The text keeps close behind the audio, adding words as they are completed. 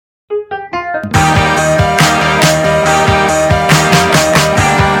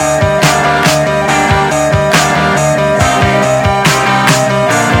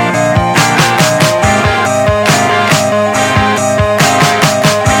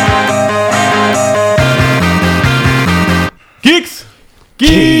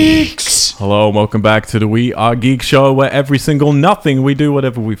Geeks! Hello and welcome back to the We Are Geek show, where every single nothing we do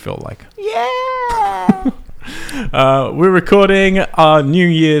whatever we feel like. Yeah! We're recording our New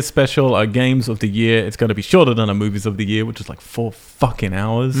Year's special, our Games of the Year. It's going to be shorter than our Movies of the Year, which is like 4 fucking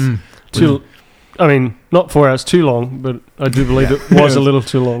hours. I mean, not 4 hours too long, but I do believe it was a little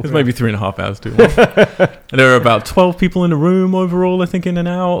too long. It's maybe 3.5 hours too long. And there were about 12 people in the room overall, I think, in and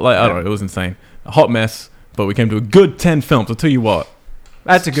out. Like, I don't know, it was insane. A hot mess, but we came to a good 10 films. I'll tell you what.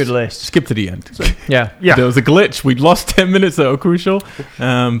 That's a good list. Skip to the end. Yeah. There was a glitch. We'd lost 10 minutes that were crucial,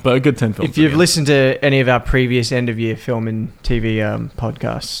 but a good 10 films. If you've listened to any of our previous end-of-year film and TV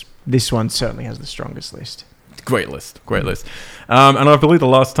podcasts, this one certainly has the strongest list. Great list. And I believe the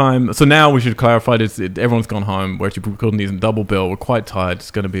last time... So now we should clarify this. Everyone's gone home. We're actually recording these in double bill. We're quite tired. It's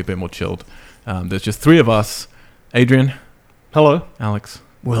going to be a bit more chilled. There's just 3 of us. Adrian. Hello. Alex.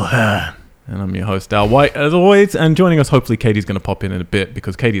 Wilhelm. And I'm your host, Al White, as always. And joining us, hopefully, Katie's going to pop in a bit,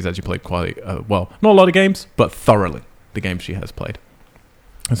 because Katie's actually played quite, not a lot of games, but thoroughly the games she has played.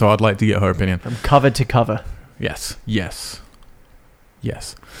 And so I'd like to get her opinion. From cover to cover. Yes.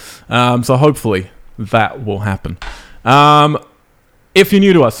 So hopefully that will happen. If you're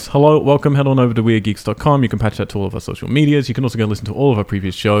new to us, hello, welcome. Head on over to weirdgeeks.com. You can patch that to all of our social medias. You can also go listen to all of our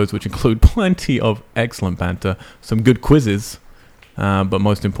previous shows, which include plenty of excellent banter, some good quizzes, but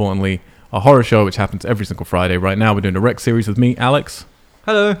most importantly, a horror show, which happens every single Friday. Right now, we're doing a rec series with me, Alex.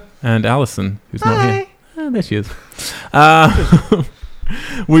 Hello. And Alison, who's not here. There she is.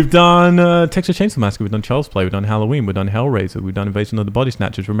 We've done Texas Chainsaw Massacre. We've done Child's Play. We've done Halloween. We've done Hellraiser. We've done Invasion of the Body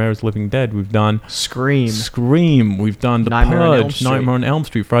Snatchers. Romero's Living Dead. We've done Scream. We've done The Nightmare on Elm Purge. Street. Nightmare on Elm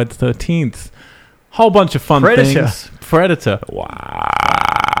Street. Friday the 13th. Whole bunch of fun things. Predator. Wow.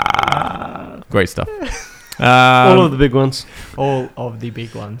 Great stuff. All of the big ones. All of the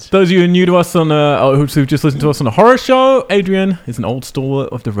big ones. Those of you who are new to us who've just listened to us on a horror show, Adrian is an old stalwart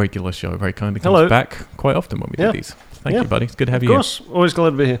of the regular show. Very kindly comes back quite often when we do these. Thank you, buddy. It's good to have you here. Of course. Always glad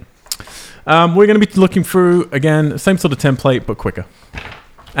to be here. We're going to be looking through, again, same sort of template, but quicker.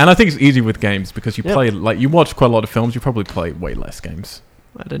 And I think it's easy with games, because you play, you watch quite a lot of films, you probably play way less games.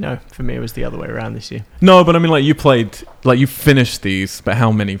 I don't know. For me, it was the other way around this year. No, but I mean, you finished these, but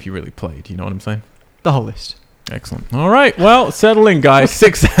how many have you really played? You know what I'm saying? The whole list. Excellent. All right. Well, settle in, guys.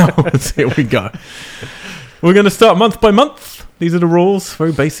 6 hours. Here we go. We're going to start month by month. These are the rules.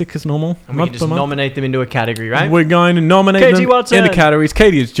 Very basic as normal. And we can just nominate them into a category, right? We're going to nominate Katie them Watson. into categories.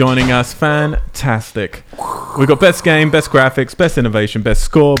 Katie is joining us. Fantastic. We've got best game, best graphics, best innovation, best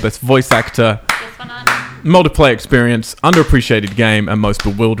score, best voice actor, multiplayer experience, underappreciated game, and most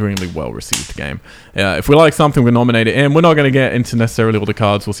bewilderingly well-received game. If we like something, we'll nominate it in. We're not going to get into necessarily all the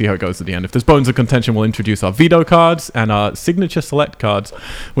cards. We'll see how it goes at the end. If there's bones of contention, we'll introduce our veto cards and our signature select cards,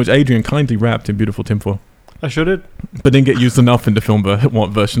 which Adrian kindly wrapped in beautiful tinfoil. I should have. But didn't get used enough in the film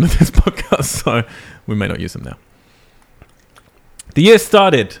version of this podcast, so we may not use them now. The year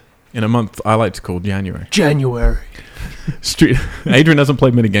started in a month I like to call January. Adrian hasn't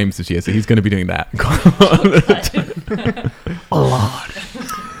played many games this year, so he's going to be doing that. A lot.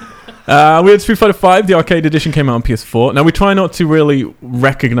 We had Street Fighter V. The arcade edition came out on PS4. Now, we try not to really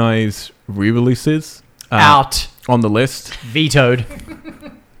recognize re-releases Out on the list. Vetoed.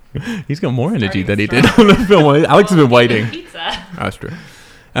 He's got more energy than he did on the film. Alex has been waiting. Pizza. That's true.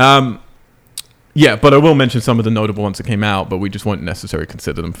 Yeah, but I will mention some of the notable ones that came out, but we just won't necessarily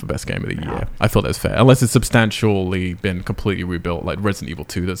consider them for best game of the year. I thought that's fair. Unless it's substantially been completely rebuilt, like Resident Evil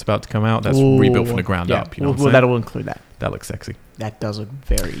 2 that's about to come out. That's rebuilt from the ground up. You know that'll include that. That looks sexy. That does look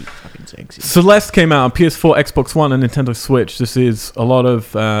very fucking sexy. Celeste came out on PS4, Xbox One, and Nintendo Switch. This is a lot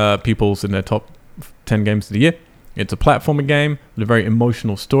of people's in their top 10 games of the year. It's a platformer game with a very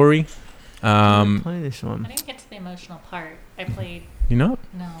emotional story. Play this one. I didn't get to the emotional part. I played... You know?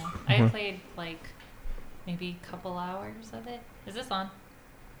 No. I played, maybe a couple hours of it. Is this on?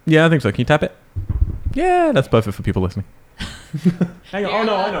 Yeah, I think so. Can you tap it? Yeah, that's perfect for people listening. Hang on. Oh,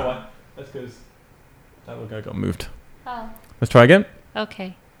 no, I know why. That's because that little guy got moved. Oh. Let's try again.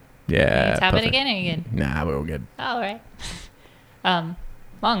 Okay. Yeah, Can you tap perfect. it again or again? Nah, we're all good. All right.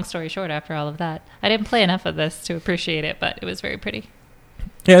 Long story short, after all of that, I didn't play enough of this to appreciate it, but it was very pretty.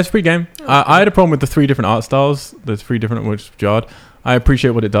 Yeah, it's a free game. I had a problem with the 3 different art styles. There's 3 different, which jarred. I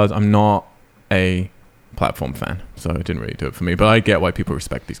appreciate what it does. I'm not a platform fan, so it didn't really do it for me, but I get why people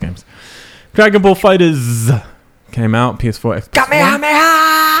respect these games. Dragon Ball FighterZ came out, PS4, Xbox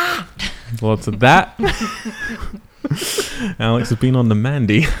Kamehameha! Lots of that. Alex has been on the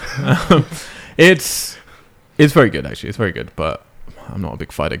Mandy. It's very good, actually. It's very good, but I'm not a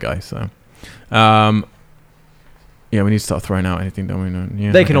big fighter guy, so yeah, we need to start throwing out anything, don't we?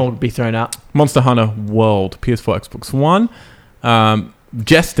 Yeah, they can all be thrown out. Monster Hunter World, PS4, Xbox One.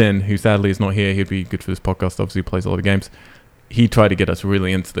 Justin, who sadly is not here, he'd be good for this podcast. Obviously, he plays a lot of games. He tried to get us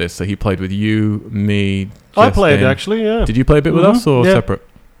really into this, so he played with you, me. I played Justin. actually. Yeah. Did you play a bit with us or Yeah. separate?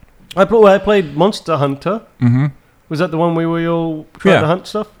 I played Monster Hunter. Mm-hmm. Was that the one where we all tried Yeah. to hunt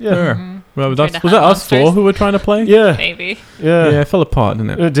stuff? Yeah. Mhm. Well, was Tried that to us hunt four monsters. who were trying to play? Yeah. Maybe. Yeah. Yeah, it fell apart,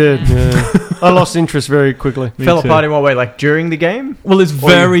 didn't it? It did. Yeah. I lost interest very quickly. Me Fell too. apart in what way? Like during the game? Well, it's Or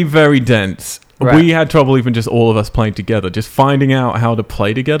very, very dense. Right. We had trouble even just all of us playing together. Just finding out how to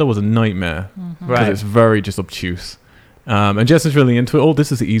play together was a nightmare because Right. it's very just obtuse. And Jess is really into it. Oh,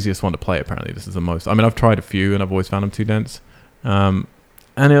 this is the easiest one to play, apparently. This is the most. I mean, I've tried a few and I've always found them too dense.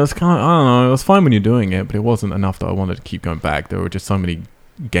 And it was kind of, I don't know, it was fine when you're doing it, but it wasn't enough that I wanted to keep going back. There were just so many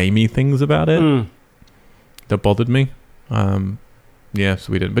gamey things about it Mm. that bothered me. Yeah,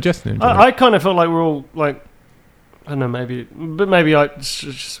 so we didn't. But Jess enjoyed it. I kind of felt like we're all like, I don't know, maybe it's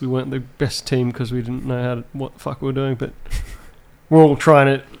just we weren't the best team because we didn't know what the fuck we were doing, but we're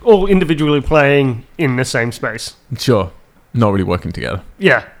all individually playing in the same space. Sure. Not really working together.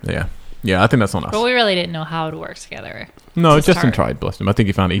 Yeah. Yeah. Yeah, I think that's on us. But we really didn't know how to work together. No, to Justin start. tried, bless him. I think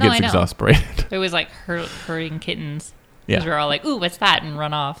he found it. He No, gets I know. exasperated. It was like hurting kittens. Yeah. Because we were all like, ooh, what's that? And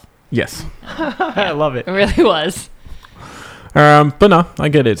run off. Yes. I love it. It really was. But no, I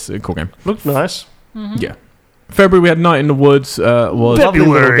get it. It's a cool game. Looked nice. Mm-hmm. Yeah. February, we had Night in the Woods. Was Lovely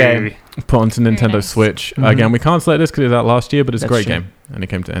little game. put onto Nintendo nice. Switch. Mhm. Again, we can't select this because it was out last year, but it's a That's great true. game. And it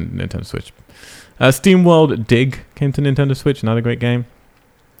came to Nintendo Switch. SteamWorld Dig came to Nintendo Switch. Another great game.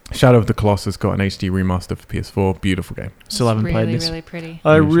 Shadow of the Colossus got an HD remaster for PS4. Beautiful game. Still haven't really, played this. really pretty.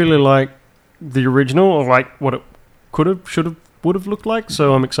 I Yes. really like the original, or like what it could have, should have, would have looked like.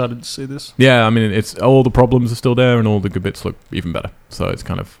 So I'm excited to see this. Yeah, I mean, it's all the problems are still there, and all the good bits look even better. So it's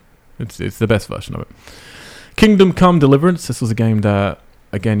kind of it's the best version of it. Kingdom Come Deliverance. This was a game that,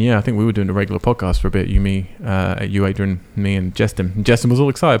 again, yeah, I think we were doing a regular podcast for a bit. You, Adrian, me, and Justin. And Justin was all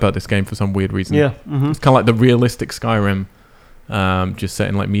excited about this game for some weird reason. Yeah. Mm-hmm. It's kind of like the realistic Skyrim, just set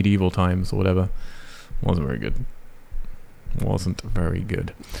in like medieval times or whatever. Wasn't very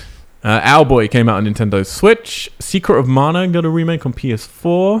good. Owlboy came out on Nintendo Switch. Secret of Mana got a remake on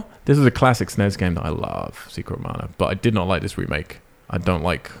PS4. This is a classic SNES game that I love, Secret of Mana, but I did not like this remake. I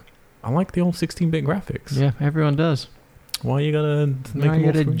like the old 16-bit graphics. Yeah, everyone does. Why you gotta make Now them you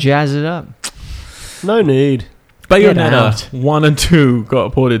all gotta three? jazz it up. No need. Get out. Bayonetta 1 and 2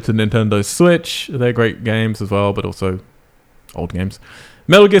 got ported to Nintendo Switch. They're great games as well, but also old games.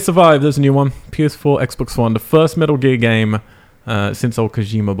 Metal Gear Survive, there's a new one. PS4, Xbox One. The first Metal Gear game since old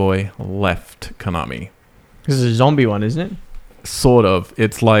Kojima boy left Konami. This is a zombie one, isn't it? Sort of.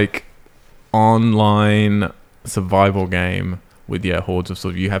 It's like online survival game with hordes of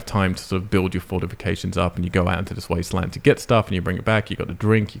sort of, you have time to sort of build your fortifications up, and you go out into this wasteland to get stuff, and you bring it back. You got to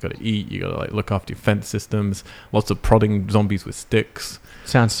drink, you got to eat, you got to like look after your fence systems. Lots of prodding zombies with sticks.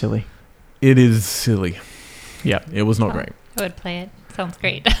 Sounds silly. It is silly. Yeah, it was not Oh. great. I would play it. Sounds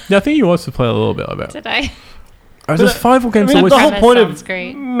great. Yeah, I think you also play a little bit of it. Did I? There's survival games I mean, always. the whole Premise point sounds of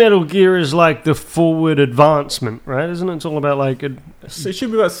great. Metal Gear is like the forward advancement, right? Isn't it? It's all about like It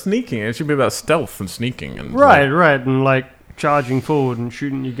should be about sneaking. It should be about stealth and sneaking. And right, and like charging forward and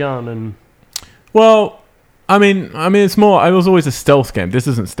shooting your gun and Well, I mean, it's more. It was always a stealth game. This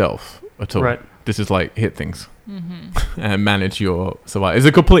isn't stealth at all. right. This is like hit things Mm-hmm. and manage your survival. It's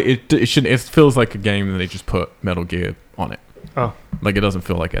a complete. It should. It feels like a game that they just put Metal Gear on it. Oh. Like it doesn't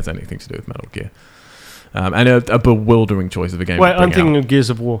feel like it has anything to do with Metal Gear. And a bewildering choice of a game. Wait, to bring I'm thinking out. of Gears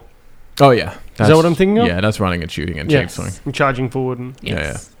of War. Oh yeah, Is that what I'm thinking of? Yeah, that's running and shooting and Yes. chainsawing. And charging forward and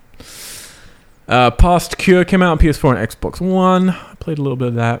Yes. Past Cure came out on PS4 and Xbox One. I played a little bit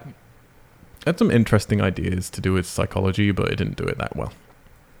of that. Had some interesting ideas to do with psychology, but it didn't do it that well.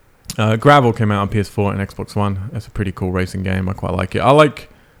 Gravel came out on PS4 and Xbox One. That's a pretty cool racing game. I quite like it. I like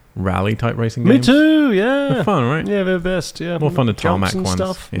rally type racing Me games. too, They're yeah. fun, right? Yeah, they're best, yeah. More fun than Jumps tarmac and ones.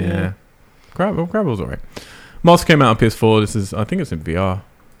 stuff. Yeah. Gravel's alright. Moss came out on PS4. This is, I think it's in VR.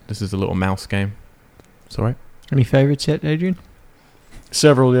 This is a little mouse game. It's alright. Any favourites yet, Adrian?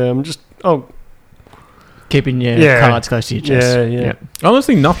 Several, yeah. I'm just Keeping your Yeah. cards close to your chest. Yeah.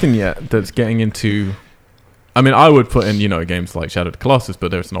 Honestly, nothing yet that's getting into. I mean, I would put in, games like Shadow of the Colossus,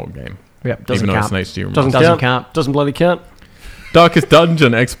 but there's an old game. Yep, doesn't even though count. it's an HD remaster. Doesn't Doesn't count. Doesn't bloody count. Darkest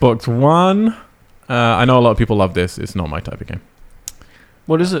Dungeon, Xbox One. I know a lot of people love this. It's not my type of game.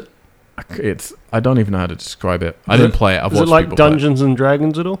 What is it? I don't even know how to describe it. I Is didn't it- play it. I've Is watched it like people play it. Dungeons and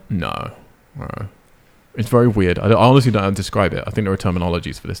Dragons at all? No. It's very weird. I honestly don't know how to describe it. I think there are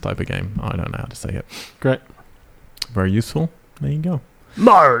terminologies for this type of game. I don't know how to say it. Great. Very useful. There you go.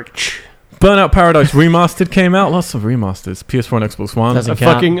 March. Burnout Paradise Remastered came out. Lots of remasters. PS4 and Xbox One. Doesn't I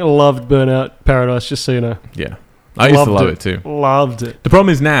count. fucking loved Burnout Paradise, just so you know. Yeah. I used to love it too. Loved it. The problem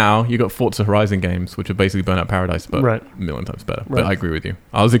is now you got Forza Horizon games, which are basically Burnout Paradise, but Right. a million times better. Right. But I agree with you.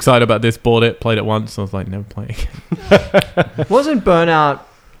 I was excited about this, bought it, played it once. I was like, never playing again. Wasn't Burnout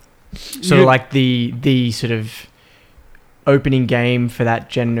sort You- of like the sort of opening game for that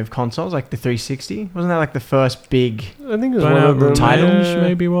gen of consoles, like the 360? Wasn't that like the first big? I think it was one of them. Titles, yeah.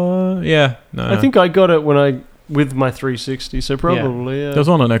 maybe was. Yeah, no. I think I got it with my 360, so probably. Yeah. there was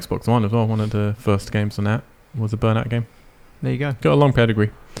one on Xbox One as well. One of the first games on that was a Burnout game. There you go. Got a long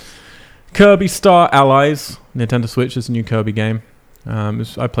pedigree. Kirby Star Allies, Nintendo Switch is a new Kirby game.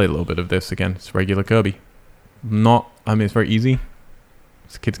 I played a little bit of this again. It's regular Kirby. It's very easy.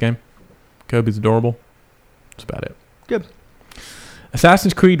 It's a kid's game. Kirby's adorable. That's about it. Good.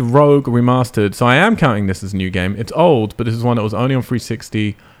 Assassin's Creed Rogue Remastered. So I am counting this as a new game. It's old, but this is one that was only on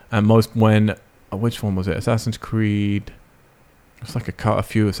 360. And which one was it? Assassin's Creed. It's like a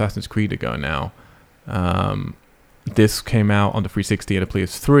few Assassin's Creed ago now. This came out on the 360 at a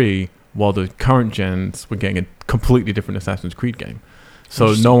PS3, while the current gens were getting a completely different Assassin's Creed game.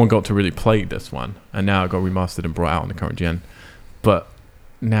 So no one got to really play this one, and now it got remastered and brought out on the current gen. But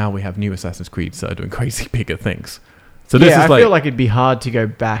now we have new Assassin's Creed that are doing crazy bigger things. So this is I feel like it'd be hard to go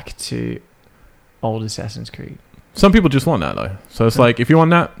back to old Assassin's Creed. some people just want that though. So it's like, if you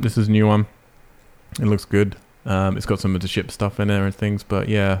want that, this is a new one. It looks good. It's got some of the ship stuff in there and things, but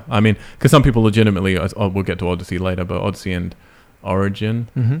yeah, I mean, because some people legitimately, we'll get to Odyssey later, but Odyssey and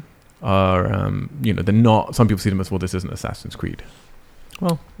Origin are, they're not. Some people see them as, well, this isn't Assassin's Creed.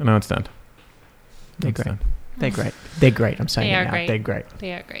 Well, and I understand. They're great. They're great. They're great. I'm saying They it are now. great. They're great.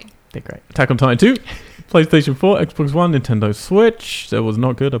 They are great. They're great. Attack on Titan 2, PlayStation 4, Xbox One, Nintendo Switch. That was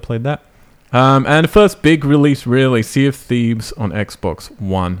not good. I played that. And the first big release, really, Sea of Thieves on Xbox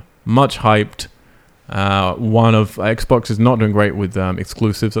One. Much hyped. One of Xbox is not doing great with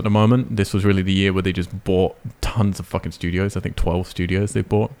exclusives at the moment. This was really the year where they just bought tons of fucking studios. I think 12 studios they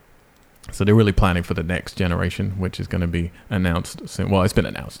bought. So they're really planning for the next generation, which is going to be announced soon. Well, it's been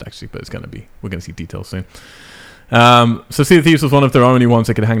announced actually, but we're going to see details soon. So Sea of Thieves was one of their only ones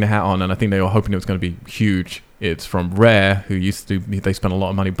they could hang their hat on, and I think they were hoping it was going to be huge. It's from Rare, who they spent a lot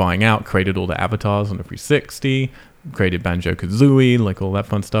of money buying out, created all the avatars on the 360, created Banjo-Kazooie, like all that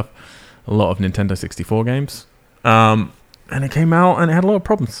fun stuff. A lot of Nintendo 64 games. And it came out and it had a lot of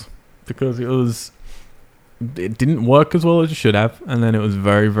problems because it didn't work as well as it should have, and then it was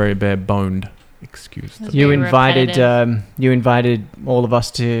very, very bare-boned. Excuse the You Very invited all of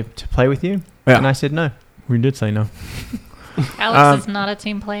us to play with you, Yeah. and I said no. We did say no. Alex is not a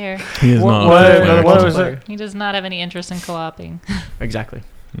team player. He is not. What was it? He does not have any interest in co-oping. Exactly.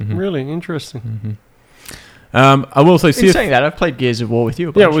 Mhm. Really interesting. Mhm. I will say, In saying that, I've played Gears of War with you.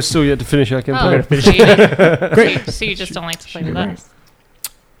 A Yeah, bunch. we're still yet to finish our campaign. Oh, so you, Great. So you just don't like to play with us.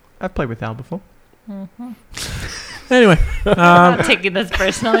 I've played with Al before. Anyway, I'm not taking this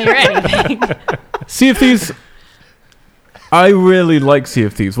personally or anything. Sea of Thieves. I really like Sea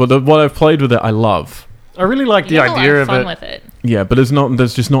of Thieves. What I've played with it, I love. I really like the You have a lot idea of fun it. with it. Yeah, but there's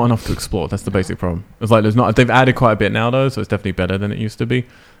just not enough to explore. That's the basic problem. It's like they've added quite a bit now though, so it's definitely better than it used to be.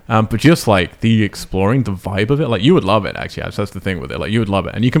 But just like the exploring, the vibe of it, like you would love it actually. That's the thing with it. Like you would love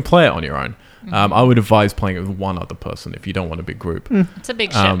it, and you can play it on your own. I would advise playing it with one other person if you don't want a big group. It's a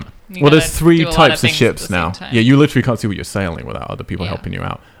big ship. You Well, gotta there's 3 do a lot types of things at ships the same now. time. Yeah, you literally can't see what you're sailing without other people Yeah. helping you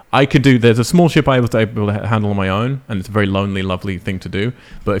out. There's a small ship I was able to handle on my own, and it's a very lonely, lovely thing to do.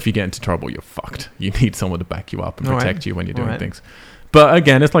 But if you get into trouble, you're fucked. You need someone to back you up and All right. protect you when you're doing All right. things. But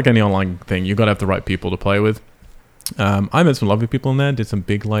again, it's like any online thing. You've got to have the right people to play with. I met some lovely people in there, did some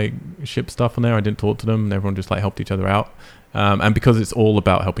big like ship stuff on there. I didn't talk to them, and everyone just like helped each other out. And because it's all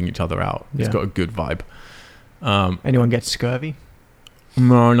about helping each other out, it's Yeah. got a good vibe. Anyone get scurvy?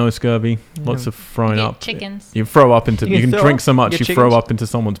 No scurvy. Lots Yeah. of throwing You get up. chickens. You throw up into. You You can can throw drink up? so much, Get you chickens? throw up into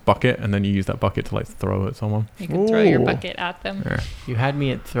someone's bucket, and then you use that bucket to like throw at someone. You can throw your Ooh. bucket at them. You had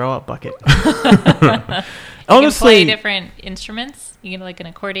me at throw up bucket. You can play Honestly, different instruments. You can like an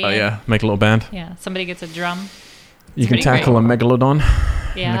accordion. oh yeah, make a little band. Yeah. Somebody gets a drum. You can pretty tackle a megalodon.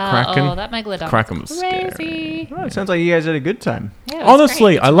 Yeah. Kraken. Oh, that megalodon. Kraken was crazy. Oh, it sounds like you guys had a good time. Yeah, it was Honestly,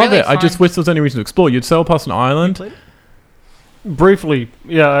 great. It's I love really it. I just fun. wish there was any reason to explore. You'd sail past an island. Briefly,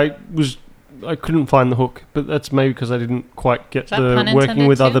 yeah, I couldn't find the hook, but that's maybe because I didn't quite get Is that the pun working intended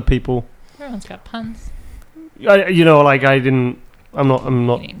with too? other people. Everyone's got puns. I didn't. I'm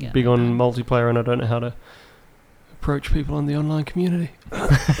not You didn't get big it. on multiplayer, and I don't know how to approach people in the online community.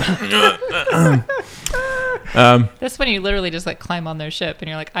 That's when you literally just like climb on their ship and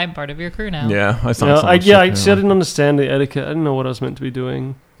you're like, I'm part of your crew now. Yeah, I I signed didn't understand the etiquette. I didn't know what I was meant to be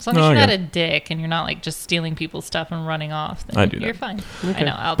doing. As long as Oh, you're okay. not a dick and you're not like just stealing people's stuff and running off, then I do you're that. fine. Okay. I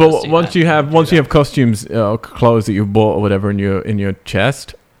know. I'll But once you have costumes, clothes that you bought or whatever in your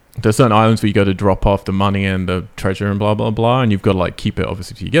chest, there's certain islands where you go to drop off the money and the treasure and blah blah blah, and you've got to like keep it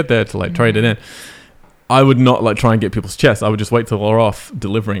obviously till you get there to like trade it in. I would not like try and get people's chests. I would just wait till they're off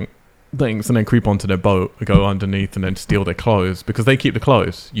delivering things and then creep onto their boat, go underneath, and then steal their clothes because they keep the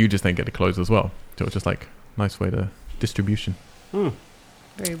clothes. You just then get the clothes as well. So it's just like nice way to distribution. Very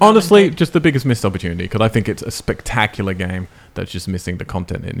Honestly, well-intended. just the biggest missed opportunity because I think it's a spectacular game that's just missing the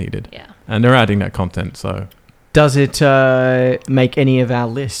content it needed, Yeah. and they're adding that content. So Does it make any of our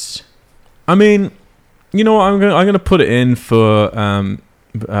lists? I mean, you know what? I'm gonna put it in for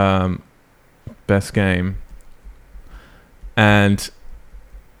best game, and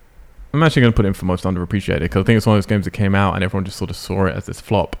I'm actually gonna put it in for most underappreciated because I think it's one of those games that came out and everyone just sort of saw it as this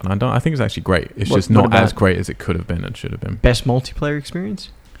flop, and I think it's actually great. It's just What not as about- great as it could have been and should have been. Best multiplayer experience?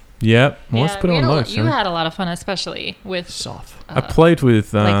 Yeah, well, let's Yeah, put it we on had a- those. You shall we? had a lot of fun, especially with Soft. I played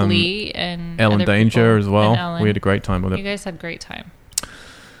with like Lee and Ellen other Danger people, as well. and Ellen. We had a great time with You it. guys had a great time.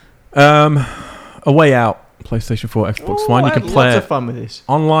 A Way Out, PlayStation 4, Xbox One. I You can had play lots it of fun with this.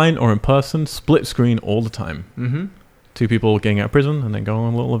 online or in person, split screen all the time. Mm-hmm. Two people getting out of prison and then going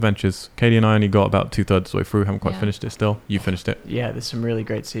on little adventures. Katie and I only got about 2/3 of the way through. Haven't quite Yeah. finished it still. You finished it. Yeah, there's some really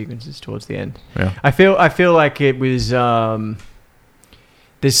great sequences towards the end. Yeah. I feel like it was.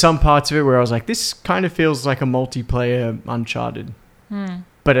 There's some parts of it where I was like, this kind of feels like a multiplayer Uncharted,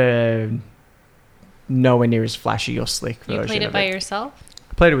 but nowhere near as flashy or slick You version played it of by yourself?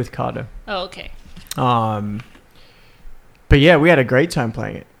 I played it with Carter. Oh, okay. But yeah, we had a great time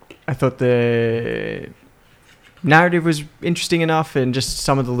playing it. I thought the narrative was interesting enough, and just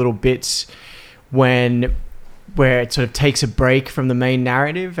some of the little bits where it sort of takes a break from the main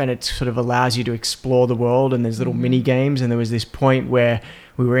narrative and it sort of allows you to explore the world, and there's little mini games. And there was this point where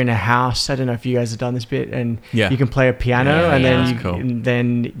we were in a house. I don't know if you guys have done this bit, and Yeah. you can play a piano, Yeah, and yeah, then that's you, cool. and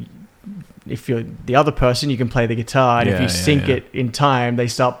then if you're the other person, you can play the guitar, and if Yeah, you yeah, sync yeah. it in time, they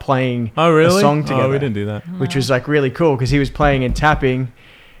start playing Oh, really? a song Oh, together, we didn't do that. which was like really cool because he was playing and tapping,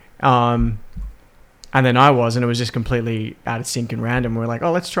 and then I was, and it was just completely out of sync and random. We're like,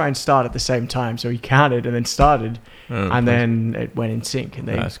 oh, let's try and start at the same time. So he counted and then started, and then it went in sync, and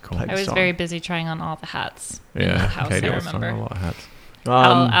they That's cool. played the I was song. very busy trying on all the hats. in Yeah. the house, Katie I was throwing remember. a lot of hats.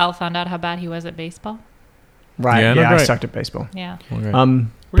 Al found out how bad he was at baseball. Right, Yeah, yeah, no, I great. sucked at baseball. Yeah. Okay.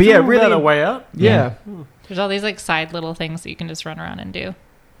 But yeah, Talking really, about A Way Out. yeah. There's all these like side little things that you can just run around and do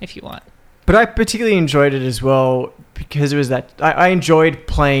if you want. But I particularly enjoyed it as well because it was that I enjoyed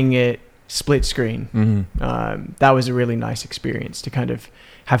playing it split screen. Mhm. That was a really nice experience to kind of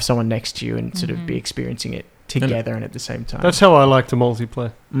have someone next to you and sort of be experiencing it together and at the same time. That's how I like to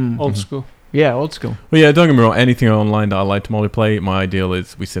multiplayer. Old Mhm. school. Yeah, old school. Well, yeah, don't get me wrong. Anything online that I like to multiplayer, my ideal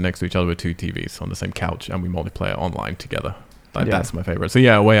is we sit next to each other with two TVs on the same couch and we multiplayer online together. Like, Yeah. That's my favorite. So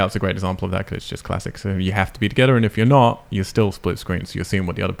yeah, Way Out's a great example of that because it's just classic. So you have to be together, and if you're not, you're still split screen. So you're seeing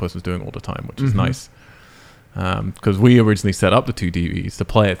what the other person's doing all the time, which is Mhm. nice. Because we originally set up the two TVs to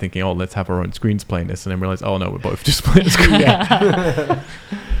play it, thinking, "Oh, let's have our own screens playing this," and then realize, "Oh no, we're both just split screen." Yeah,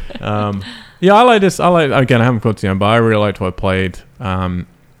 I like this. I haven't got to the end, but I really liked what I played.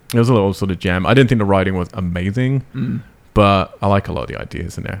 It was a little sort of jam. I didn't think the writing was amazing, but I like a lot of the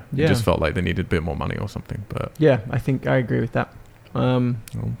ideas in there. Yeah. It just felt like they needed a bit more money or something. But Yeah, I think I agree with that.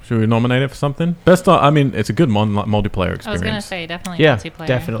 should we nominate it for something? Best. I mean, it's a good multiplayer experience. I was gonna say definitely Yeah, multiplayer.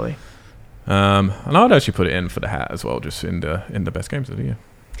 definitely. And I would actually put it in for the hat as well, just in the best games of the year.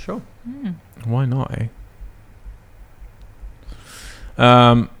 Sure. Why not,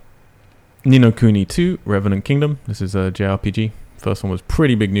 Ni no Kuni 2, Revenant Kingdom. This is a JRPG. First one was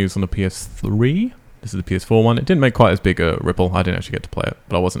pretty big news on the PS3. This is the PS4 one. It didn't make quite as big a ripple. I didn't actually get to play it,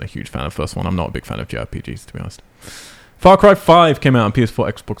 but I wasn't a huge fan of the first one. I'm not a big fan of JRPGs, to be honest. Far Cry 5 came out on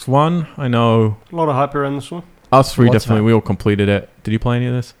PS4, Xbox One. I know A lot of hype around this one. us three Lots of definitely, hype. we all completed it. Did you play any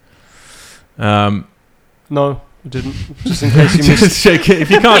of this? No, I didn't. Just in case you missed. Just shake it.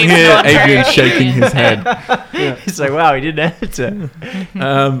 If you can't He's hear not Adrian very shaking his obedient. head. It's like, wow, he didn't answer.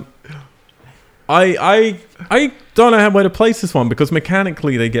 I don't know where to place this one because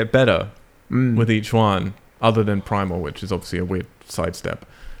mechanically they get better Mm. with each one, other than Primal, which is obviously a weird sidestep.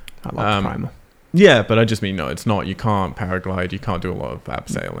 I love Primal, Yeah, but I just mean, no, it's not. You can't paraglide. You can't do a lot of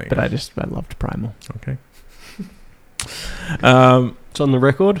abseiling. but I loved Primal. Okay. It's on the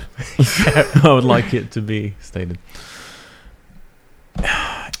record. I would like it to be stated.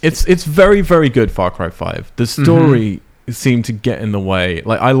 It's very, very good, Far Cry 5. The story seemed to get in the way.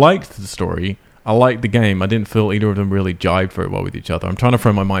 Like, I liked the story. I liked the game. I didn't feel either of them really jived very well with each other. I'm trying to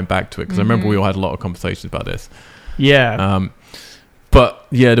throw my mind back to it because I remember we all had a lot of conversations about this. Yeah. But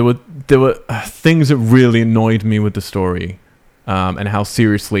yeah, there were things that really annoyed me with the story, and how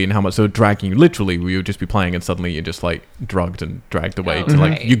seriously and how much they were dragging you. Literally, we would just be playing and suddenly you're just like drugged and dragged away to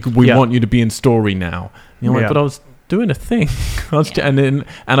like we want you to be in story now. And you're like, but I was doing a thing. And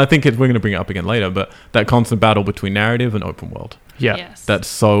I think we're going to bring it up again later. But that constant battle between narrative and open world, that's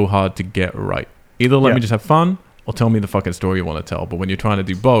so hard to get right. Either let me just have fun or tell me the fucking story you want to tell. But when you're trying to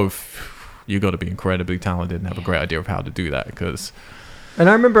do both, you got to be incredibly talented and have a great idea of how to do that. And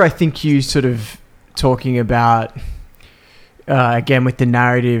I remember, I think you sort of talking about, again, with the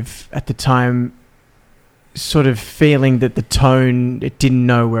narrative at the time, sort of feeling that the tone, it didn't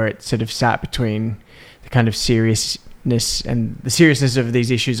know where it sort of sat between the kind of seriousness and the seriousness of these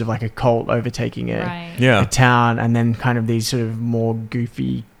issues of like a cult overtaking a town, and then kind of these sort of more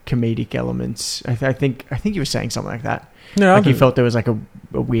goofy comedic elements. I think you were saying something like that. No, like you felt there was like a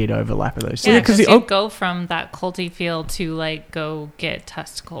weird overlap of those things. Yeah, because you go from that culty feel to like go get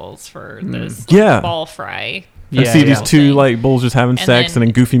testicles for this ball fry. And see these two like bulls just having sex, and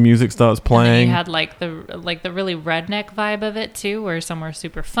then goofy music starts playing. And then you had like the really redneck vibe of it too, where some were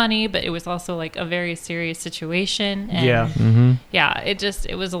super funny, but it was also like a very serious situation. And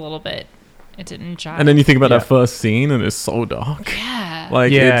it was a little bit. It didn't jive. And then you think about that first scene, and it's so dark. Yeah.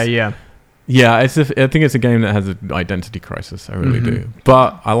 Like Yeah, I think it's a game that has an identity crisis. I really do.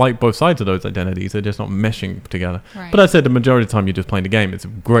 But I like both sides of those identities. They're just not meshing together. Right. But I said the majority of the time you're just playing the game. It's a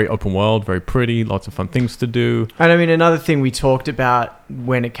great open world, very pretty, lots of fun things to do. And I mean, another thing we talked about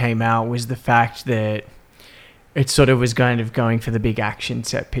when it came out was the fact that it sort of was kind of going for the big action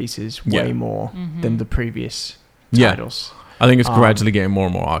set pieces way more than the previous titles. I think it's gradually getting more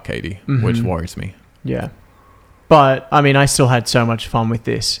and more arcadey, which worries me. Yeah. But, I mean, I still had so much fun with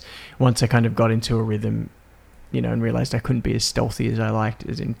this once I kind of got into a rhythm, and realized I couldn't be as stealthy as I liked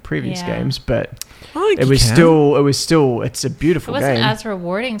as in previous games. But it was still, it's a beautiful game. It wasn't as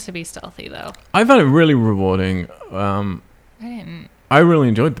rewarding to be stealthy, though. I found it really rewarding. I really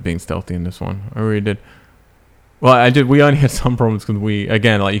enjoyed being stealthy in this one. I really did. Well, I did. We only had some problems because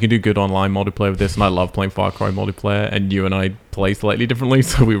you can do good online multiplayer with this, and I love playing Far Cry multiplayer, and you and I play slightly differently,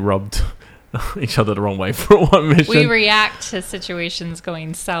 so we rubbed each other the wrong way for one mission. We react to situations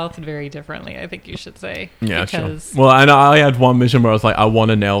going south very differently, I think you should say. Yeah, sure. Well, I had one mission where I was like, I want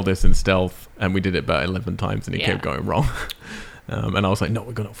to nail this in stealth, and we did it about 11 times, and it kept going wrong. And I was like, no,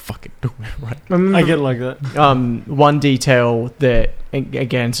 we're going to fucking do it right. I get like that. One detail that,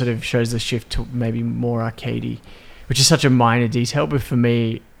 again, sort of shows the shift to maybe more arcadey, which is such a minor detail, but for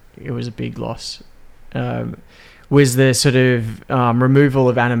me, it was a big loss. Was the sort of removal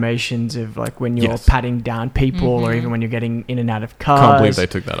of animations of like when you're patting down people or even when you're getting in and out of cars. Can't believe they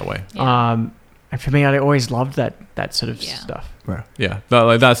took that away. Yeah. And for me, I always loved that sort of stuff. Right. Yeah,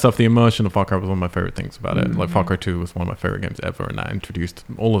 that stuff, the immersion of Far Cry was one of my favorite things about it. Like Far Cry 2 was one of my favorite games ever, and that introduced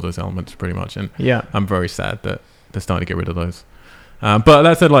all of those elements pretty much. And I'm very sad that they're starting to get rid of those. But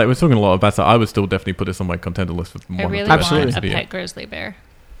that said, like we're talking a lot about that. I would still definitely put this on my contender list with one of the best games of the year. Pet grizzly bear.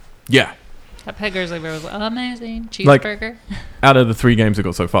 Yeah. That pet grizzly bear was amazing. Cheeseburger. Like, out of the 3 games I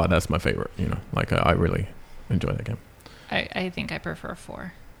got so far, that's my favorite. Like I really enjoy that game. I think I prefer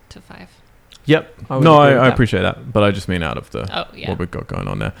 4 to 5. Yep. I appreciate that, but I just mean out of the what we've got going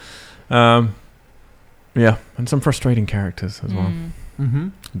on there. And some frustrating characters as well. Mm-hmm.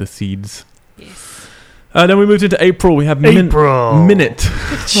 The seeds. Yes. Then we moved into April. We have Minute.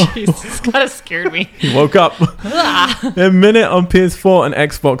 Jesus, kind of scared me. He woke up. A Minute on PS4 and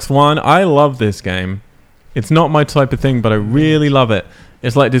Xbox One. I love this game. It's not my type of thing, but I really love it.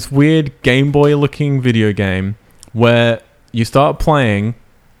 It's like this weird Game Boy looking video game where you start playing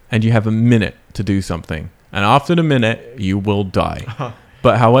and you have a minute to do something. And after the minute, you will die.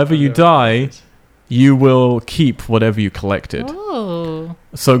 But however you die, you will keep whatever you collected. Oh.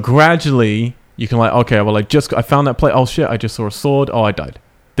 So gradually, you can I found that plate. Oh shit, I just saw a sword. Oh, I died.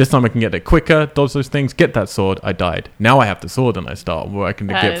 This time I can get it quicker, dodge those things, get that sword. I died. Now I have the sword and I start where I can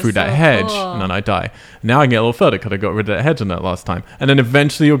get through that hedge and then I die. Now I can get a little further because I got rid of that hedge on that last time. And then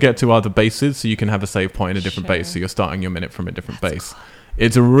eventually you'll get to other bases so you can have a save point in a different base. So you're starting your minute from a different base. Cool.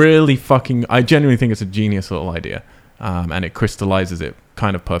 It's a really I genuinely think it's a genius little idea. And it crystallizes it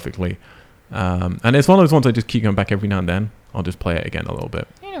kind of perfectly. And it's one of those ones I just keep going back every now and then. I'll just play it again a little bit.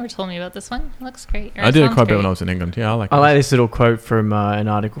 You never told me about this one. It looks great. I did it quite a bit when I was in England. Yeah, I like this little quote from an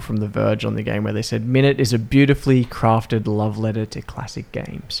article from The Verge on the game where they said, Minute is a beautifully crafted love letter to classic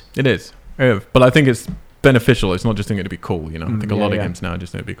games. It is. But I think it's beneficial. It's not just thinking to be cool, I think a lot of games now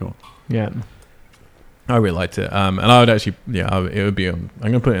just need to be cool. Yeah. I really liked it. And I would actually, it would be, I'm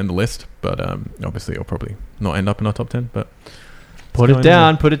going to put it in the list, but obviously it'll probably not end up in our top 10, but Put it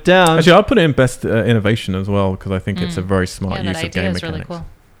down. Actually, I'll put it in best innovation as well because I think it's a very smart use of game mechanics. Really cool.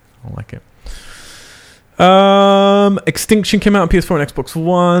 I like it. Extinction came out on PS4 and Xbox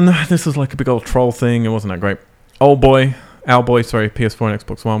One. This was like a big old troll thing. It wasn't that great. Owlboy, PS4 and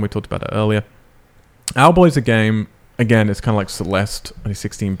Xbox One. We talked about that earlier. Owlboy's a game. Again, it's kind of like Celeste, only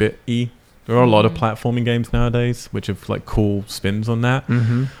 16-bit-y. There are a lot of platforming games nowadays which have like cool spins on that.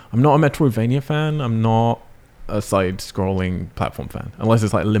 I'm not a Metroidvania fan. I'm not a side-scrolling platform fan, unless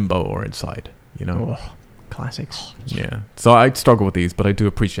it's like Limbo or Inside. You know, classics. Yeah. So I struggle with these, but I do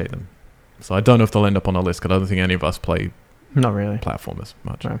appreciate them. So I don't know if they'll end up on our list because I don't think any of us play not really platformers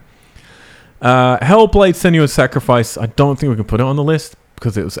much. No. Hellblade: Senua's Sacrifice. I don't think we can put it on the list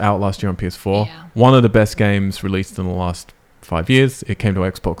because it was out last year on PS4. Yeah. One of the best games released in the last 5 years. It came to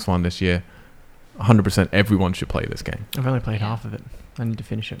Xbox One this year. 100% everyone should play this game. I've only played half of it. I need to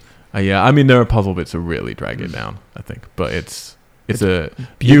finish it. Yeah, I mean there are puzzle bits that really drag it down, I think, but it's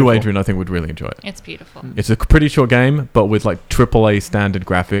you, Adrian, I think would really enjoy it. It's beautiful. It's a pretty short game, but with like AAA standard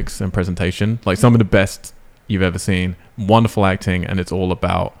graphics and presentation, like some of the best you've ever seen. Wonderful acting, and it's all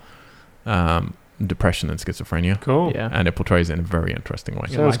about depression and schizophrenia. Cool. Yeah. And it portrays it in a very interesting way.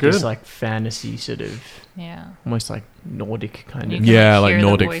 Sounds good. This like fantasy sort of, almost like Nordic kind of. Yeah, like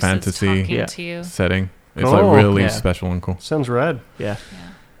Nordic fantasy setting. It's like really special and cool. Sounds rad. Yeah.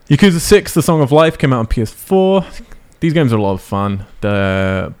 Yakuza 6, The Song of Life, came out on PS4. These games are a lot of fun,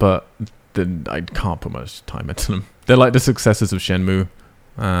 but I can't put much time into them. They're like the successors of Shenmue.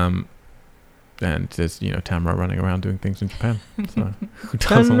 And there's, Tamura running around doing things in Japan. So who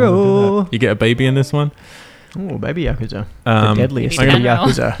doesn't want to do that? You get a baby in this one. Oh, Baby Yakuza. The deadliest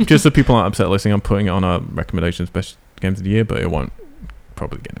Yakuza. Just so people aren't upset listening, I'm putting it on our recommendations, best games of the year, but it won't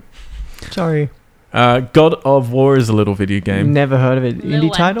probably get it. Sorry. God of War is a little video game. Never heard of it.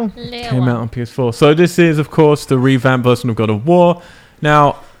 Indie title? Came out on PS4. So this is, of course, the revamped version of God of War.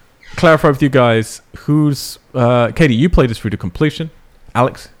 Now, clarify with you guys, who's... Katie, you played this through to completion.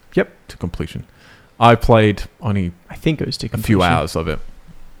 Alex? Yep. To completion. I played only... I think it was to completion. A few hours of it.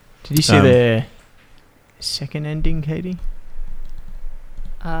 Did you see the second ending, Katie?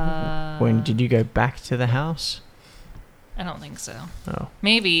 When did you go back to the house? I don't think so. Oh.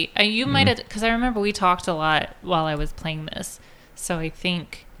 Maybe. You might have... Because I remember we talked a lot while I was playing this. So I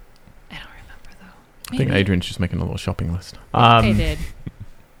think... I don't remember, though. Maybe. I think Adrian's just making a little shopping list. I did.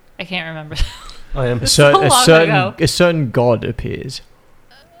 I can't remember. I am. A certain god appears.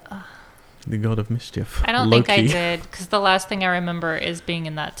 The god of mischief. I don't think I did, because the last thing I remember is being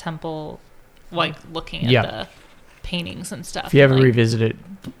in that temple, like looking at the paintings and stuff. If you ever revisit it,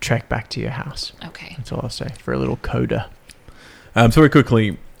 trek back to your house. Okay. That's all I'll say for a little coda. So very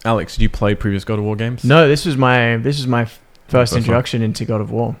quickly, Alex, did you play previous God of War games? No, this was my first introduction into God of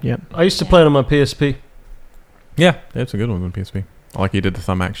War. Yep. I used to play it on my PSP. Yeah, it's a good one on PSP. I like you did the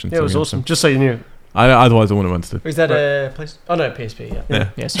thumb action. Yeah, it was awesome. Just so you knew. Otherwise, I wouldn't have wanted to. Is that a place? Oh no, PSP.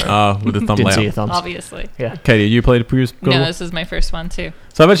 Yeah. Sorry. With the thumb Didn't layout. see your thumbs. Obviously. Yeah. Katie, you played the previous God of War? No, this is my first one too.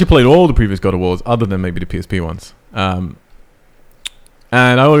 So I've actually played all the previous God of Wars, other than maybe the PSP ones. And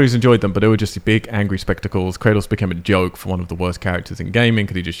I always enjoyed them, but they were just big, angry spectacles. Kratos became a joke for one of the worst characters in gaming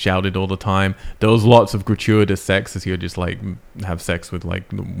because he just shouted all the time. There was lots of gratuitous sex as he would just like have sex with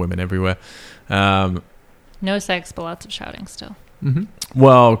like women everywhere. No sex, but lots of shouting still. Mm-hmm.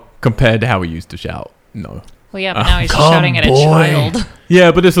 Well, compared to how he used to shout, no. Well, yeah, but now he's just shouting at a child.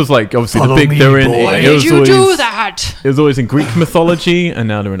 Yeah, but this was like obviously Follow the big. They're in. Why did you do that? It was always in Greek mythology, and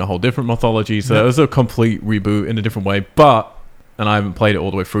now they're in a whole different mythology. So it was a complete reboot in a different way. But, and I haven't played it all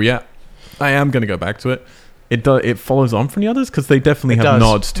the way through yet. I am going to go back to it. It follows on from the others because they definitely have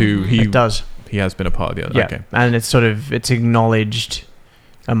nods to It does. He has been a part of the other. Yeah, okay. and it's acknowledged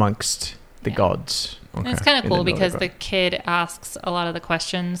amongst the gods. Okay. And it's kind of cool because the kid asks a lot of the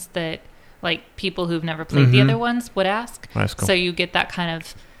questions that like people who've never played the other ones would ask. That's cool. So you get that kind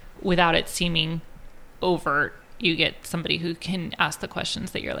of, without it seeming overt, you get somebody who can ask the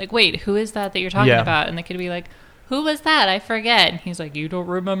questions that you're like, wait, who is that you're talking about? And the kid would be like, who was that? I forget. And he's like, you don't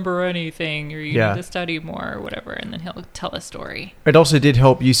remember anything, or you need to study more, or whatever. And then he'll tell a story. It also did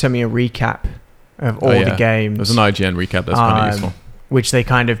help you send me a recap of all the games. There's an IGN recap that's kind of useful. Which they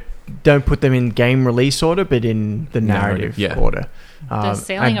kind of don't put them in game release order, but in the narrative order. The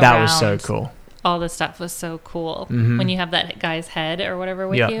sailing and that was so cool. All the stuff was so cool. When you have that guy's head or whatever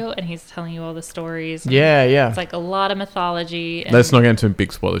with you, and he's telling you all the stories. Yeah. It's like a lot of mythology. Let's not get into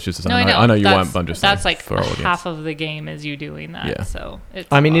big spoilers. Just I know you won't, but I'm just saying. That's like half of the game is you doing that. Yeah. So it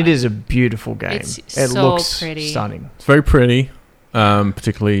is a beautiful game. It looks pretty. Stunning. It's very pretty.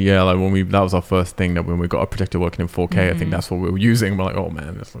 Particularly, like that was our first thing that when we got our projector working in 4K, I think that's what we were using. We're like, oh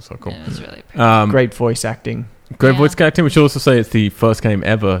man, this looks so cool. It was really pretty. Great voice acting. Great voice acting. We should also say it's the first game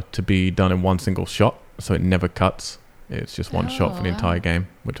ever to be done in one single shot, so it never cuts. It's just one shot for the entire game,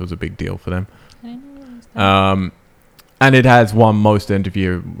 which was a big deal for them. I didn't realize that. And it has won most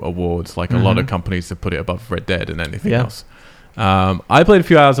end-of-year awards. Like a lot of companies have put it above Red Dead and anything else. I played a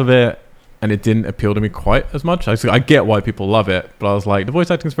few hours of it, and it didn't appeal to me quite as much. I get why people love it, but I was like, the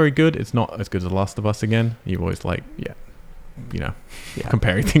voice acting is very good. It's not as good as The Last of Us again. You always like,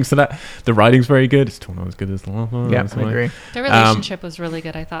 comparing things to that. The writing's very good. It's still not as good as The Last of Us. Yeah, I agree. The relationship was really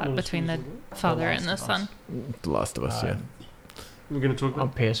good, I thought, between the father and the son. The Last of Us, We're going to talk On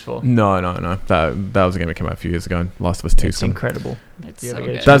about PS4. No. That was a game that came out a few years ago. Last of Us 2. It's incredible. It's Yeah, so we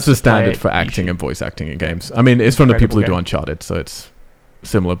good. get That's the to play standard it, for you acting should- and voice acting in games. I mean, it's from the people who do Incredible Uncharted, so it's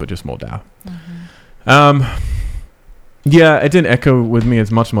similar but just more DAO. Mhm. Yeah, it didn't echo with me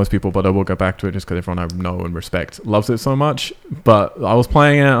as much as most people, but I will go back to it just because everyone I know and respect loves it so much. But I was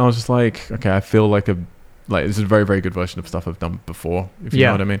playing it and I was just like, okay, I feel like this is a very, very good version of stuff I've done before, if you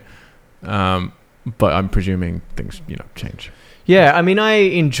know what I mean. But I'm presuming things, change. Yeah, I mean, I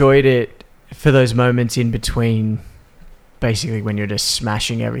enjoyed it for those moments in between, basically when you're just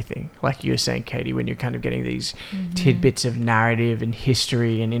smashing everything. Like you were saying, Katie, when you're kind of getting these tidbits of narrative and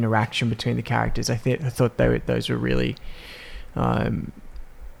history and interaction between the characters. I thought those were really,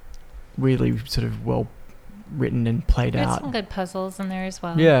 really sort of well written and played There's out. some good puzzles in there as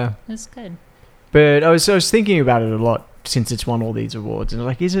well. Yeah. It was good. But I was thinking about it a lot since it's won all these awards, and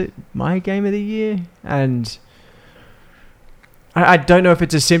like, is it my game of the year? And I don't know if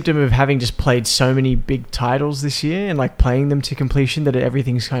it's a symptom of having just played so many big titles this year and like playing them to completion that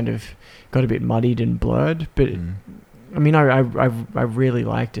everything's kind of got a bit muddied and blurred. But I mean, I really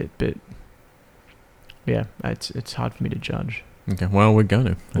liked it, but yeah, it's hard for me to judge. Okay, well, we're going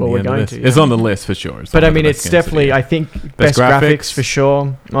to. Yeah. It's on the list for sure. But I mean, it's definitely, I think, best graphics for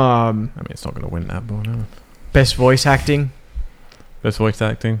sure. I mean, it's not going to win that, but no. Best voice acting. Best voice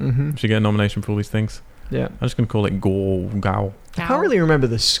acting. Mm-hmm. Should get a nomination for all these things. Yeah. I'm just going to call it Gao. I can't really remember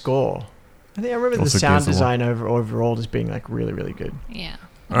the score. I think I remember Also the sound gives a lot. design overall just being like really, really good. Yeah.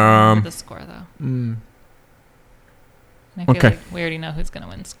 I don't remember the score, though. Mm, And I feel Okay. like we already know who's going to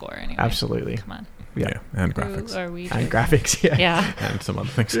win score anyway. absolutely. Come on. Yeah, and Who graphics. are we? And graphics, yeah. Yeah. And some other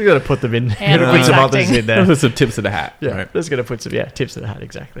things. Just got to put them in. And Put some others acting. in there. Those are some tips of the hat. Yeah, Right? just going to put some tips of the hat,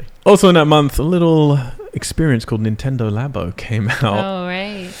 exactly. Also in that month, a little experience called Nintendo Labo came out. Oh,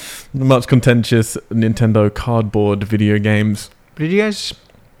 right. Much contentious Nintendo cardboard video games. Did you guys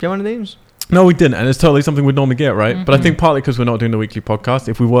get one of these? No, we didn't, and it's totally something we'd normally get, right? But I Mhm. think partly because we're not doing the weekly podcast.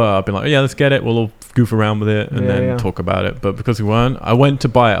 If we were, I'd be like, oh, yeah, let's get it. We'll all goof around with it and then talk about it. But because we weren't, I went to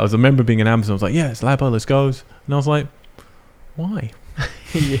buy it. I remember being in Amazon. I was like, yeah, it's Labo, let's go. And I was like, why?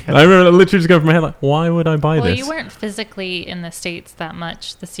 Yeah. I remember literally just going from my head like, why would I buy Well, this? you weren't physically in the States that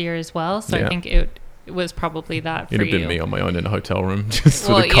much this year as well, so Yeah. I think it was probably that for It'd have you. been me on my own in a hotel room, just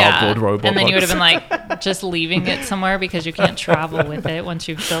Well, with a cardboard robot. and then you would have box. been like just leaving it somewhere because you can't travel with it once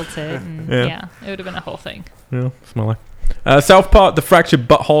you've built it. And Yeah. it would have been a whole thing. Yeah, it's my life. South Park: The Fractured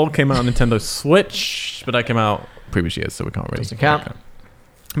Butthole came out on Nintendo Switch, but that came out previous years, so we can't really Doesn't count.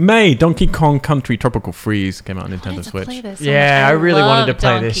 May Donkey Kong Country Tropical Freeze came out on I Nintendo wanted to Switch. play this so Yeah, much. I really wanted love to play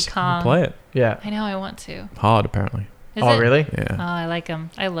Donkey this. Kong. Play it Yeah. I know I want to. hard, apparently. Is Oh, it? really? Yeah. Oh, I like him.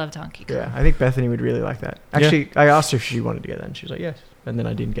 I love Donkey Kong. Yeah, I think Bethany would really like that. Actually, I asked her if she wanted to get that, and she was like, yes. And then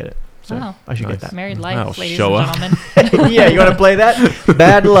I didn't get it. So Oh. I should Nice. get that. Married I'll life, ladies show and her. gentlemen. Yeah, you want to play that?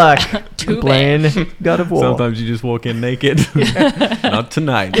 Bad luck. Too Playing bad. God of War. Sometimes you just walk in naked. Not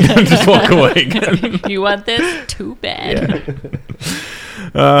tonight. Just walk away again. You want this? Too bad.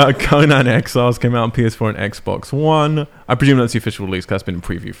 Conan Exiles came out on PS4 and Xbox One. I presume that's the official release because that's been in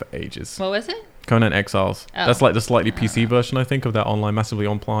preview for ages. What was it? Conan Exiles. Oh. That's like the slightly PC version, I think, of that massively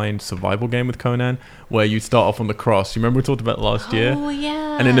online survival game with Conan, where you start off on the cross. You remember we talked about it last year? Oh,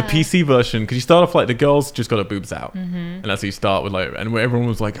 yeah. And in the PC version, because you start off like the girls just got their boobs out, Mm-hmm. and that's how you start with like, and where everyone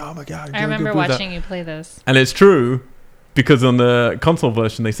was like, "Oh my god!" I remember boobs out." watching you play this. And it's true because on the console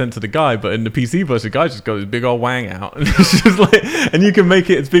version they sent to the guy, but in the PC version, the guy just got his big old wang out, and it's just like, and you can make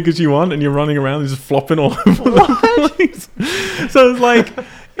it as big as you want, and you're running around and just flopping all over the place. So it's like.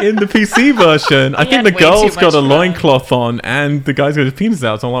 In the PC version, I He think had the way too girl's got much a fun. loincloth on and the guy's got his penis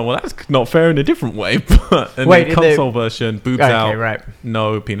out. So I'm like, well, that's not fair in a different way. But in Wait, the in the- console version, boobs Okay, out, right.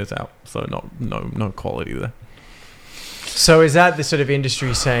 no penis out. So no quality there. So is that the sort of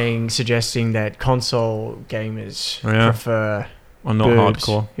industry suggesting that console gamers Yeah. prefer Or not boobs?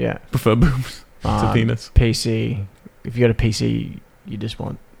 hardcore. Yeah. Prefer boobs to penis. PC. If you got a PC, you just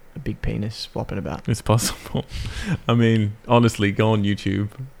want a big penis flopping about. It's possible. I mean, honestly, go on YouTube.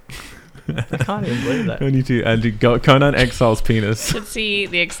 I can't even believe that. When you do, and you got Conan Exile's penis. Should see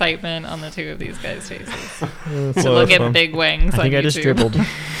the excitement on the two of these guys' faces. That's So look at big wings. I think on I just YouTube.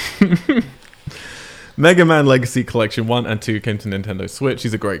 dribbled. Mega Man Legacy Collection 1 and 2 came to Nintendo Switch.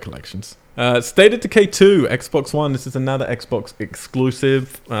 These are great collections. State of Decay 2, Xbox One. This is another Xbox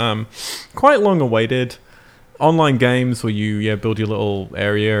exclusive. Quite long awaited. Online games where you build your little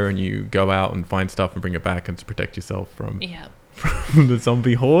area and you go out and find stuff and bring it back and to protect yourself from the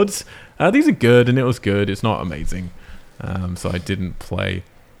zombie hordes. These are good, and it was good. It's not amazing. So I didn't play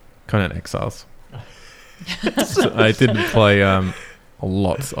Conan Exiles. So I didn't play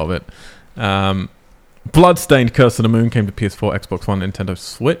lots of it. Bloodstained Curse of the Moon came to PS4, Xbox One, Nintendo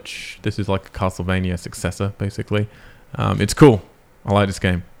Switch. This is like a Castlevania successor, basically. It's cool. I like this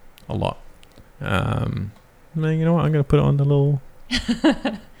game a lot. Man, you know what? I'm going to put it on the little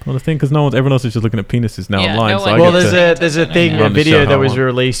on the thing because everyone else is just looking at penises now online. No so one there's a thing, a Run the video show that how I was want.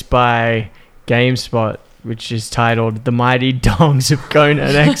 released by GameSpot, which is titled "The Mighty Dongs of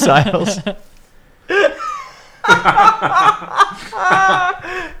Conan Exiles."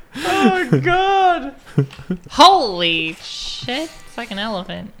 Oh God! Holy shit! It's like an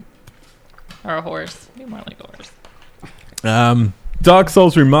elephant or a horse. Be more like a horse. Dark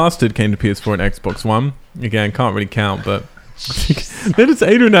Souls Remastered came to PS4 and Xbox One. Again, can't really count, but they're just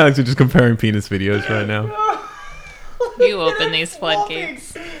Adrian and Alex are just comparing penis videos right now. You open these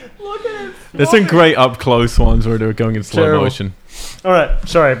floodgates. Look at it. There's some great up close ones where they're going in slow Terrible. motion. All right,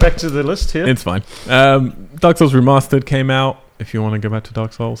 sorry. Back to the list here. It's fine. Dark Souls Remastered came out. If you want to go back to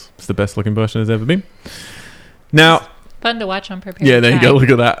Dark Souls, it's the best looking version there's ever been. Now, Fun to watch on Prepare. yeah, there you go. Look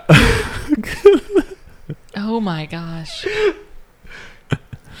at that. Oh my gosh.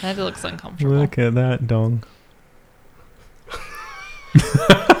 That looks uncomfortable. Look at that dong.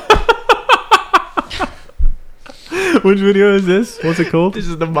 Which video is this? What's it called? This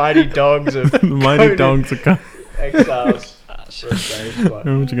is the Mighty Dogs of The Mighty Conan Dongs of Exiles.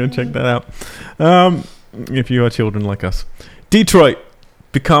 Everyone should go check that out. If you are children like us. Detroit,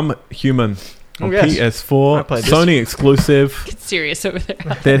 Become Human. On yes. I PS4, played this. Sony exclusive. Get serious over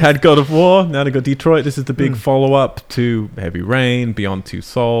there. They had God of War, now they got Detroit. This is the big follow-up to Heavy Rain, Beyond Two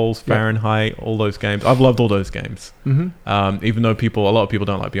Souls, Fahrenheit, all those games. I've loved all those games. Mm-hmm. Even though a lot of people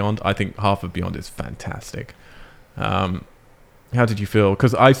don't like Beyond, I think half of Beyond is fantastic. How did you feel?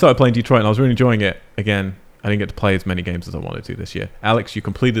 Because I started playing Detroit and I was really enjoying it. Again, I didn't get to play as many games as I wanted to this year. Alex, you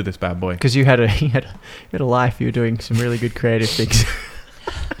completed this bad boy. Because you had a life. You were doing some really good creative things.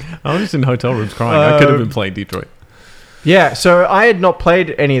 I was just in hotel rooms crying. I could have been playing Detroit. Yeah, so I had not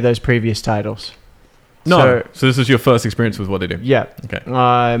played any of those previous titles. No, so this is your first experience with what they do. Yeah. Okay.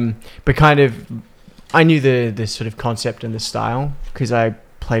 But kind of, I knew the sort of concept and the style because I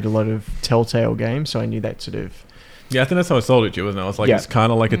played a lot of Telltale games, so I knew that sort of. Yeah, I think that's how I sold it to you, wasn't it? I was like, it's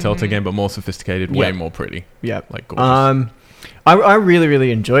kind of like a Telltale game, but more sophisticated, way Yeah. more pretty. Yeah. Like gorgeous. I really,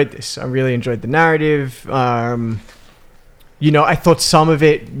 really enjoyed this. I really enjoyed the narrative. I thought some of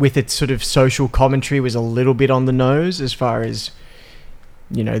it with its sort of social commentary was a little bit on the nose as far as,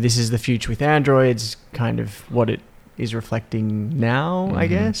 this is the future with androids, kind of what it is reflecting now, I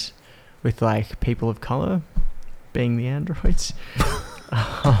guess, with like people of color being the androids.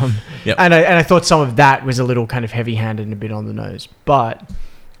 Yep. And I thought some of that was a little kind of heavy-handed and a bit on the nose, but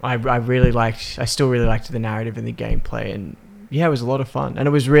I still really liked the narrative and the gameplay, and yeah, it was a lot of fun, and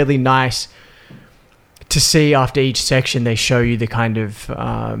it was really nice to see after each section they show you the kind of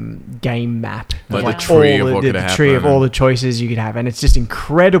game map, Like of the tree of what could the happen tree of all and- the choices you could have, and it's just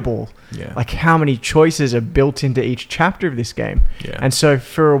incredible, Yeah. like how many choices are built into each chapter of this game. Yeah. And so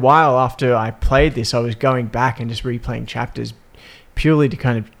for a while after I played this, I was going back and just replaying chapters purely to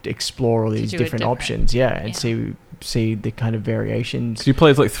kind of explore all these do it different different. options, and see the kind of variations. So you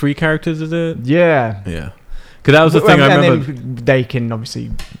play as like 3 characters, is it? Yeah. Yeah. Because that was the thing I remember. then they can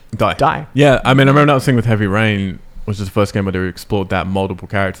obviously die. Yeah, I mean, I remember that was the thing with Heavy Rain, was just the first game where they explored that multiple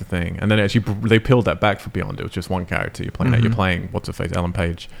character thing. And then actually they peeled that back for Beyond. It was just one character you're playing. You're playing, what's-her-face, Ellen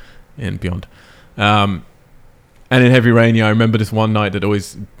Page in Beyond. And in Heavy Rain, I remember this one night that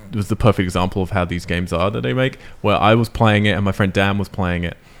always was the perfect example of how these games are that they make, where I was playing it and my friend Dan was playing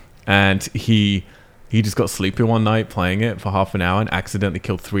it. And he just got sleepy one night playing it for half an hour and accidentally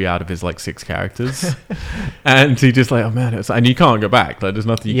killed 3 out of his like 6 characters. And he just like, oh man, and you can't go back. Like there's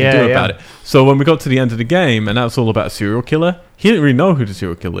nothing you can do about it. So when we got to the end of the game and that's all about a serial killer, he didn't really know who the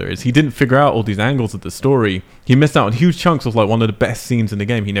serial killer is. He didn't figure out all these angles of the story. He missed out on huge chunks of like one of the best scenes in the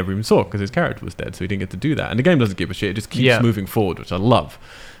game he never even saw because his character was dead. So he didn't get to do that. And the game doesn't give a shit. It just keeps moving forward, which I love.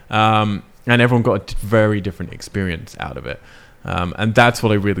 And everyone got a very different experience out of it. And that's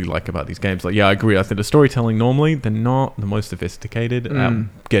what I really like about these games. Like, yeah, I agree. I think the storytelling normally, they're not the most sophisticated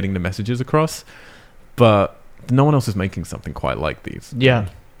at getting the messages across, but no one else is making something quite like these. Yeah.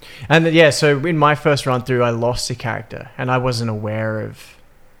 And so in my first run through, I lost a character and I wasn't aware of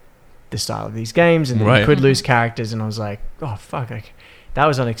the style of these games, and then you could lose characters, and I was like, oh, fuck, that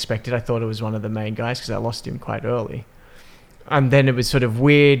was unexpected. I thought it was one of the main guys because I lost him quite early. And then it was sort of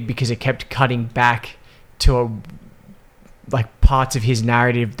weird because it kept cutting back to like parts of his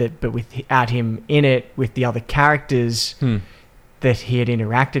narrative but without him in it, with the other characters that he had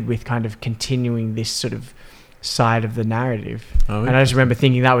interacted with, kind of continuing this sort of side of the narrative. And I just remember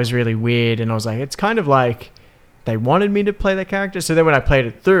thinking that was really weird, and I was like, it's kind of like they wanted me to play that character. So then when I played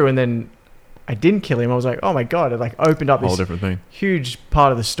it through and then I didn't kill him, I was like, oh my god, it like opened up this different thing, huge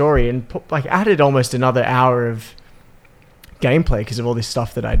part of the story, and like added almost another hour of gameplay because of all this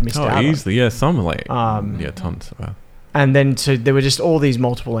stuff that I'd missed out easily on. Yeah, some like tons. Wow. And then so there were just all these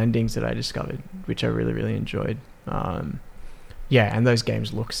multiple endings that I discovered, which I really, really enjoyed. And those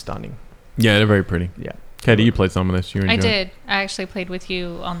games look stunning. Yeah, they're very pretty. Yeah. Katie, you played some of this. I did. I actually played with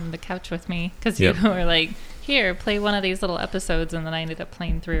you on the couch with me because you were like, here, play one of these little episodes, and then I ended up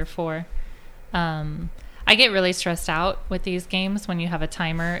playing 3 or 4. I get really stressed out with these games when you have a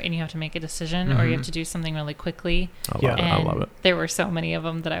timer and you have to make a decision or you have to do something really quickly. I love it. There were so many of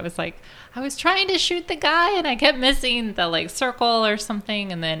them that I was like, I was trying to shoot the guy and I kept missing the like circle or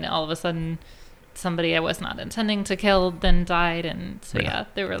something, and then all of a sudden somebody I was not intending to kill then died, and so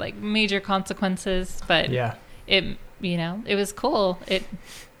there were like major consequences, but it it was cool. It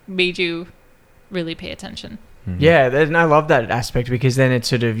made you really pay attention. Yeah, and I love that aspect because then it's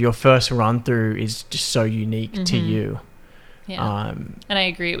sort of your first run through is just so unique to you. Yeah, and I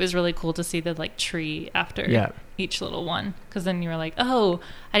agree. It was really cool to see the like tree after each little one, because then you were like, oh,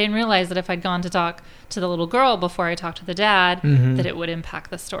 I didn't realize that if I'd gone to talk to the little girl before I talked to the dad, that it would impact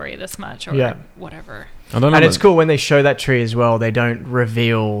the story this much or whatever. I don't know, and it's cool when they show that tree as well. They don't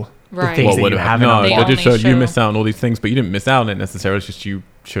reveal the things that you have. No, they just showed you missed out on all these things, but you didn't miss out on it necessarily. It's just you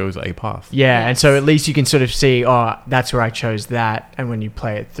chose a path. Yeah, and so at least you can sort of see, oh, that's where I chose that. And when you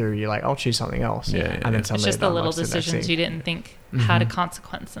play it through, you're like, I'll choose something else. Yeah, and then it's just the little decisions you didn't think had a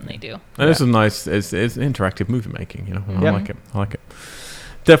consequence, and they do. And this is nice. It's interactive movie making. I like it.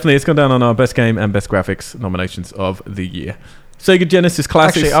 Definitely, it's gone down on our best game and best graphics nominations of the year. Sega Genesis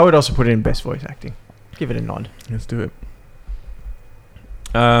Classics. Actually, I would also put it in best voice acting. Give it a nod. Let's do it.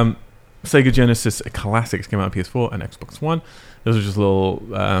 Sega Genesis Classics came out on PS4 and Xbox One. Those are just a little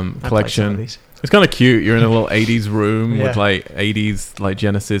collection. It's kind of cute. You're in a little 80s room with like 80s like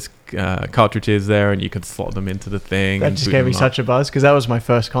Genesis cartridges there, and you can slot them into the thing. That just gave me such a buzz because that was my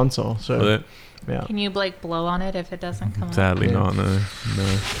first console. So yeah. Can you like blow on it if it doesn't come Sadly out? Not. No.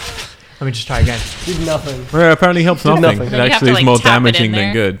 Let me just try again. Did nothing. Well, apparently helps nothing. It actually is more damaging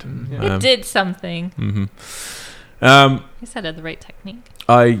than good. It did something. You said it had the right technique.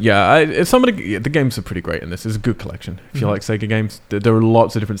 The games are pretty great in this. It's a good collection. If you like Sega games, there are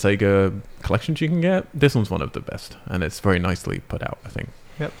lots of different Sega collections you can get. This one's one of the best, and it's very nicely put out, I think.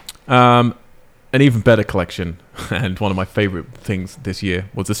 Yep. An even better collection, and one of my favorite things this year,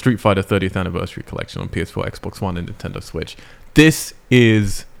 was the Street Fighter 30th Anniversary Collection on PS4, Xbox One, and Nintendo Switch. This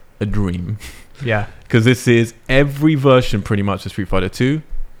is a dream. Yeah. Because this is every version pretty much of Street Fighter 2.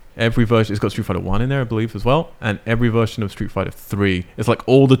 Every version, it's got Street Fighter 1 in there, I believe, as well. And every version of Street Fighter 3. It's like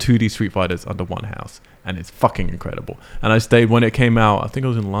all the 2D Street Fighters under one house. And it's fucking incredible. And I stayed when it came out. I think I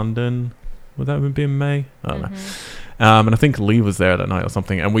was in London. Would that have been in May? I don't know. And I think Lee was there that night or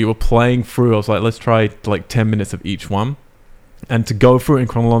something. And we were playing through. I was like, let's try like 10 minutes of each one. And to go through it in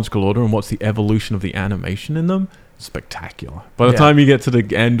chronological order and watch the evolution of the animation in them, spectacular. By the time you get to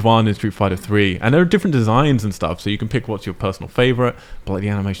the end one in Street Fighter 3, and there are different designs and stuff, so you can pick what's your personal favorite, but like the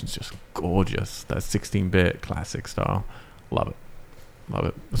animation's just gorgeous. That 16-bit classic style. Love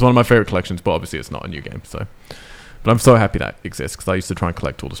it. It's one of my favorite collections, but obviously it's not a new game, so. But I'm so happy that exists, because I used to try and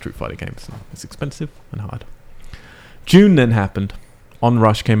collect all the Street Fighter games. It's expensive and hard. June then happened.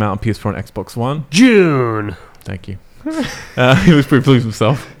 Onrush came out on PS4 and Xbox One. June! Thank you. He was pretty pleased with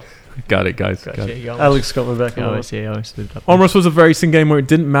himself. Got it, guys. Got it. Alex got me back. Onrush was a very sim game where it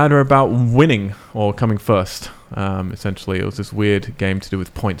didn't matter about winning or coming first. Essentially, it was this weird game to do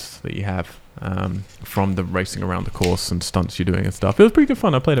with points that you have from the racing around the course and stunts you're doing and stuff. It was pretty good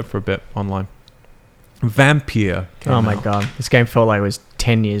fun. I played it for a bit online. Vampire. Oh my god, this game felt like it was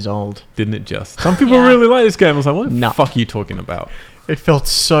 10 years old. Didn't it just? Some people really like this game. I was like, what the fuck are you talking about? It felt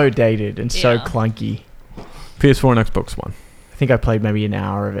so dated and so clunky. PS4 and Xbox One. I think I played maybe an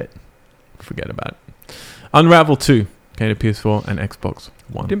hour of it. Forget about it. Unravel 2 came to PS4 and Xbox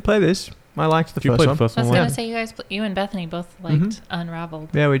One. Didn't play this. I liked the Did you first play one. the first I was one? gonna say you and Bethany both liked Unraveled.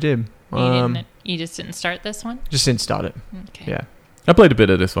 Yeah, we did. You just didn't start this one. Just didn't start it. Okay. Yeah. I played a bit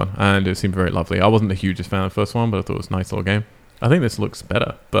of this one, and it seemed very lovely. I wasn't the hugest fan of the first one, but I thought it was a nice little game. I think this looks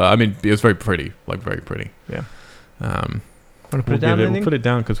better, but I mean, it was very pretty, like very pretty. Yeah. Want to put it down? We'll put it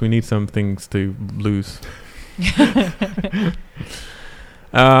down because we need some things to lose.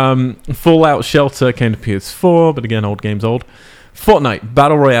 Fallout Shelter came to PS4, but again, old game's old. Fortnite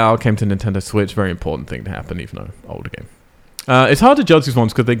Battle Royale came to Nintendo Switch. Very important thing to happen, even though older game. It's hard to judge these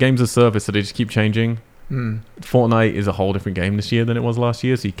ones because they're games of service, so they just keep changing. Fortnite is a whole different game this year than it was last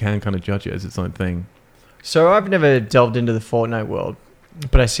year, so you can kind of judge it as its own thing. So I've never delved into the Fortnite world,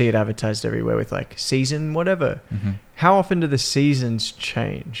 but I see it advertised everywhere with like season whatever. How often do the seasons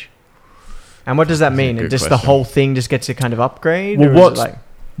change? And what does that mean? And just the whole thing just gets a kind of upgrade? Well, or what's is it like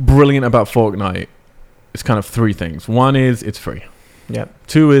brilliant about Fortnite is kind of three things. One is it's free. Yep.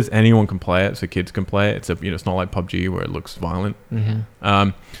 Two is anyone can play it, so kids can play it. It's not like PUBG where it looks violent.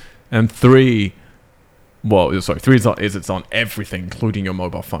 And three is it's on everything, including your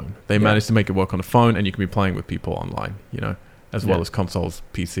mobile phone. They managed to make it work on the phone, and you can be playing with people online, as well as consoles,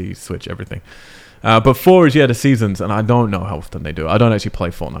 PC, Switch, everything. But 4 is the seasons, and I don't know how often they do it. I don't actually play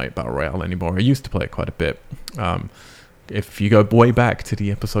Fortnite Battle Royale anymore. I used to play it quite a bit. If you go way back to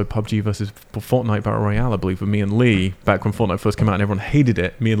the episode PUBG versus Fortnite Battle Royale, I believe, with me and Lee, back when Fortnite first came out and everyone hated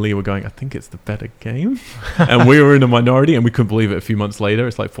it, me and Lee were going, I think it's the better game. And we were in a minority, and we couldn't believe it a few months later.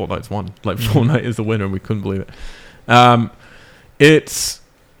 It's like Fortnite's won. Like, Fortnite is the winner, and we couldn't believe it.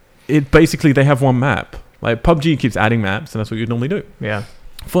 Basically, they have one map. Like, PUBG keeps adding maps, and that's what you'd normally do. Yeah.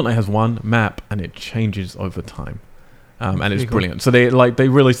 Fortnite has one map, and it changes over time. And it's cool. brilliant. So they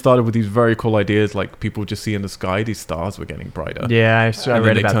really started with these very cool ideas, like people just see in the sky these stars were getting brighter. Yeah, I and read then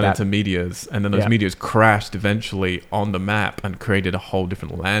they about turned that. into meteors, and then those meteors crashed eventually on the map and created a whole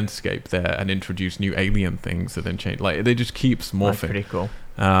different landscape there, and introduced new alien things that then changed. Like, they just keeps morphing. That's pretty cool.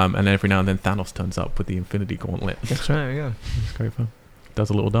 And then every now and then Thanos turns up with the Infinity Gauntlet. That's right. There you go. It's great fun.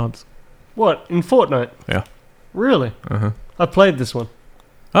 Does a little dance. What, in Fortnite? Yeah. Really? I played this one.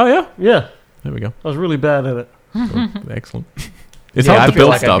 Oh yeah. Yeah. There we go. I was really bad at it. Cool. Excellent. It's I hard to feel build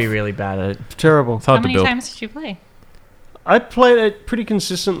like stuff. I'd be really bad at it. Terrible. It's hard How to many build. times did you play? I played it pretty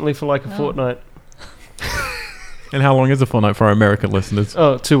consistently for like a fortnight. And how long is a Fortnite for our American listeners?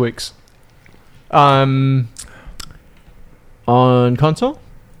 Oh, 2 weeks. On console?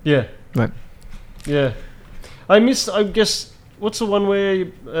 Yeah. Right. Yeah. I guess, what's the one where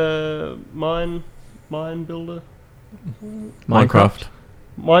you, mine builder? Minecraft.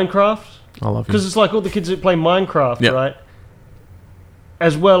 Minecraft? I love you. Because it's like all the kids that play Minecraft, right?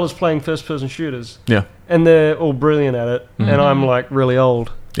 As well as playing first-person shooters. Yeah. And they're all brilliant at it. And I'm like really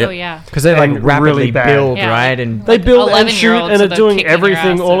old. Yep. Oh, yeah. Because they And like rapidly really bad. build, Yeah, right? like- And They build and 11-year-olds shoot and so are they're doing kicking your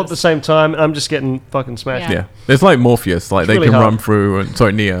everything all at asses. the same time. And I'm just getting fucking smashed. Yeah. It's like Morpheus. Like, It's they really can hard. run through,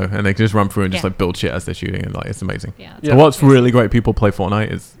 Neo, and they can just run through and just Yeah. like build shit as they're shooting, and like, it's amazing. Yeah. Yeah. So what's really great, people play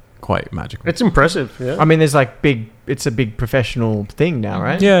Fortnite, is quite magical. It's impressive, yeah. I mean, there's like it's a big professional thing now,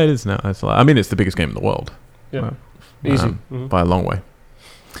 right? Yeah, it is now. It's like, it's the biggest game in the world. Yeah. Easy. By a long way.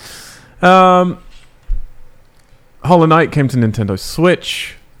 Hollow Knight came to Nintendo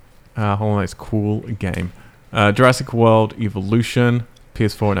Switch. Hollow Knight's a cool game. Jurassic World Evolution,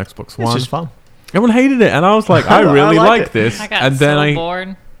 PS4 and Xbox One. It's just fun. Everyone hated it, and I was like, I I really like like it. this. I got and so then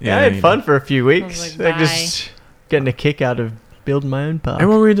bored. Yeah, I had fun for a few weeks. like, Like bye. just getting a kick out of building my own park.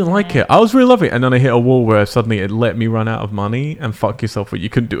 Everyone really didn't like it. I was really loving it, and then I hit a wall where suddenly it let me run out of money and fuck yourself, where you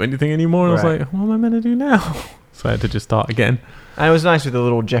couldn't do anything anymore. And I Right. was like, what am I meant to do now? So I had to just start again. And it was nice with the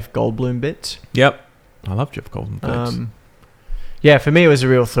little Jeff Goldblum bits. Yep. I love Jeff Goldblum. Yeah, for me, it was a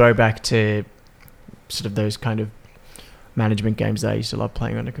real throwback to sort of those kind of management games that I used to love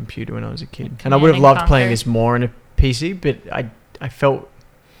playing on a computer when I was a kid. And I would have Command and loved playing Conquer. this more on a PC, but I felt...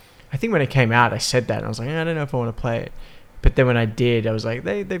 I think when it came out, I said that, and I was like, I don't know if I want to play it. But then when I did, I was like,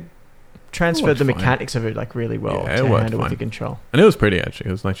 they transferred the fine. mechanics of it like really well Yeah, it to worked handle with fine. the control. And it was pretty, actually.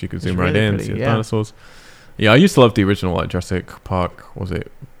 It was nice. You could zoom right really in, pretty, see the yeah. dinosaurs. Yeah, I used to love the original, like Jurassic Park. Was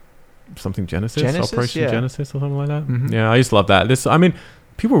it something Genesis? Genesis, Operation yeah. Genesis or something like that? Mhm. Yeah, I used to love that. This, I mean,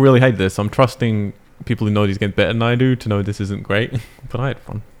 people really hate this. I'm trusting people who know these games better than I do to know this isn't great. But I had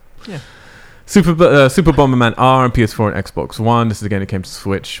fun. Yeah. Super Bomberman R on PS4 and Xbox One. This is a game that came to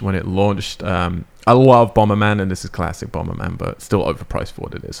Switch when it launched. I love Bomberman, and this is classic Bomberman, but still overpriced for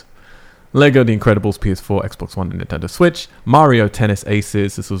what it is. Lego The Incredibles, PS4, Xbox One, and Nintendo Switch. Mario Tennis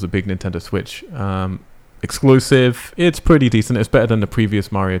Aces. This was a big Nintendo Switch exclusive. It's pretty decent. It's better than the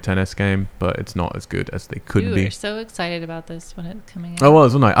previous Mario Tennis game, but it's not as good as they could You be. were so excited about this when it's coming out. I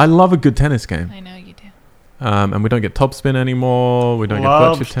was, wasn't I? I love a good tennis game. I know you do. And we don't get top spin anymore. We don't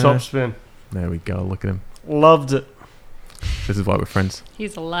Loved get virtual top tennis. spin. There we go. Look at him. Loved it. This is why we're friends.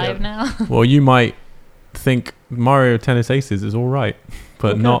 He's alive Yeah. now. Well, you might think Mario Tennis Aces is all right,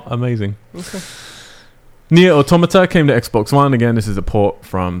 but Okay. not amazing. Okay. Nier Automata came to Xbox One. Again, this is a port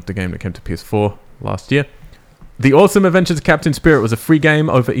from the game that came to PS4 last year. The Awesome Adventures of Captain Spirit was a free game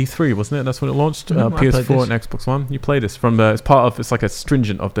over E3, wasn't it? That's when it launched. I played PS4 this. and Xbox One. You played this from the. It's part of. It's like a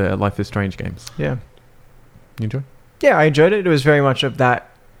stringent of the Life is Strange games. Yeah. You enjoy? Yeah, I enjoyed it. It was very much of that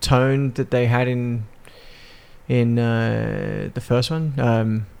tone that they had in the first one.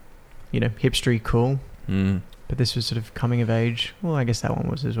 Hipstery, cool. Mm. But this was sort of coming of age. Well, I guess that one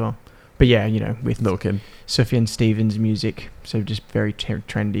was as well. But yeah, with Little kid. Sufjan Stevens' music, so just very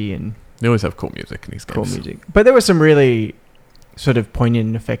trendy and They always have cool music in these games. cool music. But there were some really sort of poignant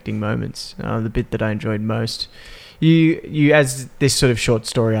and affecting moments. The bit that I enjoyed most, you as this sort of short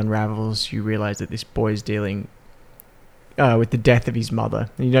story unravels, you realize that this boy is dealing with the death of his mother,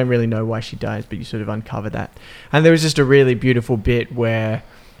 and you don't really know why she dies, but you sort of uncover that. And there was just a really beautiful bit where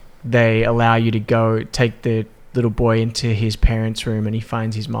they allow you to go take the little boy into his parents' room, and he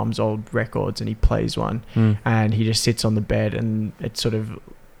finds his mum's old records and he plays one, and he just sits on the bed, and it sort of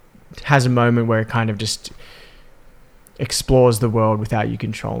has a moment where it kind of just explores the world without you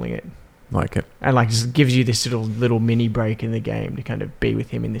controlling it, Like it. and like just gives you this little mini break in the game to kind of be with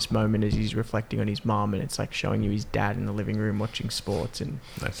him in this moment as he's reflecting on his mum, and it's like showing you his dad in the living room watching sports and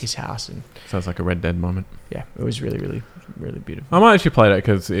Nice. his house, and Sounds like a Red Dead moment. yeah, it was really, really, really beautiful. I might actually play that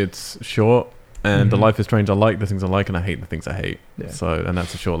because it's short, and the Mhm. Life is Strange I like, the things I like, and I hate the things I hate. Yeah. So, and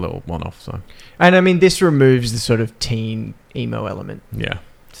that's a short little one-off. So, And I mean, this removes the sort of teen emo element, yeah,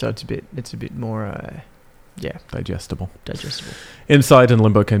 so it's a bit more digestible. digestible. Inside and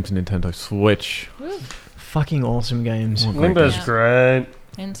Limbo came to Nintendo Switch. Fucking awesome games. What great Limbo's games. great.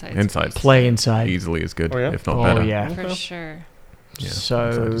 Inside. Play Inside. Easily as good, Oh, yeah? if not Oh better. yeah. For Okay. sure. Yeah, So-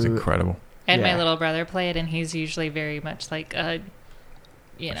 Inside is incredible. And my Yeah. little brother played, and he's usually very much like a,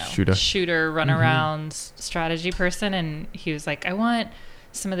 Shooter. run around strategy person. And he was like, I want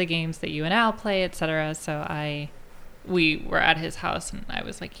some of the games that you and Al play, etc. So we were at his house, and I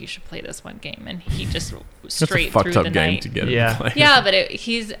was like, you should play this one game, and he just That's a straight fucked through the up game night. to get Yeah. him to play. Yeah,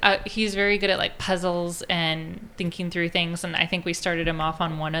 but he's very good at like puzzles and thinking through things. And I think we started him off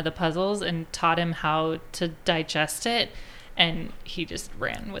on one of the puzzles and taught him how to digest it. And he just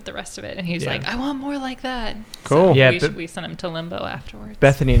ran with the rest of it. And he was Yeah. like, I want more like that. Cool. So Yeah, we sent him to Limbo afterwards.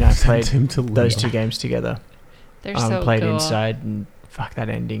 Bethany and I played Sent him to those Limbo. two games together. They're so Played cool. Inside, and fuck that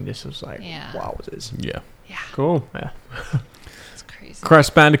ending. This was like, Yeah. wowzers. Yeah. Yeah, Cool. it's crazy. Crash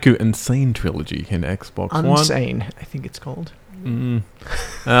Bandicoot Insane Trilogy in Xbox One. Insane, I think it's called.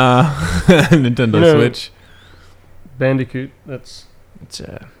 Nintendo You know- Switch. Bandicoot. That's It's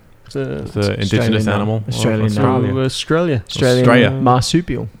a it's a, It's an indigenous Australian, animal. Australian of name. Australia. Australia. Australian Australia.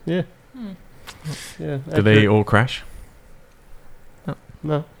 marsupial. Yeah. Hmm. Yeah. Do they all crash?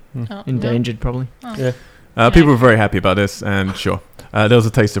 No. Oh, Endangered, probably. no. Oh. Yeah. Yeah. People were very happy about this, and sure. There was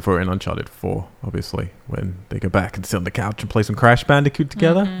a taster for it in Uncharted 4, obviously, when they go back and sit on the couch and play some Crash Bandicoot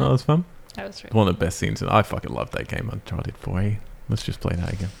together. Mhm. That was fun. That was really One of the best scenes. I fucking love that game, Uncharted 4. Hey, let's just play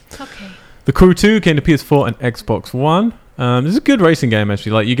that again. okay. The Crew 2 came to PS4 and Xbox One. This is a good racing game,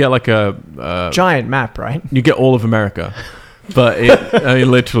 actually. Like, you get like a... Giant map, right? you get all of America. But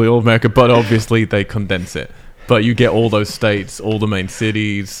literally all of America, but obviously they condense it. But you get all those states, all the main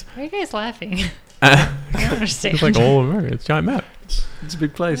cities. Why are you guys laughing? It's I don't understand. like all of America. It's a giant map. It's a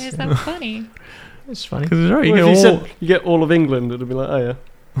big Why place. is that funny? It's funny. Because it's right. You Well, get if you all... said you get all of England, it'd be like, oh yeah.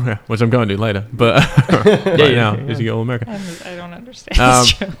 Yeah, which I'm going to do later. But right now, yeah. is you get all America. I don't understand. Um,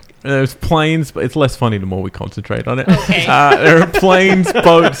 It's true. There's planes, but it's less funny the more we concentrate on it. Okay. There are planes,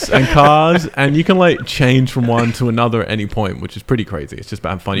 boats, and cars, and you can like change from one to another at any point, which is pretty crazy. It's just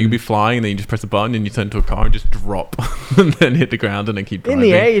about fun. You can be flying, and then you just press a button, and you turn into a car and just drop, and then hit the ground, and then keep In driving.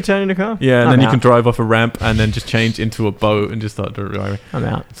 the air, you turn into a car? Yeah, and I'm then you out. can drive off a ramp, and then just change into a boat and just start driving. I'm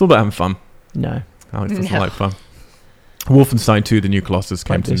out. It's all about having fun. No. Alex doesn't No. like fun. Wolfenstein 2: The New Colossus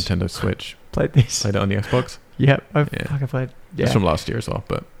came Played to this. Nintendo Switch. Played this. Played it on the Xbox. Yep. Yeah. I played. It's Yeah. from last year as well,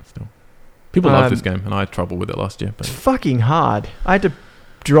 but still. People love Um, this game, and I had trouble with it last year. It's But fucking hard. I had to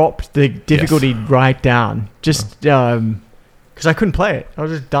drop the difficulty right down just because I couldn't play it. I was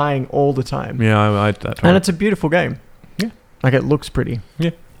just dying all the time. yeah, I had that And trouble. it's a beautiful game. Yeah. Like it looks pretty.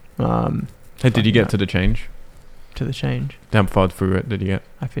 Yeah. Hey, did you get to the change? To the change? How far through it did you get?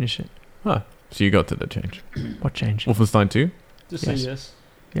 I finished it. So you got to the change. What change? Wolfenstein 2? Just Yes. say yes.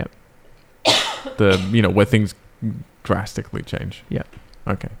 Where things drastically change. Yeah.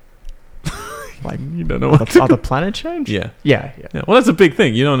 Okay. Like You don't know what to other planet change? Yeah. Yeah. Yeah. Yeah. Well, that's a big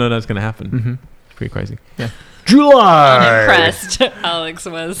thing. You don't know that's going to happen. Mm-hmm. pretty crazy. July. Impressed. Alex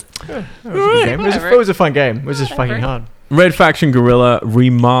was. It was a good game. It was a fun game. It was just fucking hard. Red Faction Guerrilla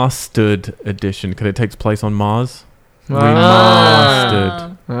Remastered Edition, because it takes place on Mars.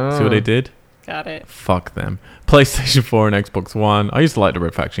 Remastered. See what they did? Got it. Fuck them. PlayStation 4 and Xbox One. I used to like the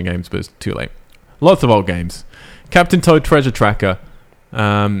Red Faction games, but it's too late. Lots of old games. Captain Toad Treasure Tracker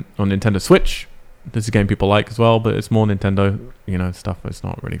on Nintendo Switch. This is a game people like as well, but it's more Nintendo, stuff. It's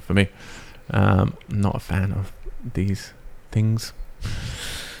not really for me. Not a fan of these things.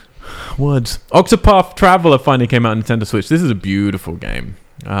 Words. Octopath Traveler finally came out on Nintendo Switch. This is a beautiful game.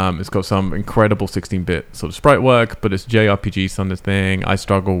 It's got some incredible 16-bit sort of sprite work, but it's JRPG on this thing. I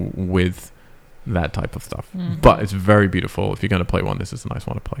struggle with that type of stuff. But it's very beautiful. If you're going to play one, this is a nice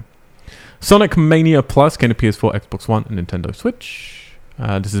one to play. Sonic Mania Plus came to PS4, Xbox One, and Nintendo Switch.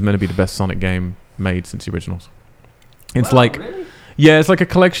 This is meant to be the best Sonic game made since the originals. It's really? Yeah, it's like a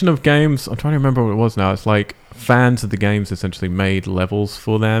collection of games. I'm trying to remember what it was now. It's like fans of the games essentially made levels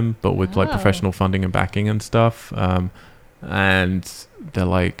for them, but with like professional funding and backing and stuff. And they're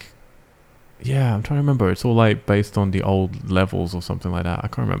like, I'm trying to remember. It's all like based on the old levels or something like that. I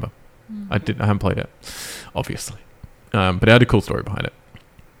can't remember. I haven't played it, obviously. But it had a cool story behind it.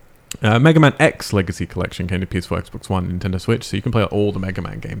 Mega Man X Legacy Collection came to PS4, Xbox One, Nintendo Switch, so you can play all the Mega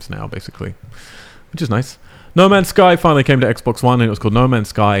Man games now, basically, which is nice. No Man's Sky finally came to Xbox One, and it was called No Man's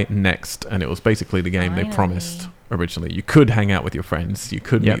Sky Next, and it was basically the game they promised originally. You could hang out with your friends, you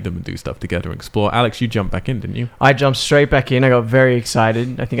could meet them and do stuff together and explore. Alex, you jumped back in, didn't you? I jumped straight back in. I got very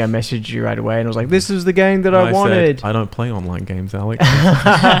excited. I think I messaged you right away, and I was like, this is the game that I wanted. Said, I don't play online games, Alex.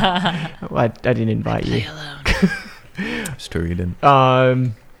 Well, I didn't invite you. It's true, you didn't.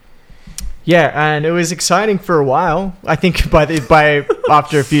 Yeah, and it was exciting for a while. I think by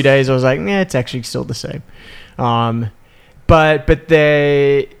after a few days, I was like, it's actually still the same. But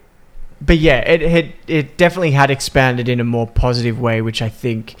yeah, it definitely had expanded in a more positive way, which I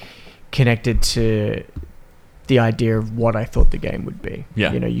think connected to the idea of what I thought the game would be.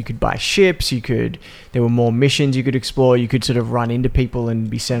 Yeah. You could buy ships, there were more missions you could explore, you could sort of run into people and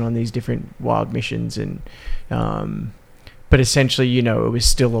be sent on these different wild missions, and but essentially, it was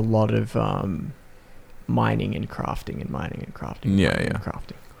still a lot of mining and crafting and mining and crafting. And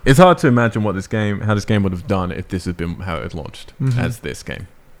crafting. It's hard to imagine how this game would have done if this had been how it launched as this game.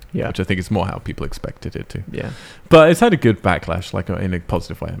 Yeah, which I think is more how people expected it to. Yeah, but it's had a good backlash, like in a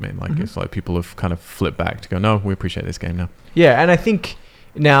positive way. I mean, like it's like people have kind of flipped back to go, no, we appreciate this game now. Yeah, and I think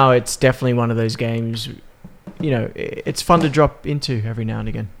now it's definitely one of those games. It's fun to drop into every now and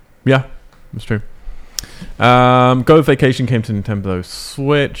again. Yeah, that's true. Go Vacation came to Nintendo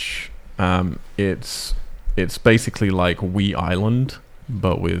Switch. It's basically like Wii Island,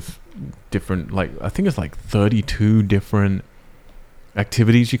 but with different, like, I think it's like 32 different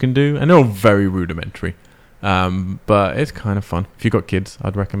activities you can do, and they're all very rudimentary. But it's kind of fun. If you've got kids,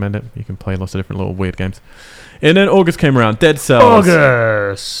 I'd recommend it. You can play lots of different little weird games. And then August came around. Dead Cells.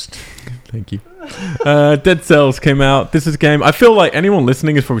 August. Thank you. Dead Cells came out. This is a game. I feel like anyone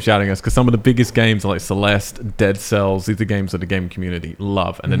listening is probably shouting us because some of the biggest games are like Celeste, Dead Cells. These are games that the game community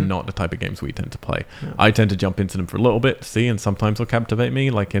love, and they're not the type of games we tend to play. Yeah. I tend to jump into them for a little bit, and sometimes they'll captivate me,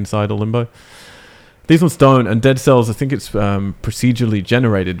 like Inside or Limbo. These ones don't, and Dead Cells, I think it's procedurally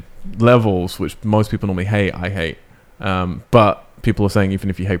generated levels, which most people normally hate. I hate. But people are saying even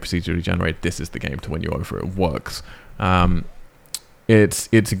if you hate procedurally generated, this is the game to win you over. It works.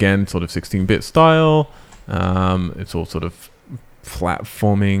 It's again sort of 16-bit style. It's all sort of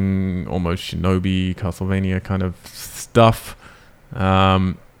platforming, almost Shinobi, Castlevania kind of stuff.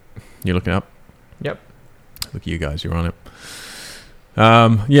 You're looking up? Yep. Look at you guys, you're on it.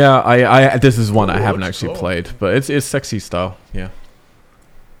 I this is one I haven't actually played, but it's sexy style. Yeah.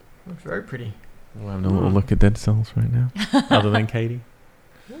 Looks very pretty. We're having a little look at Dead Cells right now, other than Katie.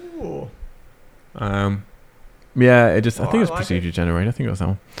 Ooh. Yeah, I think it's procedure generated. I think it was that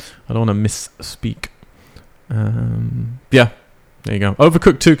one. I don't want to misspeak. Yeah, there you go.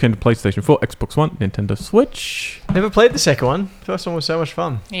 Overcooked 2 came to PlayStation 4, Xbox One, Nintendo Switch. Never played the second one. First one was so much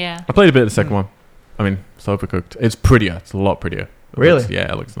fun. Yeah. I played a bit of the second one. I mean, it's Overcooked. It's prettier. It's a lot prettier. Really?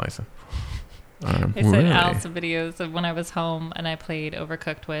 It looks nicer. I sent Al some videos of when I was home and I played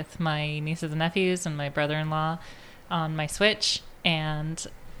Overcooked with my nieces and nephews and my brother-in-law on my Switch, and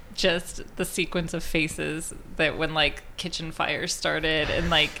just the sequence of faces that when like kitchen fires started and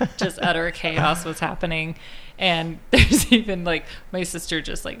like just utter chaos was happening, and there's even like my sister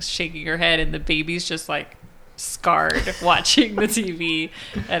just like shaking her head and the baby's just like scarred watching the TV,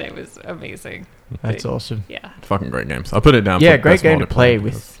 and it was amazing. That's awesome. Yeah. Fucking great games. I'll put it down. Yeah, great game to play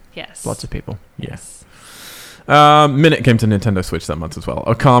with yes. lots of people. Yes. Minute came to Nintendo Switch that month as well.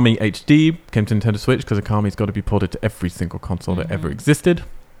 Okami HD came to Nintendo Switch because Okami's got to be ported to every single console that ever existed.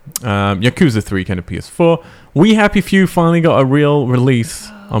 Yakuza 3 came to PS4. We Happy Few finally got a real release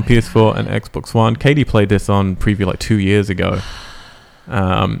on PS4 and Xbox One. Katie played this on preview like 2 years ago.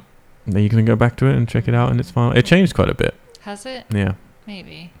 Then you can go back to it and check it out, and it's fine. It changed quite a bit. Has it? Yeah.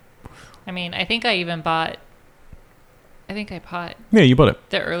 Maybe. I mean, I think I bought Yeah, you bought it.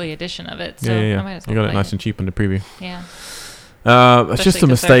 the early edition of it, so Yeah. I might as well You got it play nice and cheap on the preview. Yeah. It's just a Especially 'cause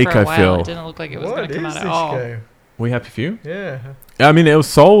mistake, there for a I while, feel. It didn't look like it was going to come out at all. We Happy Few? Yeah. I mean, it was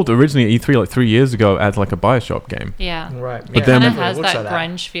sold originally at E3 like 3 years ago as like a BioShock game. Yeah. Right. But It then- kind of It has looks that like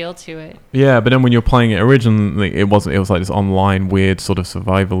grunge feel to it. Yeah, but then when you're playing it originally, it wasn't. It was like this online, weird, sort of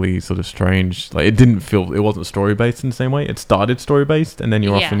survival-y, sort of strange. Like it didn't feel. It wasn't story-based in the same way. It started story-based, and then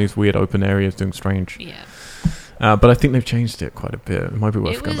you're off in Yeah. these weird open areas doing strange. Yeah. But I think they've changed it quite a bit. It might be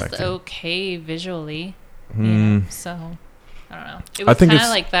worth It going was back to. okay visually. Hmm. So, I don't know. It I was think kind of it's-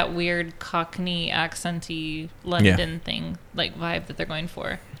 like that weird Cockney, accenty London thing, like vibe that they're going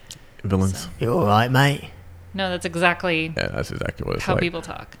for. Villains. So- You all right, mate? No, that's exactly Yeah, that's exactly what it's how like. people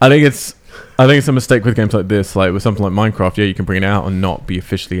talk. I think it's a mistake with games like this. Like with something like Minecraft, yeah, you can bring it out and not be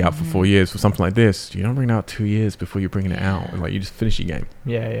officially out for 4 years. With something like this, you don't bring it out 2 years before you're bringing it out, and like you just finish your game.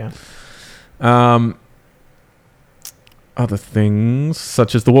 Yeah. Other things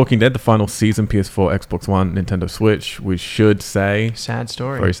such as The Walking Dead, the final season, PS4, Xbox One, Nintendo Switch. We should say Sad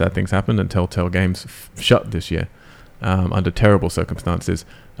story. very sad things happened, and Telltale Games shut this year under terrible circumstances.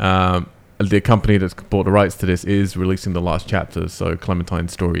 The company that's bought the rights to this is releasing the last chapters, so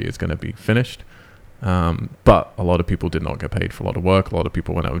Clementine's story is going to be finished. But a lot of people did not get paid for a lot of work. A lot of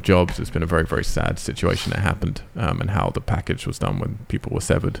people went out of jobs. It's been a very, very sad situation that happened, and how the package was done when people were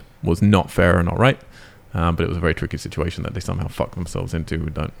severed was not fair and not right. But it was a very tricky situation that they somehow fucked themselves into. We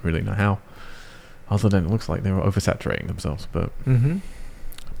don't really know how. Other than it looks like they were oversaturating themselves, but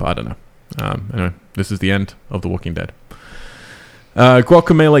I don't know. Anyway, this is the end of The Walking Dead.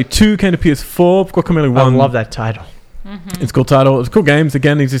 Guacamelee 2 came to PS4. Guacamelee 1. I love that title. It's a cool title. It's cool games.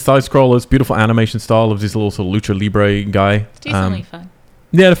 Again, these side scrollers, beautiful animation style of this little sort of lucha libre guy. It's decently fun.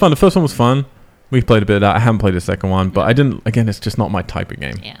 Yeah, they're fun. The first one was fun. We played a bit of that. I haven't played the second one, but I didn't. Again, it's just not my type of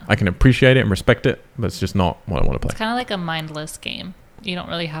game. Yeah. I can appreciate it and respect it, but it's just not what I want to It's play. kind of like a mindless game. You don't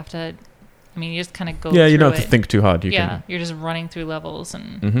really have to. I mean, you just kind of go. Yeah, you through don't have to think too hard. You you're just running through levels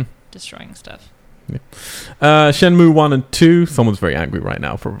and can. destroying stuff. Shenmue 1 and 2. Someone's very angry right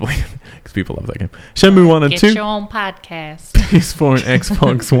now, probably, because people love that game. Shenmue 1 and Get 2. your own podcast. PS4 and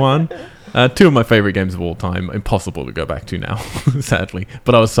Xbox One. Two of my favorite games of all time. Impossible to go back to now, sadly.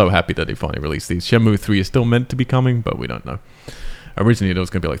 But I was so happy that they finally released these. Shenmue 3 is still meant to be coming, but we don't know. Originally, there was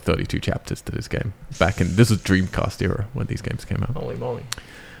going to be like 32 chapters to this game. This was Dreamcast era when these games came out. Holy moly.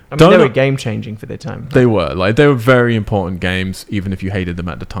 I mean, they were game-changing for their time. They were very important games. Even if you hated them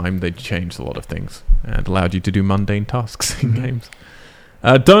at the time, they changed a lot of things and allowed you to do mundane tasks in games.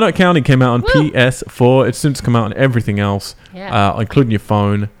 Donut County came out on PS4. It's since come out on everything else, including your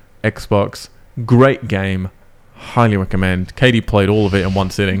phone, Xbox. Great game. Highly recommend. Katie played all of it in one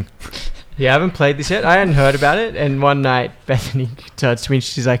sitting. Yeah, I haven't played this yet. I hadn't heard about it. And one night, Bethany turns to me and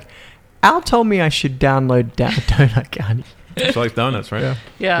she's like, Al told me I should download Donut County. She likes donuts, right?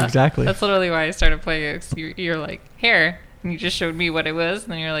 Yeah, exactly. That's literally why I started playing it. 'Cause you're like, here. And you just showed me what it was.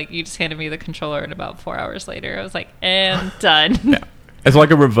 And then you're like, you just handed me the controller. And about 4 hours later, I was like, and done. Yeah. It's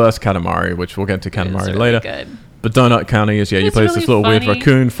like a reverse Katamari, which we'll get to Katamari It's really later. good. But Donut County is, you It's play as this really little weird funny.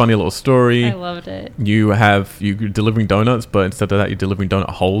 raccoon, funny little story. I loved it. You're delivering donuts, but instead of that, you're delivering donut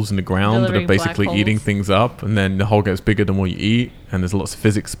holes in the ground that are Delivering black basically eating holes. things up, and then the hole gets bigger than what you eat, and there's lots of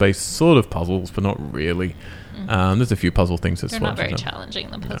physics-based sort of puzzles, but not really. There's a few puzzle things as They're well. not very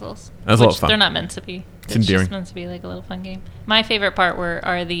challenging, the puzzles. That's a lot of fun. They're not meant to be. It's endearing. just meant to be like a little fun game. My favorite part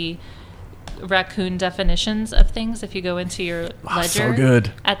are the raccoon definitions of things. If you go into your ledger, so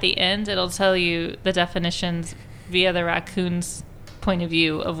good. at the end, it'll tell you the definitions via the raccoon's point of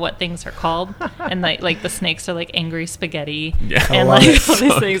view of what things are called. And like the snakes are like angry spaghetti. Yeah, And I love like it. all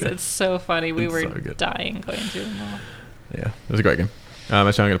these So things. good. It's so funny. We It's were so good. dying going through them all. Yeah, it was a great game. Actually,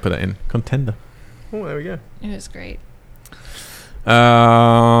 I'm going to put that in contender. Oh, there we go. It was great.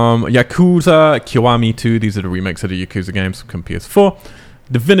 Yakuza Kiwami 2. These are the remakes of the Yakuza games from PS4.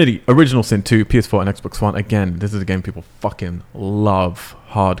 Divinity Original Sin 2, PS4 and Xbox One. Again, this is a game people fucking love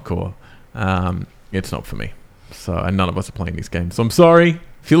hardcore. It's not for me. So, and none of us are playing these games. So I'm sorry.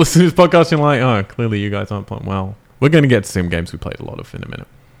 If you listen to this podcast, you're like, oh, clearly you guys aren't playing well. We're going to get to some games we played a lot of in a minute.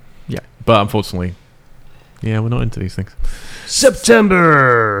 Yeah. But unfortunately, yeah, we're not into these things.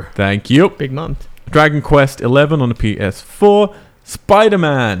 September. Thank you. Big month. Dragon Quest 11 on the PS4.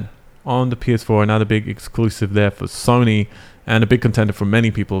 Spider-Man on the PS4, another big exclusive there for Sony, and a big contender for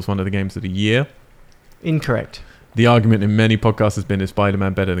many people as one of the games of the year. Incorrect. The argument in many podcasts has been, is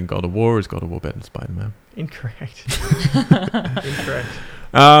Spider-Man better than God of War? Is God of War better than Spider-Man? Incorrect. Incorrect.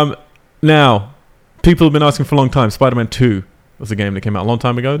 Now, people have been asking for a long time. Spider-Man 2 was a game that came out a long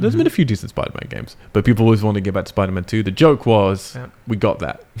time ago. There's been a few decent Spider-Man games, but people always want to get back to Spider-Man 2. The joke was, we got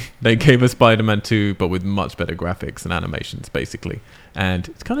that. They gave us Spider-Man 2, but with much better graphics and animations, basically. And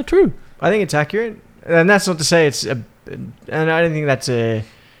it's kind of true. I think it's accurate. And that's not to say it's and I don't think that's a...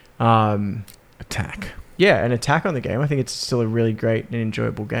 attack. Yeah, an attack on the game. I think it's still a really great and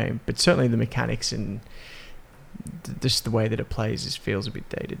enjoyable game. But certainly the mechanics and just the way that it plays feels a bit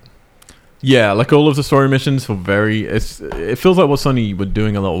dated. Yeah, like all of the story missions feel it feels like what Sony were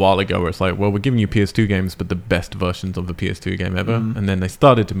doing a little while ago, where it's like, well, we're giving you PS2 games, but the best versions of the PS2 game ever. And then they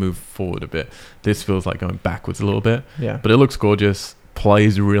started to move forward a bit. This feels like going backwards a little bit. Yeah. But it looks gorgeous,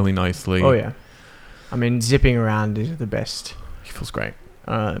 plays really nicely. Oh, yeah. I mean, zipping around is the best. It feels great.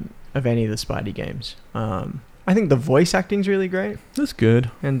 Of any of the Spidey games. I think the voice acting's really great. That's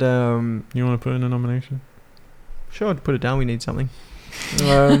good. And you want to put in a nomination? Sure, put it down. We need something.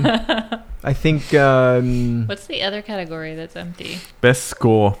 I think... What's the other category that's empty? Best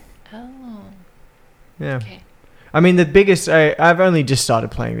score. Oh. Yeah. Okay. I mean, the biggest... I've only just started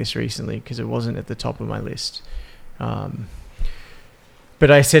playing this recently because it wasn't at the top of my list. But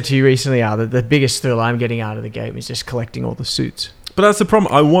I said to you recently, Al, that the biggest thrill I'm getting out of the game is just collecting all the suits. But that's the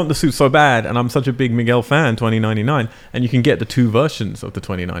problem. I want the suit so bad, and I'm such a big Miguel fan, 2099, and you can get the 2 versions of the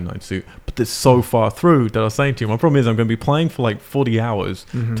 2099 suit, but they're so far through that I was saying to you, my problem is I'm going to be playing for like 40 hours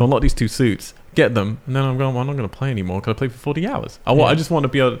to unlock these 2 suits, get them, and then I'm going, well, I'm not going to play anymore because I played for 40 hours. I just want to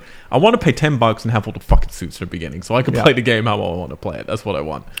be able to, I want to pay $10 and have all the fucking suits at the beginning so I can play the game how I want to play it. That's what I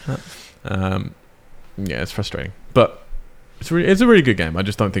want. Yeah, it's frustrating. But it's a really good game. I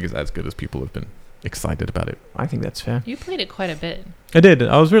just don't think it's as good as people have been excited about it. I think that's fair. You played it quite a bit. I did. It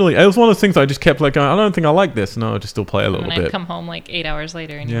was one of those things I just kept like going, I don't think I like this. No, I just still play a little and bit. I'd come home like 8 hours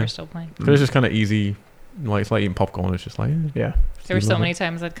later and you were still playing. But it's just kind of easy. Like, it's like eating popcorn. It's just like, yeah. There were so many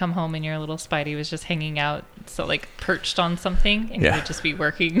times I'd come home and your little Spidey was just hanging out, so like perched on something, and you would just be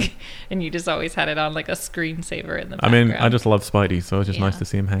working, and you just always had it on like a screensaver in the background. I mean, I just love Spidey, so it's just nice to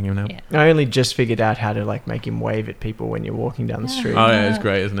see him hanging out. Yeah. I only just figured out how to like make him wave at people when you're walking down the street. Oh yeah, it's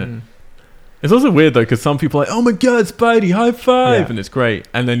great, isn't it? It's also weird though, because some people are like, oh my god, Spidey, high five, and it's great.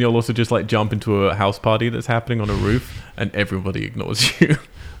 And then you'll also just like jump into a house party that's happening on a roof, and everybody ignores you.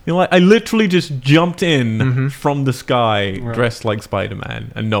 You're like, I literally just jumped in from the sky, dressed like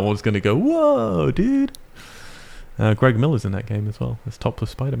Spider-Man, and no one's gonna go, whoa, dude. Greg Miller's in that game as well. As topless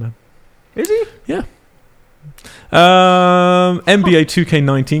Spider-Man. Is he? Yeah. NBA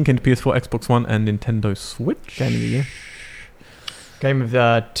 2K19 came to PS4, Xbox One, and Nintendo Switch. Game of the year. Game of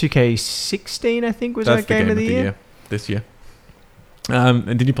the 2K16, I think, was that game of the year. This year. And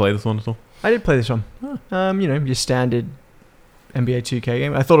did you play this one at all? I did play this one. You know, your standard NBA 2K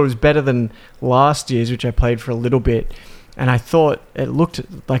game. I thought it was better than last year's, which I played for a little bit, and I thought it looked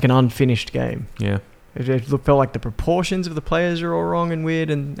like an unfinished game. Yeah. It felt like the proportions of the players are all wrong and weird,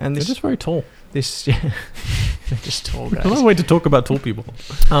 and this, they're just very tall. They're just tall guys. There's no way to talk about tall people.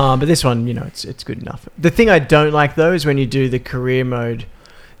 But this one, you know, it's good enough. The thing I don't like though is when you do the career mode,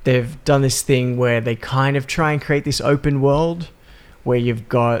 they've done this thing where they kind of try and create this open world where you've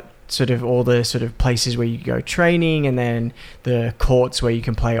got sort of all the sort of places where you go training, and then the courts where you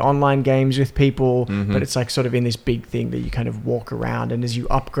can play online games with people, but it's like sort of in this big thing that you kind of walk around, and as you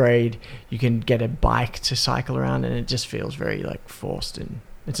upgrade you can get a bike to cycle around, and it just feels very like forced, and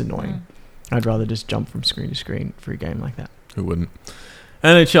it's annoying. I'd rather just jump from screen to screen for a game like that. Who wouldn't?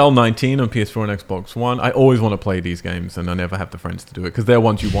 NHL 19 on PS4 and Xbox One. I always want to play these games, and I never have the friends to do it, because they're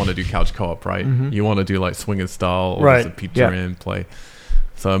ones you want to do couch co-op, right? You want to do like swingers style, or there's a pizza in play.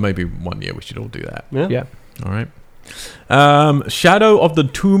 So maybe one year we should all do that. Yeah. All right. Shadow of the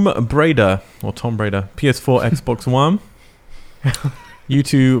Tomb Raider, or Tomb Raider, PS4, Xbox One. You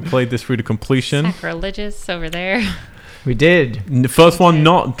two played this through to completion. Sacrilegious over there. We did. The first one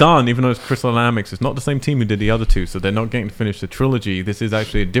not done, even though it's Crystal Dynamics. It's not the same team who did the other two, so they're not getting to finish the trilogy. This is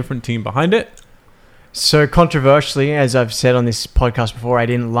actually a different team behind it. So controversially, as I've said on this podcast before, I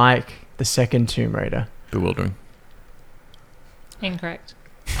didn't like the second Tomb Raider. Bewildering. Incorrect.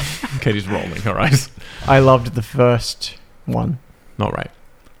 Katie's rolling her eyes. I loved the first one. Not right.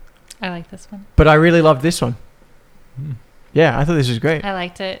 I like this one. But I really loved this one. Yeah, I thought this was great. I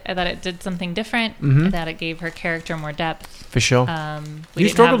liked it. I thought it did something different. I thought it gave her character more depth. For sure. You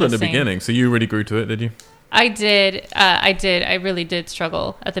struggled in the beginning, so you really grew to it, did you? I did. I really did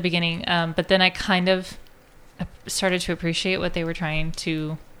struggle at the beginning. But then I kind of started to appreciate what they were trying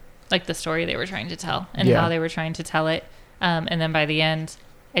to like the story they were trying to tell and Yeah. how they were trying to tell it. And then by the end,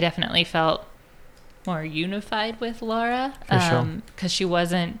 I definitely felt more unified with Laura, For sure. because she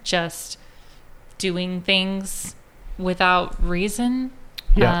wasn't just doing things without reason.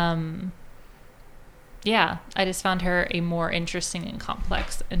 Yeah. Yeah, I just found her a more interesting and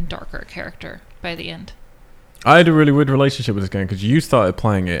complex and darker character by the end. I had a really weird relationship with this game because you started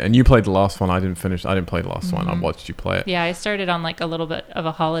playing it and you played the last one. I didn't play the last one. I watched you play it. Yeah, I started on like a little bit of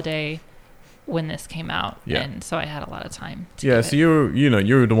a holiday when this came out, Yeah. and so I had a lot of time to Yeah, give so it.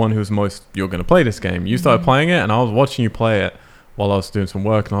 you were the one who was you're going to play this game. You started playing it, and I was watching you play it while I was doing some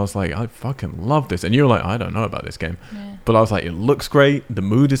work, and I was like, I fucking love this. And you were like, I don't know about this game. Yeah. But I was like, it looks great. The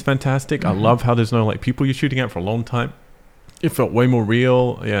mood is fantastic. I love how there's no like people you're shooting at for a long time. It felt way more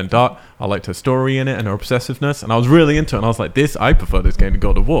real, and dark. I liked her story in it and her obsessiveness, and I was really into it. And I was like, I prefer this game to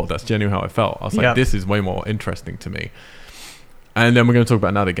God of War. That's genuinely how I felt. I was like, this is way more interesting to me. And then we're going to talk about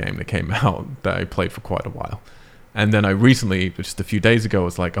another game that came out that I played for quite a while. And then I recently, just a few days ago,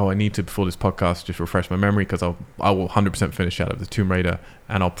 was like, I need to, before this podcast, just refresh my memory because I will 100% finish Shadow of the Tomb Raider,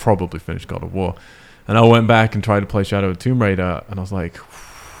 and I'll probably finish God of War. And I went back and tried to play Shadow of the Tomb Raider, and I was like,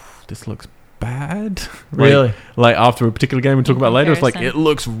 this looks bad. Really? Like after a particular game we'll talk about later, it's like, Comparison. it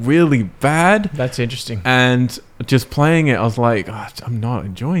looks really bad. That's interesting. And just playing it, I was like, I'm not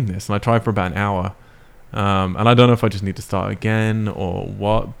enjoying this. And I tried for about an hour. And I don't know if I just need to start again or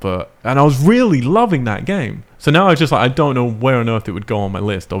what, and I was really loving that game. So now I just I don't know where on earth it would go on my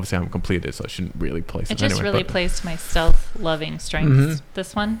list. Obviously, I haven't completed it, so I shouldn't really place it It just anyway. really plays to my stealth-loving strengths.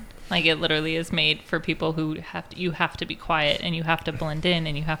 This one, like it literally is made for people who you have to be quiet and you have to blend in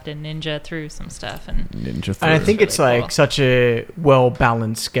and you have to ninja through some stuff. And Ninja And I Theory. think really it's like cool. such a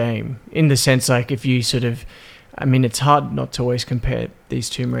well-balanced game in the sense like if you sort of, I mean, it's hard not to always compare these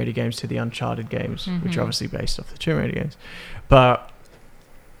Tomb Raider games to the Uncharted games, which are obviously based off the Tomb Raider games. But,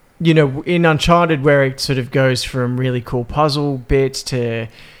 you know, in Uncharted where it sort of goes from really cool puzzle bits to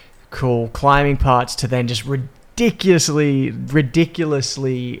cool climbing parts to then just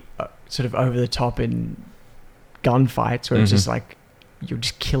ridiculously sort of over the top in gunfights where it's just like you're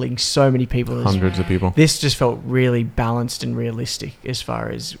just killing so many people. hundreds of people. This just felt really balanced and realistic as far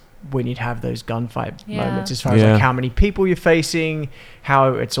as when you'd have those gunfight moments, as far as like how many people you're facing,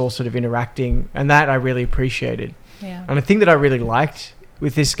 how it's all sort of interacting, and that I really appreciated. yeah, And the thing that I really liked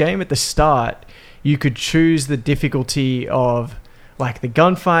with this game at the start, you could choose the difficulty of like the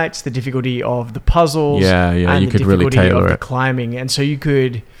gunfights, the difficulty of the puzzles, Yeah, and you the could really difficulty tailor of the it. climbing, and so you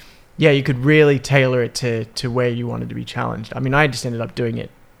could really tailor it to where you wanted to be challenged. I mean, I just ended up doing it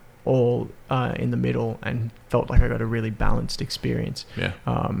all in the middle and felt like I got a really balanced experience. Yeah.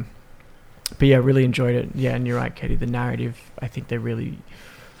 But yeah, really enjoyed it. Yeah, and you're right, Katie. The narrative, I think they really,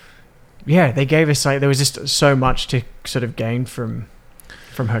 they gave us like there was just so much to sort of gain from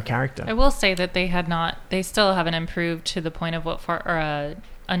her character. I will say that they still haven't improved to the point of what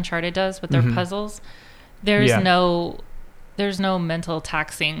Uncharted does with their puzzles. There's no mental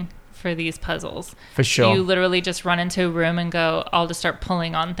taxing for these puzzles. For sure. You literally just run into a room and go, I'll just start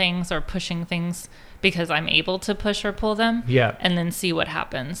pulling on things or pushing things because I'm able to push or pull them. Yeah. And then see what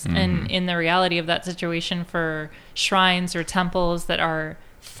happens. And in the reality of that situation for shrines or temples that are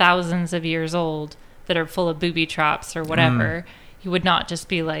thousands of years old, that are full of booby traps or whatever, you would not just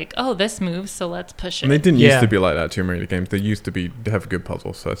be like, oh, this moves, so let's push it. And they didn't used to be like that, Tomb Raider games. They used to have good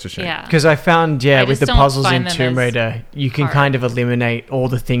puzzles, so it's a shame. Yeah. Because I found, I with just the don't puzzles in find them Tomb as Raider, you can hard. kind of eliminate all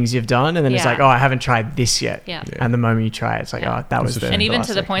the things you've done, and then it's Yeah. like, oh, I haven't tried this yet. Yeah. And the moment you try it, it's like, Yeah. oh, that was It's a the shame. And even last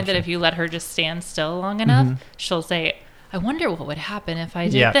to the second point that shot. if you let her just stand still long enough, she'll say, I wonder what would happen if I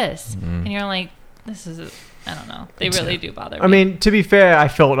did Yeah. this. And you're like, this is, I don't know. They really do bother me. I mean, to be fair, I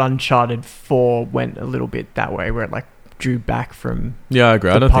felt Uncharted 4 went a little bit that way, where it like drew back from Yeah, I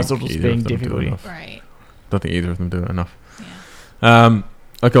agree. the I don't puzzles think either being of them do difficulty. enough. right. Don't think either of them do it enough. Yeah.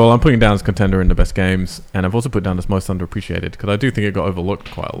 Okay, well, I'm putting down as contender in the best games, and I've also put down as most underappreciated because I do think it got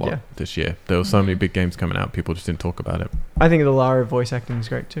overlooked quite a lot this year. There were so many big games coming out, people just didn't talk about it. I think the Lara voice acting is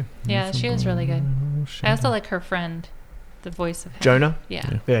great too. Yeah, she is really good. I also like her friend, the voice of him. Jonah?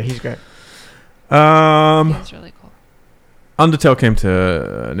 Yeah. Yeah, he's great. He was really cool. Undertale came to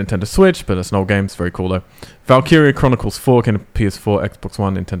Nintendo Switch, but it's an old game. It's very cool though. Valkyria Chronicles 4 came to PS4, Xbox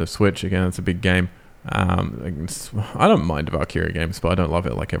One, Nintendo Switch. Again, it's a big game. I don't mind Valkyria games, but I don't love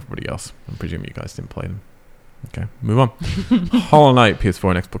it like everybody else. I presume you guys didn't play them. Okay, move on. Hollow Knight,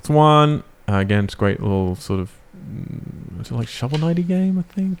 PS4 and Xbox One. Again, it's a great little sort of, was it like Shovel Knight-y game, I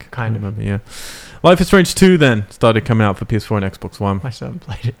think? Kind of. Remember, yeah. Life is Strange 2 then started coming out for PS4 and Xbox One. I still haven't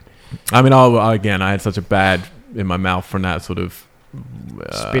played it. I mean, I had such a bad in my mouth from that sort of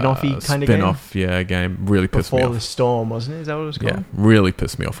spin-off-y kind of game. Spin-off, game. Really pissed me Before off. the Storm, wasn't it? Is that what it was called? Yeah, really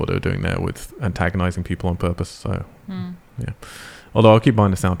pissed me off what they were doing there with antagonizing people on purpose. So, yeah. Although I'll keep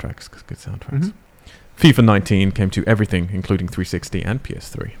buying the soundtracks, because good soundtracks. FIFA 19 came to everything, including 360 and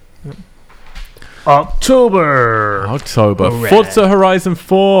PS3. Yep. October. Hooray. Forza Horizon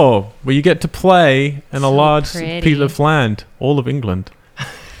 4, where you get to play in a So large pretty. piece of land, all of England.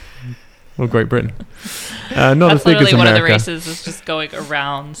 Or Great Britain. Not That's as big as literally one of the America. races is just going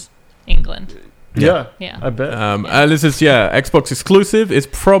around England. Yeah, Yeah. I bet. This is Xbox exclusive. It's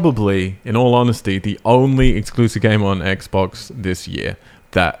probably, in all honesty, the only exclusive game on Xbox this year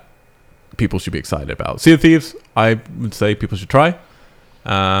that people should be excited about. Sea of Thieves, I would say people should try.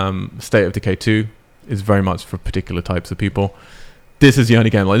 State of Decay 2 is very much for particular types of people. This is the only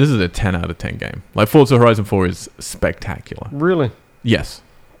game, this is a 10 out of 10 game. Forza Horizon 4 is spectacular. Really? Yes.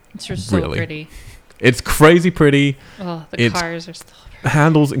 It's just so Really. pretty. It's crazy pretty. Oh, the It's- cars are still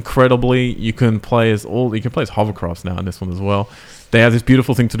Handles incredibly. You can play as hovercrafts now in this one as well. They have this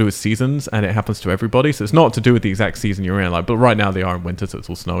beautiful thing to do with seasons, and it happens to everybody. So it's not to do with the exact season you're in. But right now they are in winter, so it's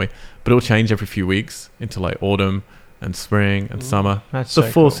all snowy. But it'll change every few weeks into autumn and spring and summer. That's the so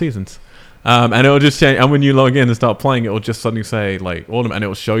 4 cool. seasons. And it'll just change. And when you log in and start playing, it'll just suddenly say autumn, and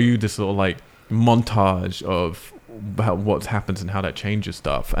it'll show you this little montage of what happens and how that changes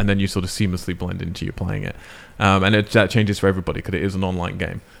stuff, and then you sort of seamlessly blend into you playing it. And that changes for everybody because it is an online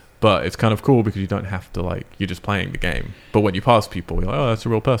game. But it's kind of cool because you don't have to you're just playing the game. But when you pass people, you're like, oh, that's a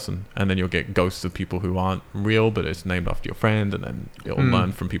real person. And then you'll get ghosts of people who aren't real, but it's named after your friend, and then you'll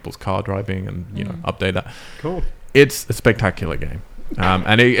learn from people's car driving and update that. Cool. It's a spectacular game.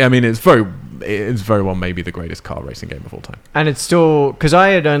 It's very well maybe the greatest car racing game of all time. And it's still, because I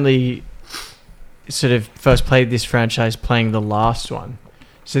had only sort of first played this franchise playing the last one.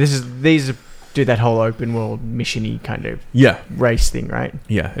 So these do that whole open world mission-y kind of race thing, right?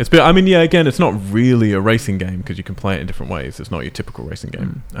 Yeah, again, it's not really a racing game because you can play it in different ways. It's not your typical racing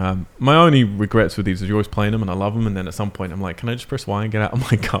game. My only regrets with these is you're always playing them and I love them, and then at some point I'm like, can I just press Y and get out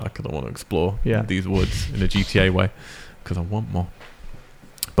of my car because I want to explore these woods in a GTA way because I want more.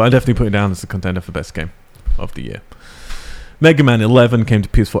 But I definitely put it down as the contender for best game of the year. Mega Man 11 came to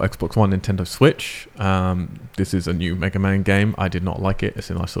PS4, Xbox One, Nintendo Switch. This is a new Mega Man game. I did not like it. It's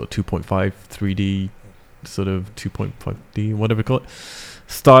in sort of 2.5 3D, sort of 2.5D, whatever you call it,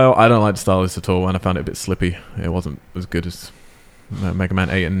 style. I don't like the style of this at all, and I found it a bit slippy. It wasn't as good as Mega Man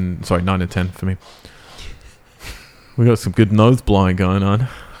 9 and 10 for me. We got some good nose blowing going on.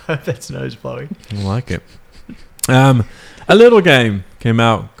 That's nose blowing. I like it. A little game came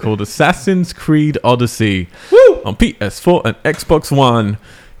out called Assassin's Creed Odyssey on PS4 and Xbox One.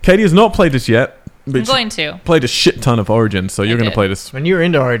 Katie has not played this yet, but I'm going to. played a shit ton of Origins, so you're going to did. play this. When you were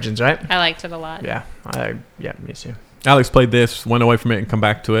into Origins, right? I liked it a lot. Yeah. Me too. Alex played this, went away from it and come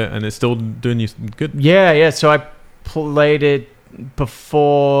back to it, and it's still doing you good. Yeah. So I played it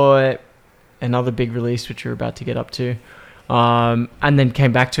before another big release, which we're about to get up to, and then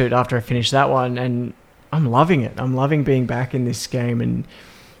came back to it after I finished that one, and I'm loving it. I'm loving being back in this game and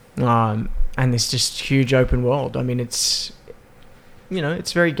this just huge open world. I mean, it's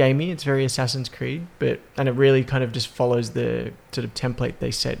very gamey. It's very Assassin's Creed, and it really kind of just follows the sort of template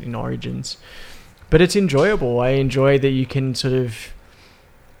they set in Origins. But it's enjoyable. I enjoy that you can sort of,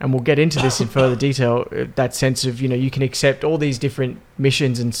 and we'll get into this in further detail, that sense of, you can accept all these different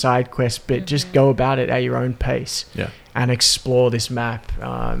missions and side quests, but just go about it at your own pace. Yeah. And explore this map.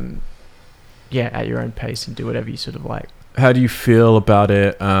 At your own pace and do whatever you sort of like. How do you feel about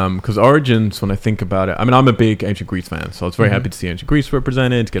it? Because Origins, when I think about it, I'm a big Ancient Greece fan, so I was very happy to see Ancient Greece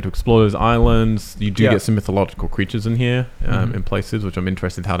represented, to get to explore those islands. You do get some mythological creatures in here, in places, which I'm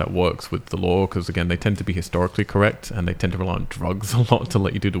interested in how that works with the lore, because again, they tend to be historically correct, and they tend to rely on drugs a lot to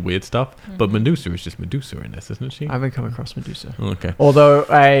let you do the weird stuff. But Medusa is just Medusa in this, isn't she? I haven't come across Medusa. Okay. Although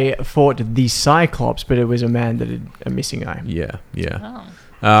I fought the Cyclops, but it was a man that had a missing eye. Yeah.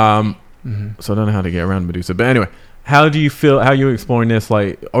 Oh. So I don't know how to get around Medusa. But anyway, how do you feel? How are you exploring this?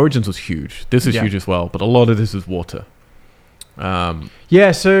 Origins was huge. This is huge as well. But a lot of this is water.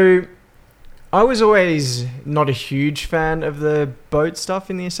 So I was always not a huge fan of the boat stuff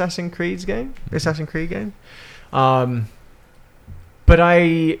in the Assassin's Creed game. But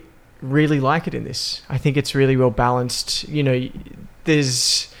I really like it in this. I think it's really well balanced.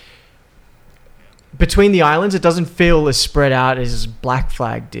 There's... Between the islands, it doesn't feel as spread out as Black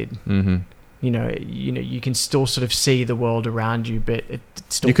Flag did. You can still sort of see the world around you, but it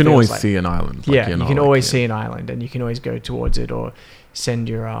still you can feels always like, see an island. you can always see an island, and you can always go towards it or send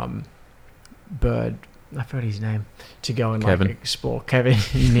your bird. I forgot his name to go and Kevin. explore. Kevin,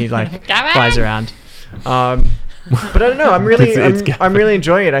 he Kevin? flies around. But I don't know. I'm really, It's I'm really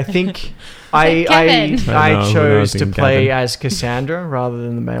enjoying it. I think I Kevin. I know, chose when I was to thinking play Gavin. as Cassandra rather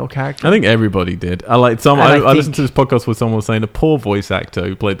than the male character. I think everybody did. I like some. And I I listened think- to this podcast where someone was saying the poor voice actor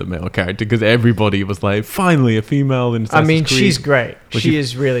who played the male character because everybody was like, finally a female in Assassin's I mean, Creed. she's great. Was She she-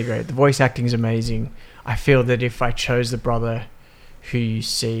 is really great. The voice acting is amazing. I feel that if I chose the brother who you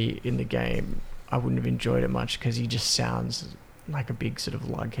see in the game, I wouldn't have enjoyed it much because he just sounds like a big sort of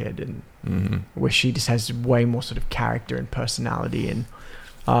lughead, and Mhm. where she just has way more sort of character and personality. And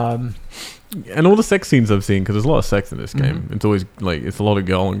And all the sex scenes I've seen, because there's a lot of sex in this game. Mhm. It's always like it's a lot of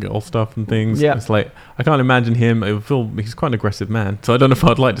girl on girl stuff and things. Yeah. It's like I can't imagine him. I feel he's quite an aggressive man, so I don't know if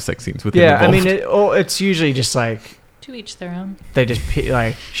I'd like the sex scenes with him yeah, I involved. mean, it's usually just like To each their own. they just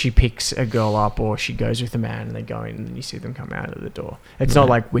like she picks a girl up or she goes with a man and they go in and then you see them come out of the door. It's not Right.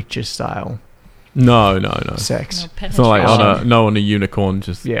 like Witcher style no. sex. No It's not like penetration. on a unicorn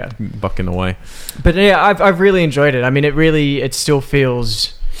just Yeah. bucking away. But yeah, I've really enjoyed it. I mean, it still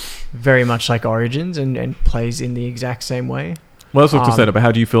feels very much like Origins and plays in the exact same way. Well, that's what I said Um, about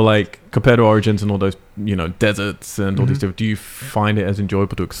how do you feel like compared to Origins and all those deserts and all these Mhm. different. Do you find it as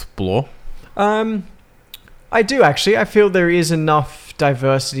enjoyable to explore? I do actually. I feel there is enough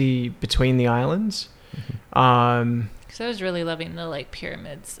diversity between the islands. Because I was really loving the like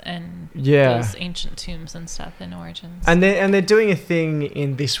pyramids and Yeah. those ancient tombs and stuff in Origins. And they're doing a thing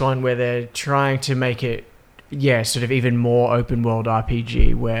in this one where they're trying to make it, sort of even more open world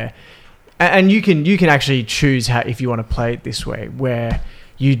RPG where, and you can actually choose how if you want to play it this way, where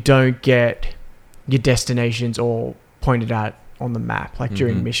you don't get your destinations all pointed out on the map like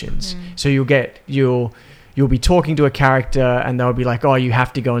during Mhm. missions. So you'll be talking to a character and they'll be like, oh, you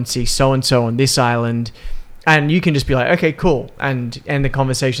have to go and see so and so on this island. And you can just be like, okay, cool, and end the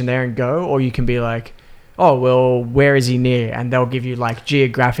conversation there and go. Or you can be like, oh, well, where is he near? And they'll give you like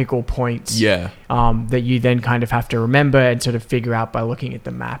geographical points Yeah, that you then kind of have to remember and sort of figure out by looking at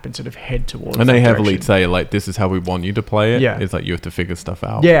the map and sort of head towards. and they that heavily direction. say like this is how we want you to play it. Yeah. It's like you have to figure stuff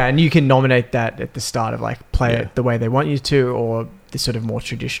out. Yeah, and you can nominate that at the start of like play Yeah. it the way they want you to, or the sort of more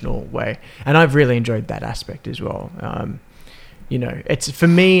traditional way. And I've really enjoyed that aspect as well. It's for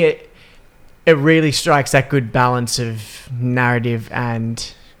me, it really strikes that good balance of narrative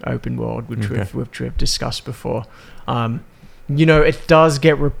and open world, which Okay. we've discussed before. It does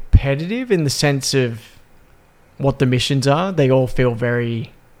get repetitive in the sense of what the missions are. They all feel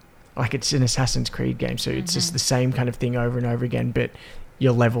very like it's an Assassin's Creed game, so it's just Mhm. the same kind of thing over and over again, but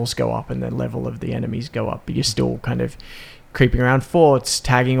your levels go up and the level of the enemies go up, but you're still kind of creeping around forts,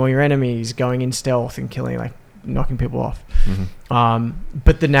 tagging all your enemies, going in stealth and killing, like knocking people off. Mhm.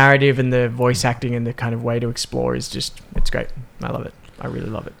 But the narrative and the voice acting and the kind of way to explore is just, it's great. I love it. I really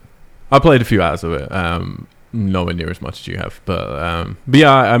love it. I played a few hours of it. Nowhere near as much as you have, but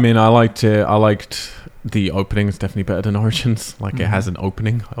yeah, I mean, I liked it. I liked the opening. It's definitely better than Origins. Like it Mhm. has an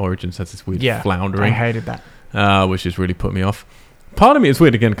opening. Origins has this weird I floundering, hated that. which has really put me off. Part of me is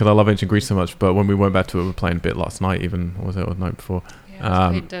weird again because I love Ancient Greece so much. But when we went back to it, we were playing a bit last night. Even or was it the night before? Yeah, I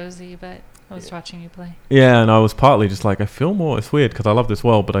was quite dozy, but I was watching you play. Yeah, and I was partly just like I feel more. It's weird because I love this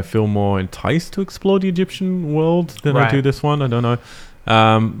world, but I feel more enticed to explore the Egyptian world than I Right. do this one. I don't know.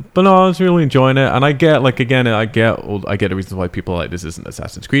 But no, I was really enjoying it, and I get I get the reasons why people are like this isn't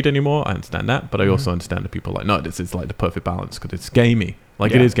Assassin's Creed anymore. I understand that, but I also Mhm. understand that people are like no, this is like the perfect balance because it's gamey,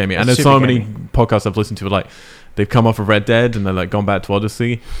 like it Yeah, is gamey. And it's there's so super many gamey. podcasts I've listened to like they've come off of Red Dead and they're like gone back to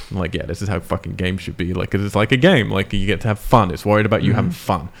Odyssey. I'm like, yeah, this is how fucking games should be. Like, 'cause it's like a game. Like you get to have fun. It's worried about you Mhm. having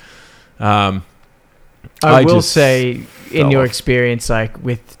fun. I will just say, in fell your off. experience, like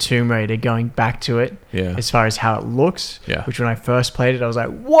with Tomb Raider, going back to it, Yeah, as far as how it looks, yeah. which when I first played it, I was like,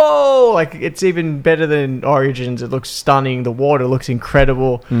 whoa, like it's even better than Origins. It looks stunning. The water looks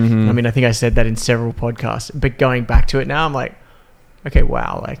incredible. Mm-hmm. I mean, I think I said that in several podcasts, but going back to it now, I'm like, okay,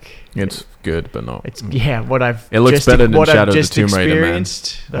 wow, like It's good, but not. it's what I've It looks better than what Shadow I've of the just Tomb Raider, man.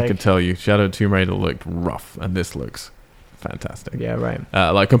 experienced. I Like, can tell you, Shadow of Tomb Raider looked rough, and this looks fantastic. yeah, right.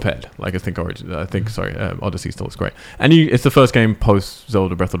 Like compared, like I think Odyssey still looks great, and it's the first game post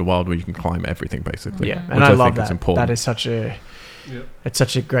Zelda Breath of the Wild where you can climb everything basically. Yeah, Mhm. and which I love think is that. important. That is such a it's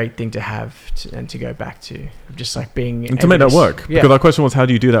such a great thing to have and to go back to, just like being And to make that able work, Yeah, because our question was, how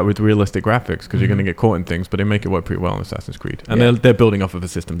do you do that with realistic graphics? Because you're Mhm. going to get caught in things, but they make it work pretty well in Assassin's Creed, and Yeah. they're building off of a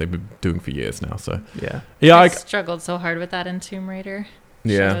system they've been doing for years now. So yeah. I struggled so hard with that in Tomb Raider.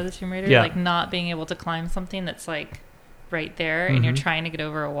 Shadow yeah, of the Tomb Raider. Yeah. Like not being able to climb something that's like right there and you're Mhm. trying to get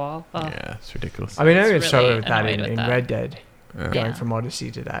over a wall. Oh. yeah, it's ridiculous. I mean, I was even really struggled with that annoyed in with that. Red Dead, Yeah. going Yeah. from Odyssey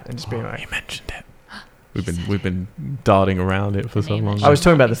to that, and just being Oh, like, you mentioned it. We've been darting around it for so Name it. long. I was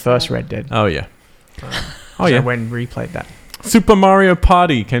talking about the first Red Dead. Oh yeah. Um, Oh so yeah. I went and replayed that. Super Mario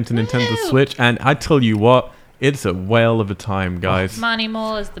Party came to Nintendo Woo! Switch, and I tell you what, It's a whale of a time, guys. Monty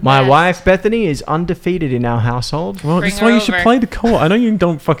Mole is the best. My wife Bethany is undefeated in our household. Well, Bring that's her why you should over. play the co-op. I know you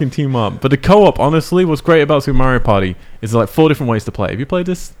don't fucking team up, but the co-op, honestly, what's great about Super Mario Party is like 4 different ways to play. Have you played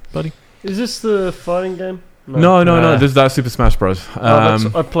this, buddy? Is this the fighting game? No. This is that Super Smash Bros.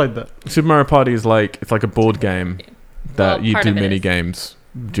 I played that. Super Mario Party is like it's like a board game that Well, you part do of it mini is. games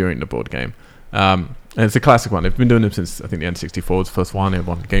during the board game. And it's a classic one. They've been doing them since I think the N64 was the first one. They had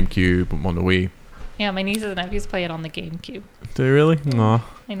one on the GameCube and one on the Wii. Yeah, my nieces and nephews play it on the GameCube. Do you really? Aw,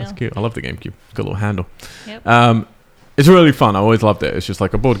 I know. that's cute. I love the GameCube. It's got a little handle. Yep. It's really fun. I always loved it. It's just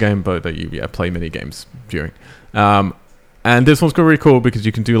like a board game, but that you play mini games during. And this one's really cool because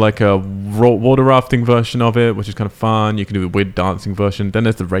you can do like a water rafting version of it, which is kind of fun. You can do a weird dancing version. Then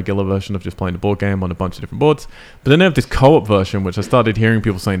there's the regular version of just playing the board game on a bunch of different boards. But then they have this co-op version, which I started hearing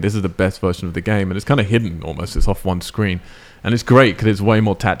people saying this is the best version of the game. And it's kind of hidden almost. It's off one screen. And it's great because it's way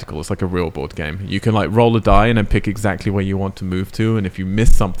more tactical. It's like a real board game. You can like roll a die and then pick exactly where you want to move to. And if you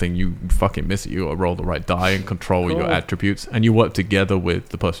miss something, you fucking miss it. You gotta roll the right die and control your attributes. And you work together with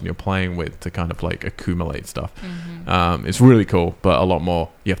the person you're playing with to kind of like accumulate stuff. Mm-hmm. It's really cool, but a lot more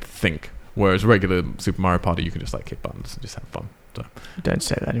you have to think. Whereas regular Super Mario Party, you can just like hit buttons and just have fun. So. Don't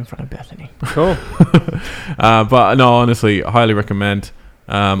say that in front of Bethany. Cool. But no, honestly, I highly recommend.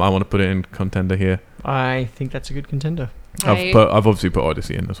 I want to put it in contender here. I think that's a good contender. I've obviously put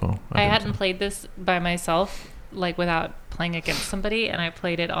Odyssey in as well. I hadn't played this by myself, like without playing against somebody, and I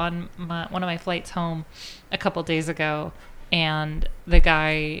played it on one of my flights home a couple days ago, and the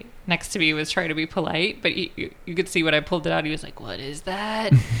guy next to me was trying to be polite, but you could see when I pulled it out, he was like, "What is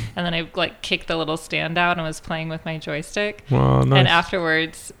that?" And then I like kicked the little stand out and was playing with my joystick. Well, nice. And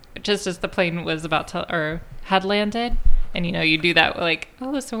afterwards, just as the plane was about to or had landed, and you do that like,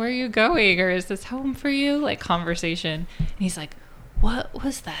 "Oh, so where are you going? Or is this home for you?" Like conversation. And he's like, "What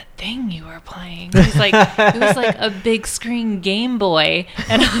was that thing you were playing?" He's like, "It was like a big screen Game Boy."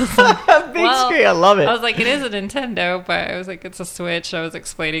 And I was like, Big screen, I love it. I was like, "It is a Nintendo," but I was like, "It's a Switch." I was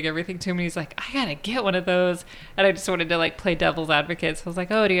explaining everything to him. He's like, "I gotta get one of those." And I just wanted to like play devil's advocate. So I was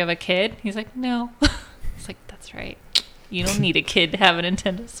like, "Oh, do you have a kid?" He's like, "No." I was like, "That's right. You don't need a kid to have a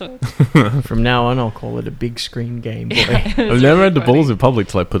Nintendo Switch." From now on, I'll call it a big screen Game Boy. Yeah, it was I've never really had the funny. balls in public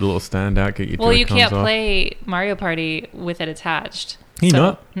to like put a little stand out, get your Well, you Joy-Cons can't off. play Mario Party with it attached. Can you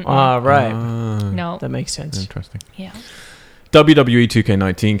not? Mm-mm. Ah, right. No. That makes sense. Interesting. Yeah. WWE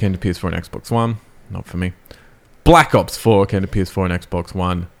 2K19 came to PS4 and Xbox One. Not for me. Black Ops 4 came to PS4 and Xbox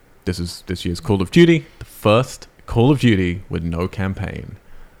One. This is this year's Call of Duty. The first Call of Duty with no campaign.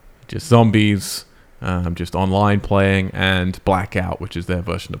 Just zombies, just online playing, and Blackout, which is their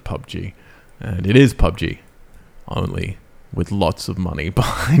version of PUBG. And it is PUBG, only with lots of money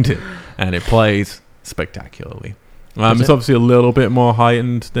behind it. And it plays spectacularly. It's obviously a little bit more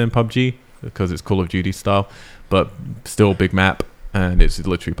heightened than PUBG because it's Call of Duty style, but still big map, and it's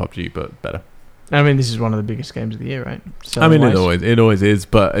literally PUBG but better. I mean, this is one of the biggest games of the year, right? I mean, it Selling-wise. always is,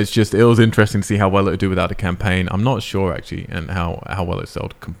 but it was interesting to see how well it would do without a campaign. I'm not sure actually, and how well it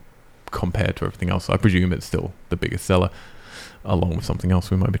sold compared to everything else. I presume it's still the biggest seller, along with something else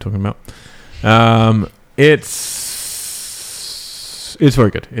we might be talking about. It's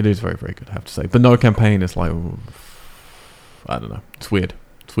very good. It is very, very good, I have to say. But no campaign is like, I don't know. It's weird.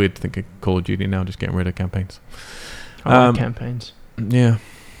 It's weird to think of Call of Duty now just getting rid of campaigns. I like campaigns. Yeah.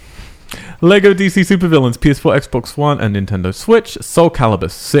 Lego DC Supervillains, PS4, Xbox One, and Nintendo Switch. Soul Calibur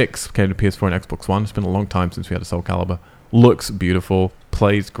 6 came to PS4 and Xbox One. It's been a long time since we had a Soul Calibur. Looks beautiful.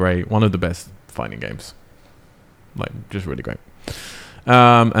 Plays great. One of the best fighting games. Like, just really great.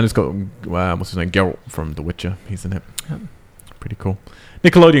 And it's got, what's his name? Geralt from The Witcher. He's in it. Yep. Pretty cool.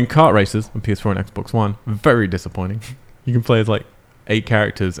 Nickelodeon Kart Racers on PS4 and Xbox One. Very disappointing. You can play as like 8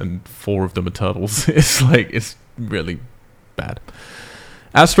 characters and 4 of them are turtles. It's really bad.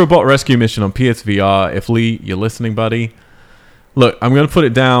 Astrobot Rescue Mission on PSVR. If Lee, you're listening, buddy. Look, I'm going to put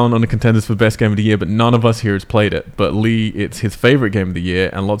it down on the contenders for best game of the year, but none of us here has played it. But Lee, it's his favorite game of the year,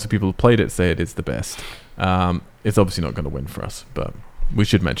 and lots of people who played it say it is the best. It's obviously not going to win for us, but we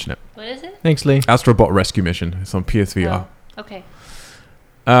should mention it. What is it? Thanks, Lee. Astrobot Rescue Mission. It's on PSVR. Oh, okay.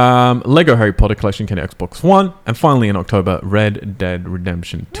 Lego Harry Potter Collection came to Xbox One, and finally in October, Red Dead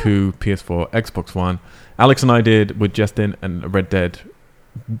Redemption 2, PS4, Xbox One. Alex and I did with Justin and Red Dead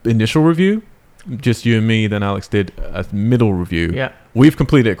initial review, just you and me. Then Alex did a middle review. Yeah. We've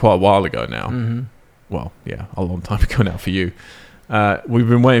completed it quite a while ago now. Mm-hmm. Well, yeah, a long time ago now for you. We've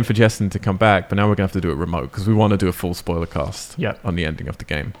been waiting for Justin to come back, but now we're gonna have to do it remote because we want to do a full spoiler cast on the ending of the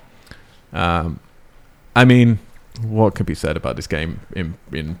game. I mean, what could be said about this game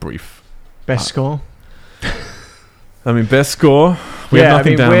in brief? Best score? I mean, best score. We have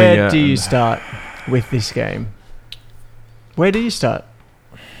nothing down where there yet. do you start? with this game. Where do you start?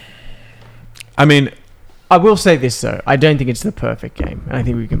 I mean, I will say this though, I don't think it's the perfect game, and I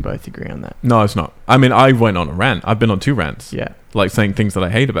think we can both agree on that. no, it's not. I mean, I went on a rant. I've been on 2 rants. Yeah. Like saying things that I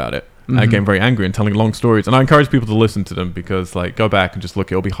hate about it. Mhm. I get very angry and telling long stories. And I encourage people to listen to them because, like, go back and just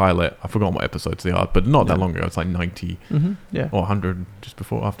look. It'll be highlight. I forgot what episodes they are, but not that Yeah. long ago. It's like 90 Yeah. or 100, just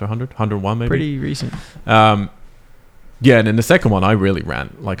before, after 100. 101 maybe. Pretty recent. Yeah, and in the second one, I really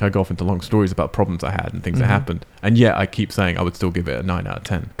rant. Like, I go off into long stories about problems I had and things that Mhm. happened. And yet, I keep saying I would still give it a 9 out of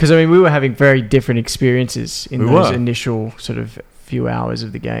 10. Because, I mean, we were having very different experiences in We those were. initial sort of few hours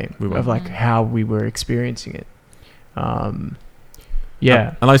of the game, We were. of like how we were experiencing it.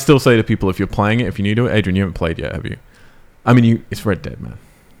 Yeah. And I still say to people, if you're playing it, if you're new to it, Adrian, you haven't played yet, have you? I mean, it's Red Dead, man.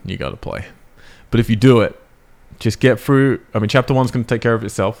 You got to play. But if you do it, just get through. I mean, chapter 1's going to take care of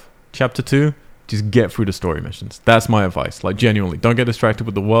itself. Chapter 2, just get through the story missions. That's my advice. Like, genuinely, don't get distracted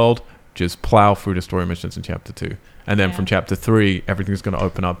with the world. Just plow through the story missions in chapter 2. And then from chapter 3, everything's going to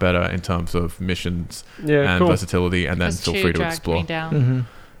open up better in terms of missions and versatility, and then Because feel 2 free to dragged explore. me down. Mm-hmm.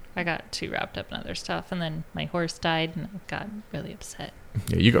 I got too wrapped up in other stuff, and then my horse died, and I got really upset.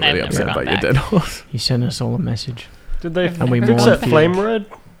 Yeah, you got I've really never upset gone about your back. dead horse. You sent us all a message. Did they And we fix mourned that for you. flame red?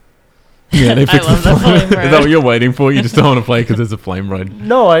 Yeah, they I fixed love the the flame. flame Is that what road. you're waiting for? You just don't want to play because there's a flame road.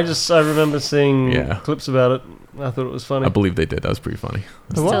 No, I remember seeing Yeah. clips about it. I thought it was funny. I believe they did. That was pretty funny.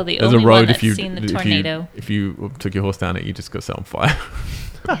 The what? Still the There's a only road one if that's you seen the if you- tornado. If you took your horse down it, you just got set on fire.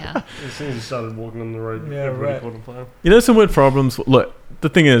 Yeah. As soon as you started walking on the road, Yeah, everybody right. caught on fire. You know, some weird problems. Look, the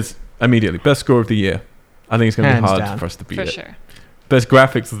thing is, immediately, best score of the year. I think it's going to be Hands hard down. for us to beat For it. sure. Best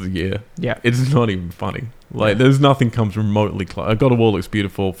graphics of the year. Yeah. It's not even funny. Like, there's nothing comes remotely close. God of War looks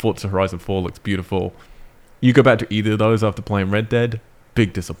beautiful. Forza Horizon 4 looks beautiful. You go back to either of those after playing Red Dead,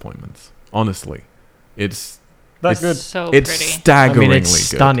 big disappointments. Honestly. It's That's good. So it's pretty. I staggeringly mean, it's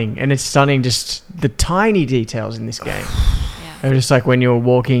good. stunning. And it's stunning just the tiny details in this game. Yeah. Or just like when you're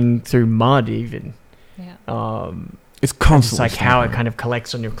walking through mud even. Yeah. It's It's constantly like how it staggering. kind of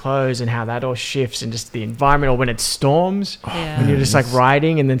collects on your clothes and how that all shifts and just the environment, or when it storms Yeah. when you're just like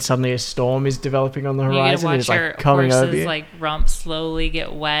riding and then suddenly a storm is developing on the You get to horizon and watch it's your like coming over horses you. like rump slowly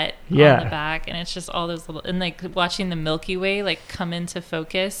get wet Yeah. on the back, and it's just all those little, and like watching the Milky Way like come into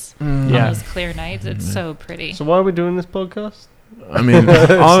focus Yeah. on those clear nights. It's so pretty. So why are we doing this podcast? I mean, Sounds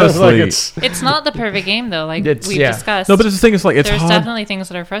like honestly. It's not the perfect game though, like It's- we've yeah. discussed. No, but the thing is, like, it's There's hard. definitely things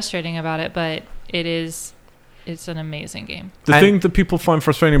that are frustrating about it, but it's an amazing game. The And- thing that people find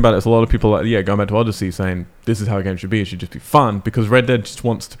frustrating about it is a lot of people, like, going back to Odyssey, saying this is how a game should be. It should just be fun, because Red Dead just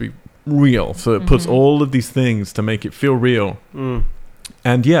wants to be real. So it puts Mhm. all of these things to make it feel real. Mm.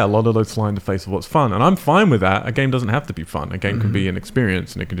 And yeah, a lot of those fly in the face of what's fun. And I'm fine with that. A game doesn't have to be fun. A game can Mhm. be an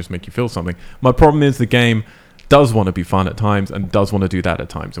experience, and it can just make you feel something. My problem is the game does want to be fun at times and does want to do that at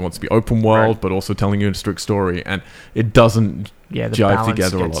times. It wants to be open world, Right. but also telling you a strict story. And it doesn't Yeah, the jive balance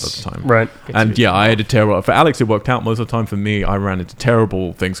together a lot gets- of the time. Right. gets a And bit yeah, I off. had a terrible. For Alex, it worked out most of the time. For me, I ran into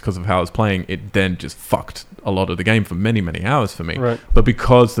terrible things because of how I was playing. It then just fucked a lot of the game for many, many hours for me. Right. But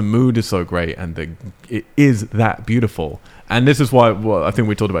because the mood is so great and it is that beautiful, and this is why, well, I think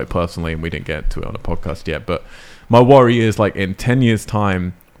we talked about it personally, and we didn't get to it on a podcast yet. But my worry is, like, in 10 years'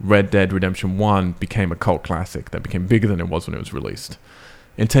 time, Red Dead Redemption 1 became a cult classic that became bigger than it was when it was released.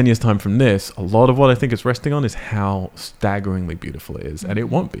 In 10 years' time from this, a lot of what I think it's resting on is how staggeringly beautiful it is, and it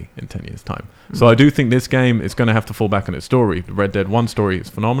won't be in 10 years' time. So I do think this game is going to have to fall back on its story. The Red Dead 1 story is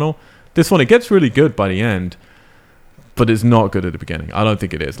phenomenal. This one, it gets really good by the end, but it's not good at the beginning. I don't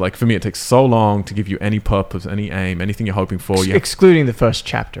think it is. Like, for me, it takes so long to give you any purpose, any aim, anything you're hoping for. excluding the first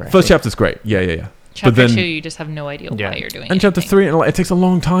chapter. I First think. chapter's great. Yeah. Chapter then- 2, you just have no idea Yeah. why you're doing And chapter anything. 3, and, like, it takes a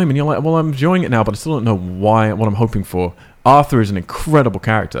long time, and you're like, well, I'm enjoying it now, but I still don't know what I'm hoping for. Arthur is an incredible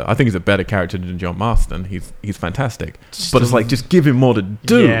character. I think he's a better character than John Marston. He's fantastic. But it's like, just give him more to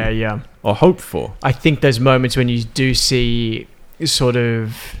do Yeah. or hope for. I think those moments when you do see sort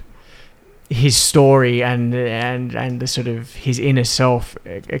of his story and the sort of his inner self,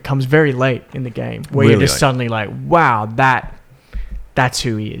 it comes very late in the game, where Really you're just late. suddenly like, wow, that's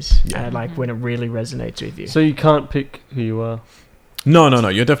who he is. Yeah. And like when it really resonates with you. So you can't pick who you are. No.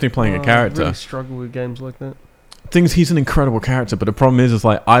 You're definitely playing a I character. really struggle with games like that. He's an incredible character, but the problem is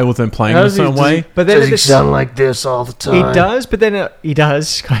like, I was then playing in a Does he- certain does he- way. But then Does at he the sound like this all the time? he does, but then he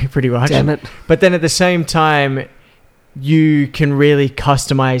does pretty much. Damn it. But then at the same time, you can really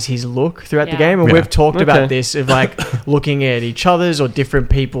customize his look throughout the Yeah. game, and Yeah. we've talked Okay. about this of like looking at each other's or different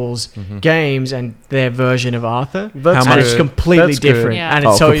people's Mhm. games and their version of Arthur. That's How And much- it's completely That's good. different. Yeah. And Oh,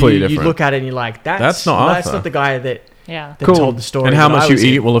 it's so completely you different. look at it and you're like, that's not that's Arthur. not the guy that Yeah. that Cool. told the story. And how that much I you was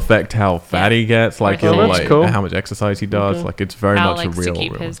eat in. will affect how fat he gets, like, Oh, he'll, that's like cool. how much exercise he does. Okay. Like, it's very Al much a likes real. to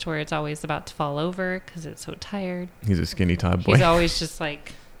keep real. his to where it's always about to fall over because it's so tired. He's a skinny tired boy, He's always just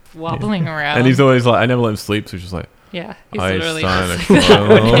like wobbling around. and he's always like, I never let him sleep, so he's just like, yeah, he's I literally starting just to like cry a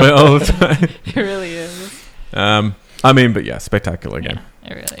little bit all the time. It really is. I mean, but yeah, spectacular game.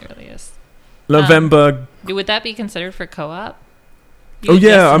 Yeah, it really is. November. Would that be considered for co-op? Oh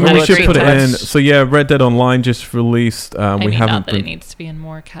yeah, I Justin mean had we a should great put it time. in. So yeah, Red Dead Online just released. I We mean, haven't. not that it been- needs to be in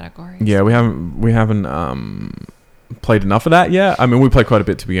more categories. Yeah, we haven't played enough of that yet. I mean, we played quite a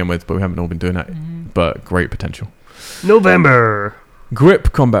bit to begin with, but we haven't all been doing that. Mhm. But great potential. November.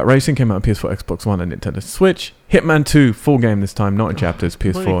 Grip Combat Racing came out on PS4, Xbox One, and Nintendo Switch. Hitman 2 full game this time, not in chapters.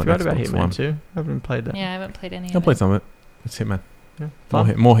 PS4 Completely and forgot about Xbox Hitman One. too. I haven't played that. Yeah, I haven't played any I'll of play it. some of it. It's Hitman. Yeah, More,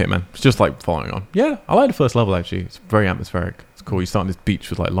 fun. more Hitman. It's just like following on. Yeah, I like the first level actually. It's very atmospheric. It's cool. You start on this beach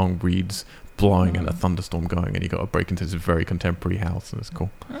with like long reeds blowing and a thunderstorm going, and you got to break into this very contemporary house, and it's cool.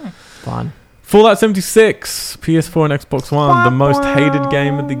 Fun. Fallout 76, PS4 and Xbox One, the most hated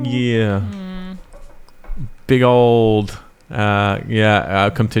game of the year. Mm. Big old,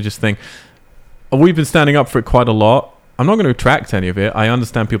 contentious thing. We've been standing up for it quite a lot. I'm not going to retract any of it. I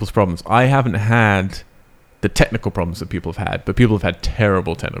understand people's problems. I haven't had the technical problems that people have had, but people have had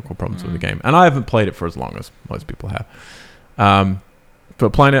terrible technical problems with the game. And I haven't played it for as long as most people have.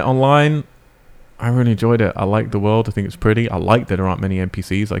 But playing it online, I really enjoyed it. I like the world. I think it's pretty. I like that there aren't many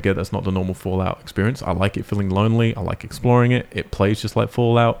NPCs. I get that's not the normal Fallout experience. I like it feeling lonely. I like exploring it. It plays just like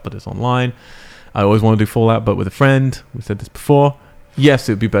Fallout, but it's online. I always want to do Fallout, but with a friend. We've said this before. Yes,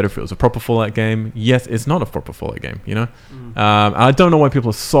 it would be better if it was a proper Fallout game. Yes, it's not a proper Fallout game, you know? I don't know why people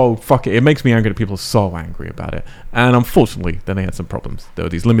are so... It makes me angry that people are so angry about it. And unfortunately, then they had some problems. There were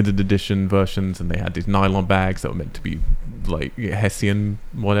these limited edition versions, and they had these nylon bags that were meant to be, like, Hessian,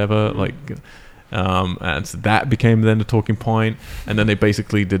 whatever, and so that became then the talking point. And then they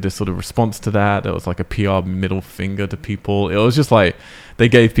basically did this sort of response to that. It was like a PR middle finger to people. It was just like... They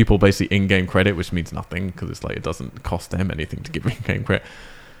gave people basically in-game credit, which means nothing because it's like it doesn't cost them anything to give in-game credit.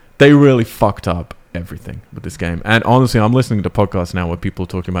 They really fucked up everything with this game. And honestly, I'm listening to podcasts now where people are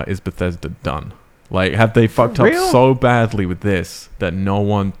talking about, is Bethesda done? Like, have they fucked up so badly with this that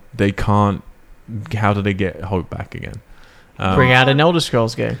they can't... How do they get hope back again? Bring out an Elder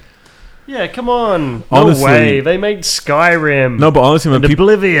Scrolls game. Yeah, come on. Honestly- No way. They made Skyrim. No, but honestly, when and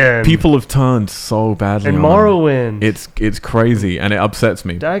Oblivion. people have turned so badly and on them, Morrowind. it's crazy, and it upsets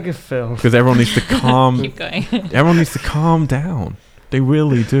me Daggerfall. because everyone needs to calm. Keep going. Everyone needs to calm down. They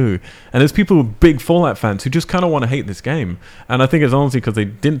really do. And there's people who are big Fallout fans who just kind of want to hate this game. And I think it's honestly because they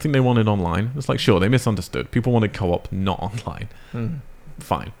didn't think they wanted online. It's like, sure, they misunderstood. People wanted co-op, not online.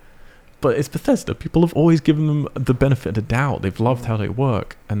 Fine. But it's Bethesda. People have always given them the benefit of the doubt. They've loved how they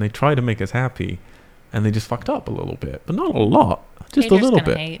work. And they try to make us happy. And they just fucked up a little bit. But not a lot. Just Haters a little gonna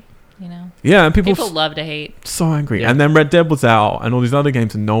bit. hate, you know? Yeah, and People love to hate. so angry. Yeah. And then Red Dead was out and all these other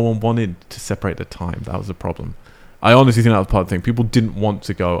games and no one wanted to separate the time. That was the problem. I honestly think that was part of the thing. People didn't want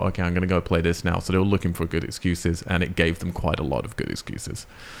to go, okay, I'm going to go play this now. So they were looking for good excuses and it gave them quite a lot of good excuses.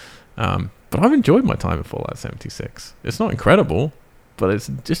 But I've enjoyed my time at Fallout 76. It's not incredible, but it's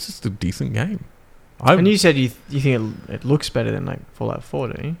just a decent game. And you said you think it looks better than like Fallout 4,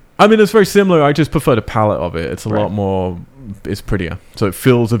 don't you? I mean, it's very similar. I just prefer the palette of it. It's a Right. lot more... It's prettier. So it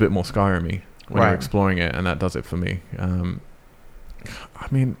feels a bit more Skyrim-y when Right. you're exploring it, and that does it for me. I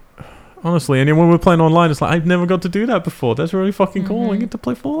mean, honestly, and when we're playing online, it's like, I've never got to do that before. That's really fucking cool. I Mhm. get to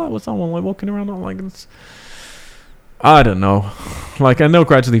play Fallout with someone, like, walking around online. It's... I don't know. Like, and they'll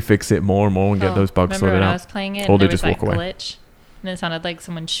gradually fix it more and more and get those bugs remember sorted when I out. was playing it Or and they there was just that walk away. glitch and it sounded like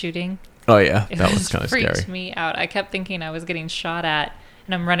someone shooting? Oh, yeah. It That was kind of freaked scary. me out. I kept thinking I was getting shot at,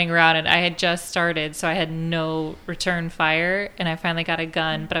 and I'm running around, and I had just started, so I had no return fire, and I finally got a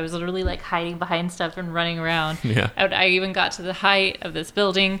gun, but I was literally like hiding behind stuff and running around. Yeah. I even got to the height of this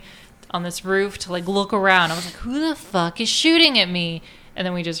building on this roof to like look around. I was like, who the fuck is shooting at me? And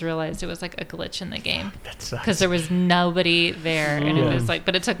then we just realized it was like a glitch in the game That sucks. because there was nobody there, and it was like,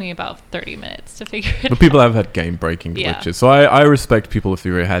 but it took me about 30 minutes to figure it out. But people have had game-breaking Yeah. glitches. So I respect people if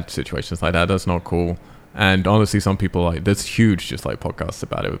they had situations like that. That's not cool. And honestly, some people, like, there's huge just like podcasts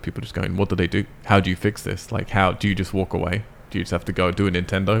about it with people just going, what do they do? How do you fix this? Like, how do you just walk away? Do you just have to go do a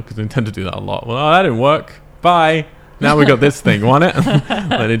Nintendo? Because Nintendo do that a lot. Well, that didn't work. Bye. Now we got this thing. Want it?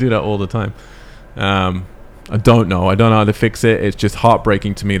 Like, they do that all the time. I don't know how to fix it. It's just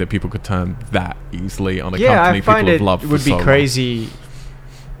heartbreaking to me that people could turn that easily on a company I find people it have loved for would be so long. crazy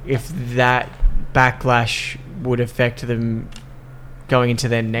if that backlash would affect them going into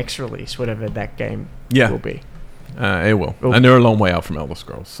their next release, whatever that game will Yeah, be. it will. Oh. And they're a long way out from Elder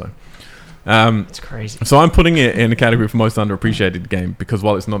Scrolls, so It's crazy. So I'm putting it in the category for most underappreciated game because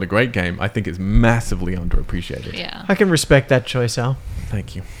while it's not a great game, I think it's massively underappreciated. Yeah. I can respect that choice, Al.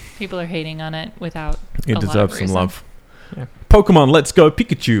 Thank you. People are hating on it without It a lot deserves of some reason. love. Yeah. Pokemon Let's Go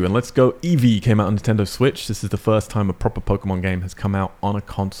Pikachu and Let's Go Eevee came out on Nintendo Switch. This is the first time a proper Pokemon game has come out on a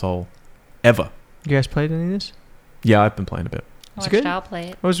console ever. You guys played any of this? Yeah, I've been playing a bit. I It's watched good? Al play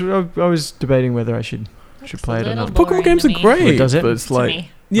it. I was debating whether I should Looks play a it or little not. Pokemon boring games to are me. great, Wait, does it? but it's To like...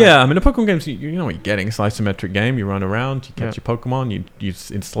 me. Yeah, I mean, the Pokemon games, you know what you're getting. It's an isometric game. You run around, you catch Yeah. your Pokemon, you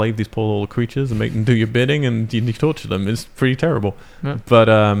enslave these poor little creatures and make them do your bidding, and you torture them. It's pretty terrible. Yeah. But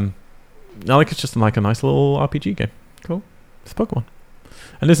I like it's just like a nice little RPG game. Cool. It's Pokemon.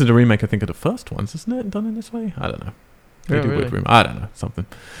 And this is a remake, I think, of the first ones, isn't it? Done in this way? I don't know. They Yeah, do really. weird remake. I don't know. Something.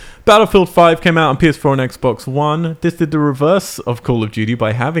 Battlefield 5 came out on PS4 and Xbox One. This did the reverse of Call of Duty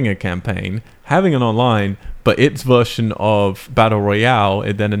by having a campaign, having an online, but its version of Battle Royale,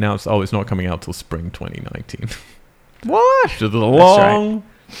 it then announced, it's not coming out till spring 2019. What? Which is a long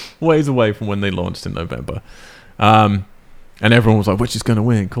ways away from when they launched in November. And everyone was like, which is going to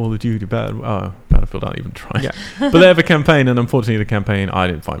win? Call of Duty, Battlefield aren't even trying. Yeah. But they have a campaign, and unfortunately the campaign I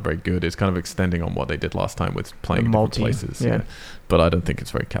didn't find very good. It's kind of extending on what they did last time with playing in different places. Yeah. But I don't think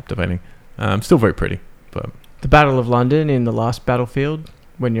it's very captivating. Still very pretty. But The Battle of London in the last Battlefield,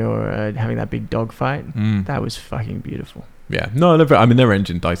 when you're having that big dogfight, that was fucking beautiful. yeah. No, their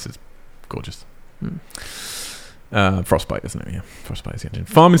engine dice is gorgeous. Hmm. Frostbite, isn't it? Yeah, Frostbite is the engine.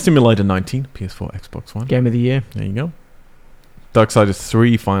 Farming Simulator 19, PS4, Xbox One. Game of the year. There you go. Darksiders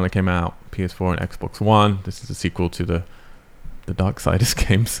 3 finally came out, PS4 and Xbox One. This is a sequel to the Darksiders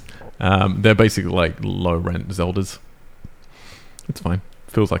games. They're basically like low-rent Zeldas. It's fine.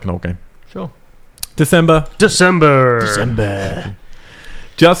 Feels like an old game. Sure. December.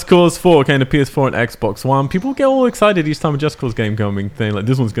 Just Cause 4 came to PS4 and Xbox One. People get all excited each time a Just Cause game coming, saying like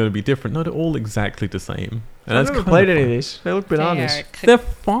this one's going to be different. No, they're all exactly the same. And I've that's never kinda played any fun. of these. They look bananas. They're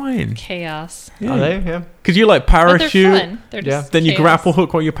fine. Chaos. Yeah. Are they? Yeah. Because you like But they're parachute. fun. They're Yeah. just Then you chaos. grapple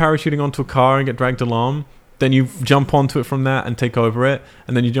hook while you're parachuting onto a car and get dragged along. Then you jump onto it from that and take over it.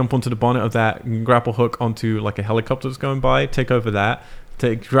 And then you jump onto the bonnet of that and grapple hook onto like a helicopter that's going by, take over that.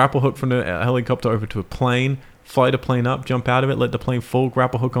 Take grapple hook from the helicopter over to a plane, fly the plane up, jump out of it, let the plane fall,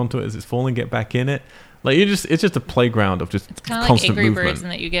 grapple hook onto it as it's falling, get back in it. Like it's just a playground of just It's kind of like constant Angry movement. Birds in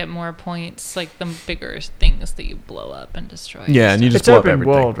that you get more points, like the bigger things that you blow up and destroy. Yeah, and you just It's blow up open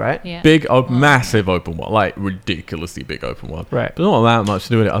everything. world, right? Yeah. Big, massive open world, like ridiculously big open world. Right. But not that much to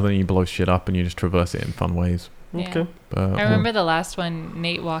do with it other than you blow shit up and you just traverse it in fun ways. Yeah. Okay. I remember the last one,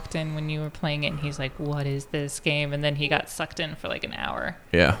 Nate walked in when you were playing it, and he's like, what is this game? And then he got sucked in for like an hour.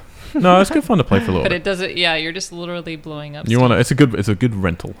 Yeah. No, it's good fun to play for a little But bit. it doesn't, you're just literally blowing up You stuff. want to? It's a good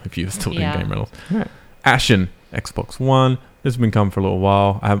rental if you're still doing Yeah. game rentals. Right. Ashen, Xbox One. This has been coming for a little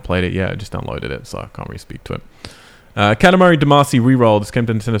while. I haven't played it yet. I just downloaded it, so I can't really speak to it. Katamari Damacy Reroll. This came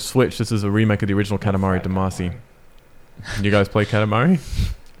to Nintendo Switch. This is a remake of the original Katamari Damacy. You guys play Katamari?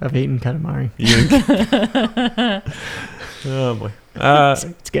 I've eaten calamari. Oh boy.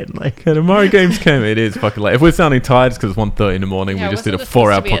 It's getting late. Katamari games came. It is fucking late. If we're sounding tired, it's because it's 1:30 in the morning. Yeah, We just did a wasn't this supposed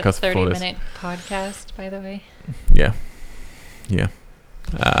 4-hour to be podcast before a this. 30-minute podcast, by the way. Yeah.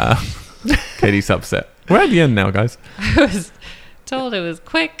 Katie's upset. We're at the end now, guys. I was told it was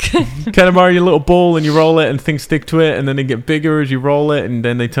quick. Katamari, your little ball, and you roll it, and things stick to it, and then they get bigger as you roll it, and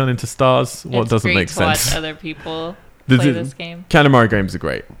then they turn into stars. What It's doesn't great make to sense? watch other people This play is- this game. Katamari games are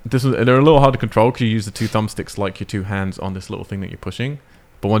great. They're a little hard to control because you use the two thumbsticks like your two hands on this little thing that you're pushing.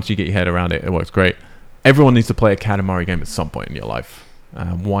 But once you get your head around it, it works great. Everyone needs to play a Katamari game at some point in your life.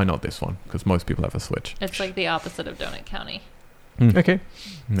 Why not this one? Because most people have a Switch. It's like the opposite of Donut County. Okay.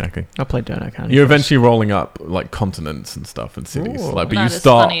 Exactly. I'll play Donut County. You're first. eventually rolling up like continents and stuff and cities. Ooh. Like, but Not you as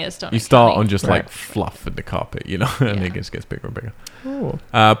start funny as Donut you start County. on just like Right. fluff in the carpet, you know, and Yeah. it just gets bigger and bigger. Ooh.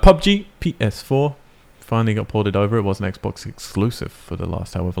 PUBG PS4 finally got ported over. It was an Xbox exclusive for the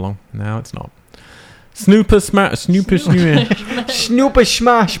last however long. Now it's not. Snooper Smash Smash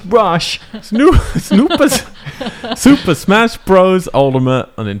Brush. Super Smash Bros. Ultimate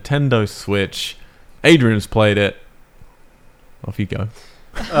on Nintendo Switch. Adrian's played it. Off you go.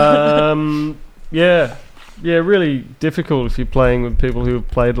 Yeah, really difficult if you're playing with people who have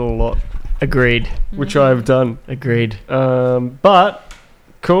played it a lot, Agreed. which Mhm. I've done. Agreed. But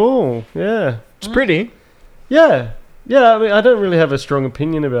cool, yeah, It's pretty. yeah. I mean, I don't really have a strong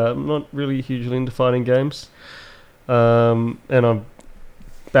opinion about it. I'm not really hugely into fighting games, and I'm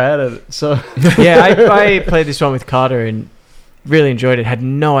bad at it. So Yeah, I played this one with Carter and really enjoyed it. Had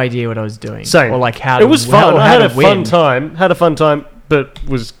no idea what I was doing. Same. Or like how to it was fun. how I had to a win. fun time. Had a fun time, but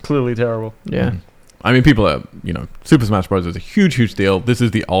was clearly terrible. Yeah. I mean, people are, Super Smash Bros. Is a huge deal. This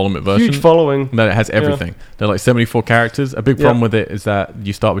is the ultimate version. Huge following. That it has everything. Yeah. They're like 74 characters. A big problem with it is that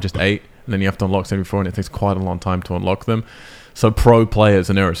you start with just 8, and then you have to unlock 74, and it takes quite a long time to unlock them. So pro players,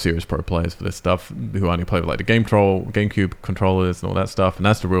 and there are serious pro players for this stuff, who only play with like the GameCube controllers and all that stuff, and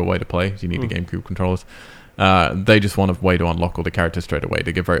that's the real way to play. You need the GameCube controllers. They just want a way to unlock all the characters straight away.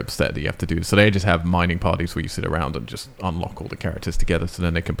 They get very upset that you have to do. So they just have mining parties where you sit around and just unlock all the characters together, so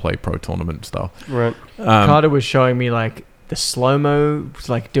then they can play pro tournament style. Right. Carter was showing me like the slow-mo,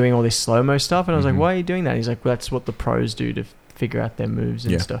 like doing all this slow-mo stuff, and I was like, why are you doing that? He's like, well, that's what the pros do to figure out their moves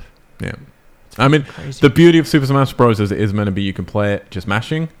and stuff. Yeah. I mean, the beauty of Super Smash Bros. Is it is meant to be you can play it just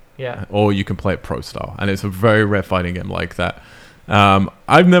mashing, or you can play it pro style, and it's a very rare fighting game like that.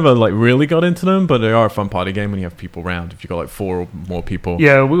 I've never like really got into them, but they are a fun party game when you have people around. If you got like 4 or more people,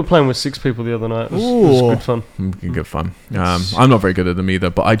 yeah, we were playing with 6 people the other night. It was good fun. Good fun. I'm not very good at them either,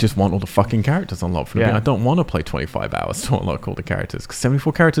 but I just want all the fucking characters unlocked for me. I don't want to play 25 hours to unlock all the characters, because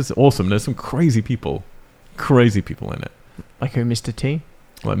 74 characters is awesome. There's some crazy people in it. Like who, Mr. T?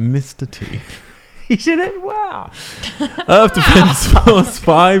 Like Mr. T. He's in it? Wow. Earth Defense Force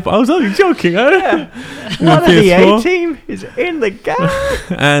 5. I was only joking. One of the A-team is in the game.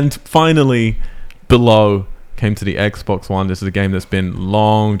 And finally, Below came to the Xbox One. This is a game that's been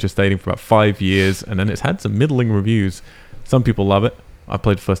long gestating for about 5 years, and then it's had some middling reviews. Some people love it. I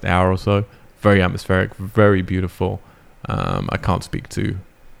played the first hour or so. Very atmospheric, very beautiful. I can't speak to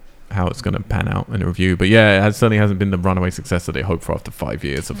how it's going to pan out in a review, but yeah, it certainly hasn't been the runaway success that they hoped for after 5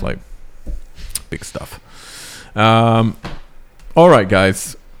 years of like big stuff. All right,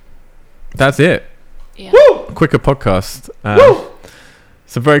 guys, that's it. Yeah. Woo! Quicker podcast.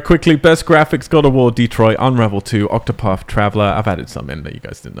 So very quickly, best graphics: God of War, Detroit, Unravel 2, Octopath Traveler. I've added some in that you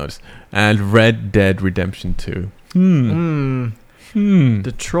guys didn't notice, and Red Dead Redemption 2.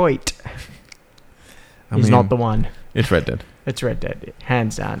 Detroit is not the one. It's Red Dead. It's Red Dead,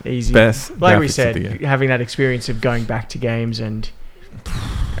 hands down, easy. Best, like we said, having that experience of going back to games and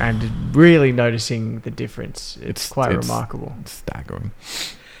really noticing the difference. It's quite remarkable. It's staggering.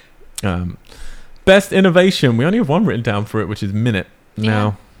 Best innovation. We only have one written down for it, which is Minute.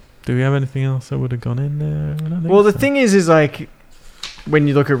 Now, do we have anything else that would have gone in there? Well, the thing is like when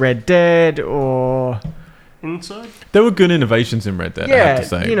you look at Red Dead or Inside, there were good innovations in Red Dead. I have to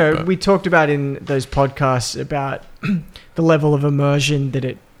say, we talked about in those podcasts about the level of immersion that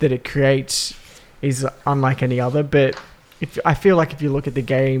it creates is unlike any other. But I feel like if you look at the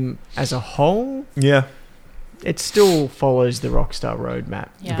game as a whole, it still follows the Rockstar roadmap.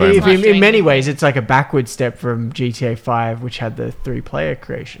 Yeah, in many ways, it's like a backward step from GTA 5, which had the 3-player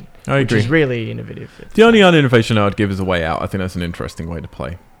creation. I agree. Which is really innovative. The only other innovation I would give is A Way Out. I think that's an interesting way to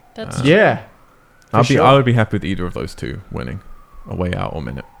play. That's I would be happy with either of those two winning, A Way Out or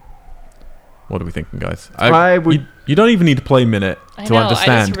Minute. What are we thinking, guys? You don't even need to play Minute to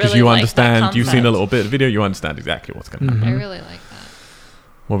understand, because you understand. You've seen a little bit of video. You understand exactly what's going to happen. I really like that.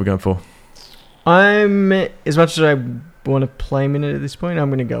 What are we going for? As much as I want to play Minute at this point, I'm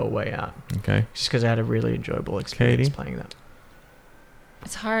going to go A Way Out. Okay. Just because I had a really enjoyable experience playing that.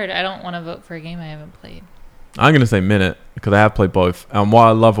 It's hard. I don't want to vote for a game I haven't played. I'm going to say Minute, because I have played both. And while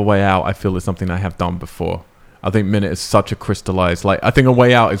I love A Way Out, I feel it's something I have done before. I think Minute is such a crystallized... I think A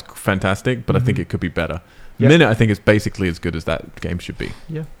Way Out is fantastic, but I think it could be better. Yep. Minute, I think, is basically as good as that game should be.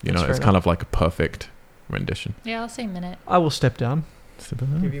 Yeah. It's kind of like a perfect rendition. Yeah, I'll say Minute. I will step down.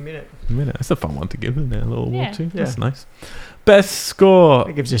 Give you Minute. That's a fun one to give, isn't it? A little war too. That's nice. Best score.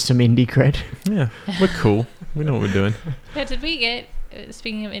 That gives us some indie cred. Yeah, we're cool. We know what we're doing. Yeah, did we get...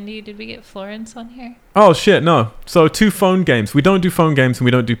 Speaking of indie, did we get Florence on here? Oh shit, no. So 2 phone games. We don't do phone games and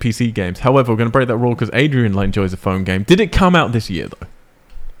we don't do PC games. However, we're going to break that rule because Adrian enjoys a phone game. Did it come out this year though?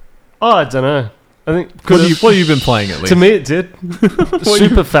 Oh, I don't know. I think what have you been playing at least? To me, it did.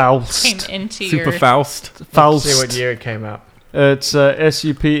 Super Faust. Came into Super Faust. Faust. Let's see what year it came out. It's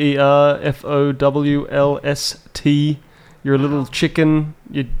SUPERFOWLST. You're a little chicken.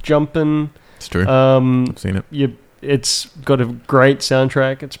 You're jumping. It's true. I've seen it. It's got a great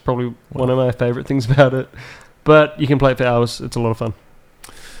soundtrack. It's probably one of my favorite things about it. But you can play it for hours. It's a lot of fun.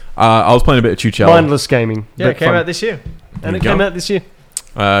 I was playing a bit of Chuchel. Mindless gaming. Yeah, it came out this year. And it came out this year.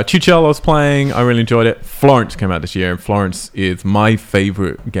 Chuchel I was playing. I really enjoyed it. Florence came out this year, and Florence is my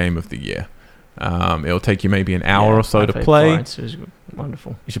favorite game of the year. It'll take you maybe an hour or so to play. Florence is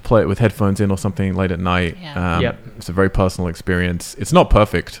wonderful. You should play it with headphones in or something late at night. Yeah. It's a very personal experience. It's not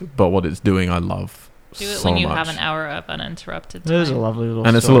perfect, but what it's doing, I love. Do it when you have an hour of uninterrupted time. It is a lovely little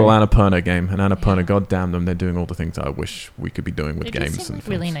and story. it's a little Annapurna game. And Annapurna, goddamn them, they're doing all the things I wish we could be doing with they games do seem and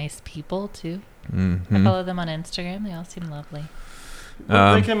like really things. nice people too. Mm-hmm. I follow them on Instagram. They all seem lovely.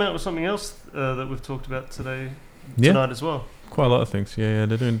 Well, they came out with something else that we've talked about tonight as well. Quite a lot of things. Yeah,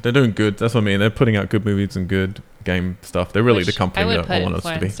 they're doing good. That's what I mean. They're putting out good movies and good game stuff. They're really the company that I want us to be.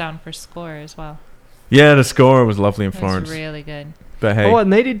 I would put Florence down for score as well. Yeah, the score was lovely in Florence. It was really good. But hey,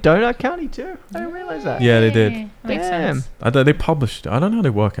 and they did Donut County too. I didn't realize that. Yeah, they did. Makes sense. They published. I don't know how they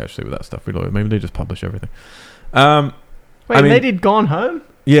work actually with that stuff. Maybe they just publish everything. They did Gone Home.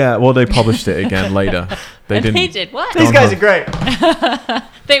 Yeah, well, they published it again later. They did what? These guys are great.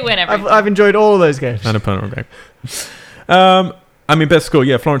 They win everything. I've enjoyed all of those games. And a Panama game. Best score.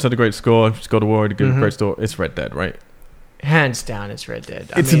 Yeah, Florence had a great score. God of War had a great score. It's Red Dead, right? Hands down, it's Red Dead.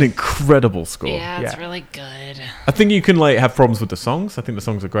 It's an incredible score. Yeah, it's really good. I think you can have problems with the songs. I think the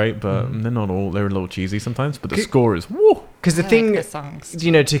songs are great, but they're not all. They're a little cheesy sometimes. But the score is woo. Because the thing,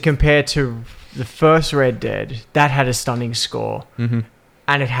 to compare to the first Red Dead, that had a stunning score, and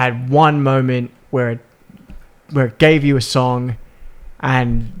it had one moment where it gave you a song,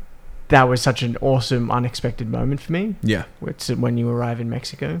 and that was such an awesome, unexpected moment for me. Yeah, it's when you arrive in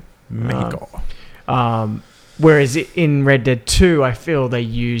Mexico. Whereas in Red Dead 2, I feel they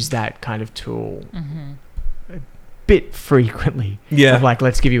use that kind of tool a bit frequently. Yeah. Of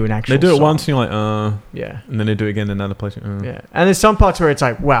let's give you an actual They do it song. once and you're like, yeah. And then they do it again in another place. Yeah. And there's some parts where it's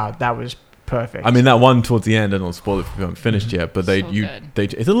like, wow, that was perfect. I mean, that one towards the end, I don't spoil it if we haven't finished yet, but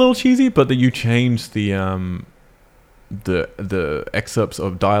it's a little cheesy, but you change the excerpts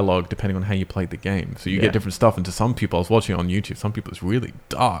of dialogue depending on how you played the game. So you get different stuff. And to some people, I was watching it on YouTube, some people it's really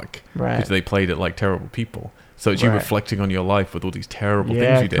dark because they played it like terrible people. So it's you reflecting on your life with all these terrible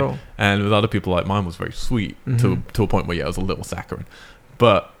things you did. Cool. And with other people, like mine was very sweet to a point where it was a little saccharine.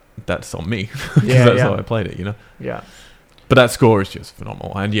 But that's on me because that's how I played it, Yeah. But that score is just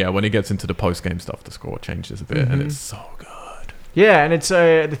phenomenal. And when it gets into the post-game stuff, the score changes a bit and it's so good. Yeah, and it's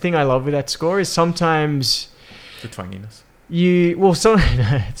the thing I love with that score is sometimes the twanginess.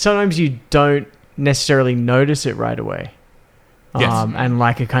 Sometimes you don't necessarily notice it right away. Yes. And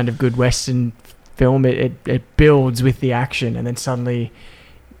like a kind of good Western film, it builds with the action, and then suddenly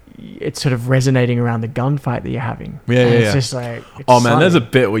it's sort of resonating around the gunfight that you're having. It's just like, there's a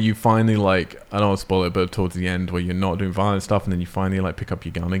bit where you finally I don't want to spoil it, but towards the end where you're not doing violent stuff, and then you finally pick up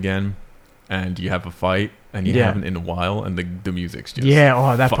your gun again, and you have a fight, and you haven't in a while, and the music's just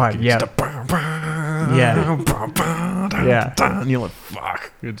that part, and you're like,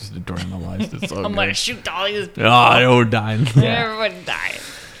 fuck, you're just adrenalized. It's so I'm gonna shoot all these people. You're dying. Everyone dying.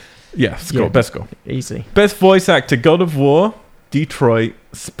 Yeah, score. Best score. Easily. Best voice actor: God of War, Detroit,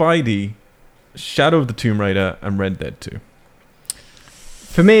 Spidey, Shadow of the Tomb Raider, and Red Dead 2.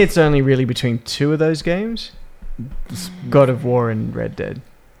 For me, it's only really between two of those games: God of War and Red Dead.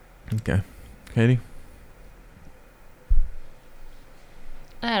 Okay, Katie.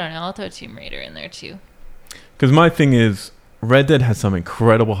 I don't know. I'll throw Tomb Raider in there too. Because my thing is, Red Dead has some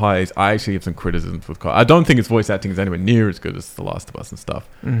incredible highs. I actually have some criticisms with I don't think its voice acting is anywhere near as good as The Last of Us and stuff.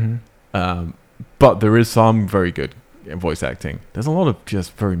 But there is some very good voice acting. There's a lot of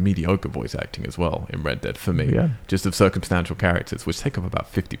just very mediocre voice acting as well in Red Dead for me. Just of circumstantial characters, which take up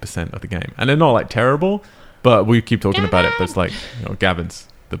about 50% of the game. And they're not terrible, but we keep talking about it. But it's Gavin's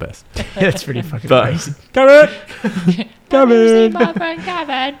the best. That's pretty fucking crazy. Gavin! Gavin! My friend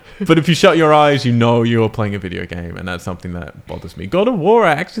Gavin! But if you shut your eyes, you're playing a video game, and that's something that bothers me. God of War,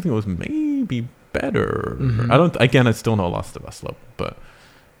 I actually think it was maybe better. I still know Last of Us level, but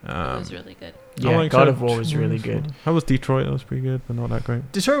it was really good. Yeah, God of War was really good. How was Detroit? That was pretty good, but not that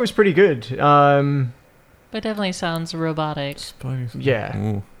great. Detroit was pretty good. But definitely sounds robotic.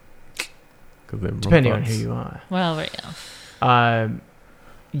 Yeah. Depending on who you are. Well,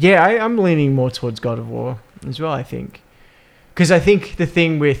 I'm leaning more towards God of War as well, I think. Because I think the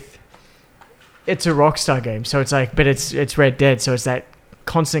thing with... It's a Rockstar game, so it's but it's Red Dead, so it's that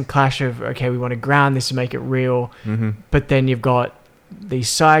constant clash of, okay, we want to ground this and make it real, but then you've got these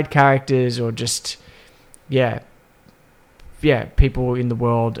side characters or just, people in the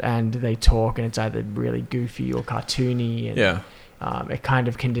world, and they talk, and it's either really goofy or cartoony, and it kind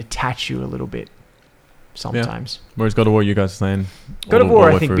of can detach you a little bit sometimes. Whereas God of War, you guys are saying... God of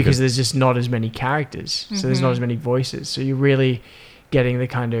War, I think, because there's just not as many characters, so there's not as many voices, so you're really getting the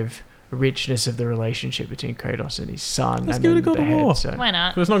kind of richness of the relationship between Kratos and his son. Let's give it a God of War. So. Why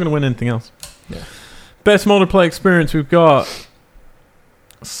not? But it's not going to win anything else. Yeah. Best multiplayer experience, we've got...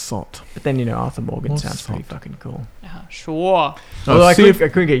 Sot. But then, Arthur Morgan sounds pretty fucking cool. Sure. Although I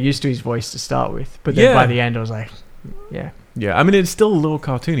couldn't get used to his voice to start with, but then by the end I was like, Yeah, I mean, it's still a little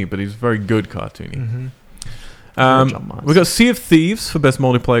cartoony, but he's very good cartoony. We've got Sea of Thieves for best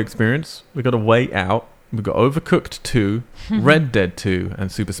multiplayer experience. We've got A Way Out. We've got Overcooked 2, Red Dead 2,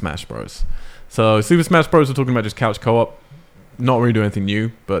 and Super Smash Bros. So Super Smash Bros. We're talking about just couch co-op. not really doing anything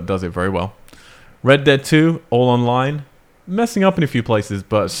new, but does it very well. Red Dead 2, all online, messing up in a few places,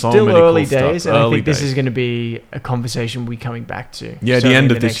 but so Still many early cool days, stuff. and I think this is going to be a conversation we're coming back to. Yeah, at the Certainly end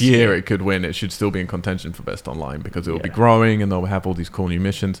in of the this next year, it could win. It should still be in contention for best online because it will be growing and they'll have all these cool new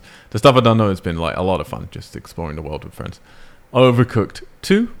missions. The stuff I don't know has been like a lot of fun, just exploring the world with friends. Overcooked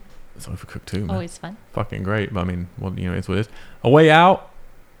 2. It's Overcooked 2, man. Always fun. Fucking great. I mean, well, it's what it is. A Way Out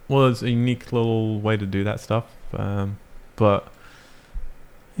was a unique little way to do that stuff. But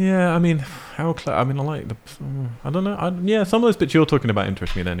yeah, I mean, I like the. I don't know. Some of those bits you're talking about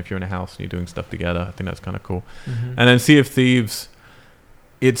interest me. Then, if you're in a house and you're doing stuff together, I think that's kind of cool. Mm-hmm. And then Sea of Thieves,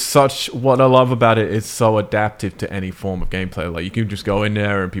 it's such. What I love about it is so adaptive to any form of gameplay. Like you can just go in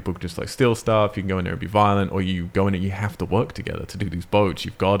there and people can just like steal stuff. You can go in there and be violent, or you go in and you have to work together to do these boats.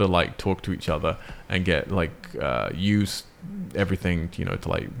 You've got to like talk to each other and get like use everything, to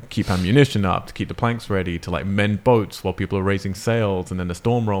like keep ammunition up, to keep the planks ready, to like mend boats while people are raising sails, and then the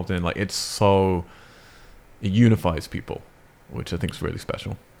storm rolls in. Like it unifies people, which I think is really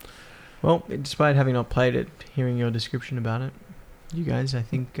special. Well, despite having not played it, hearing your description about it, you guys, I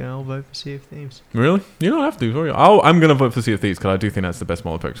think I'll vote for Sea of Thieves. Really? You don't have to. I'm going to vote for Sea of Thieves because I do think that's the best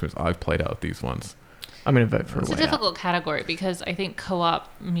multiplayer experience I've played out of these ones. I'm going to vote for It's a difficult category because I think co-op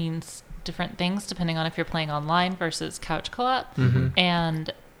means different things depending on if you're playing online versus couch co-op. Mm-hmm.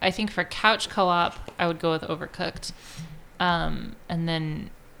 And I think for couch co-op, I would go with Overcooked. And then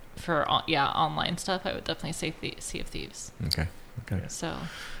for online stuff, I would definitely say Sea of Thieves. Okay. So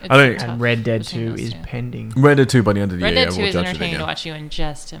I think and Red Dead 2 is pending. Red Dead 2 by the end of the Red year. Dead 2 we'll is judge entertaining it to watch you and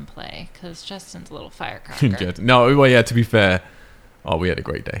Justin play because Justin's a little firecracker. No, well, yeah. To be fair, we had a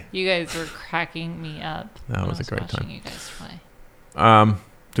great day. You guys were cracking me up. That was a great time. You guys play.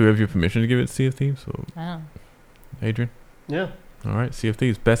 Do we have your permission to give it Sea of Thieves? Or Oh. Adrian? Yeah. All right, Sea of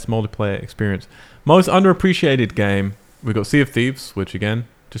Thieves, best multiplayer experience. Most underappreciated game, we got Sea of Thieves, which again,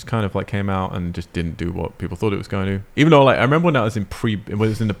 just kind of like came out and just didn't do what people thought it was going to. Even though, like, I remember when that was when it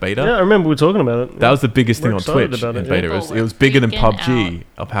was in the beta. Yeah, I remember we were talking about it. That was the biggest thing on excited Twitch about in it, beta. yeah. It was bigger than Freaking PUBG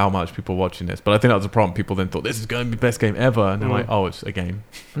of how much people were watching this. But I think that was a problem. People then thought this is going to be the best game ever, and they're like, oh, it's a game.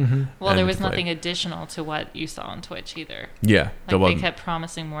 Mm-hmm. Well, And there it's was like- nothing additional to what you saw on Twitch either. Yeah, there Like they wasn't. kept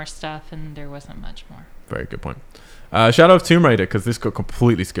promising more stuff, and there wasn't much more. Very good point. Shadow of Tomb Raider, because this got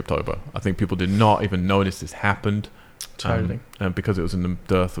completely skipped over. I think people did not even notice this happened. Totally. And because it was in the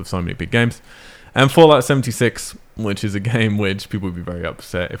dearth of so many big games. And Fallout 76, which is a game which people would be very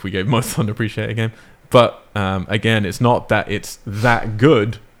upset if we gave most underappreciated game. But again, it's not that it's that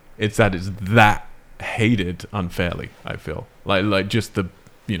good. It's that it's that hated unfairly, I feel. Like just the,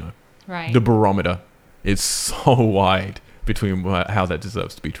 Right. the barometer is so wide between how that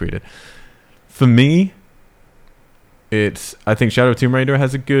deserves to be treated. For me, I think Shadow of Tomb Raider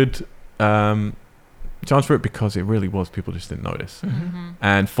has a good chance for it because it really was. People just didn't notice. Mm-hmm.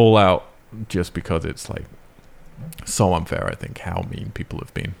 And Fallout, just because it's like so unfair, I think, how mean people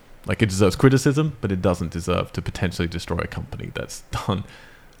have been. Like, it deserves criticism, but it doesn't deserve to potentially destroy a company that's done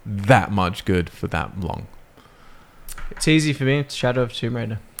that much good for that long. It's easy for me. It's Shadow of Tomb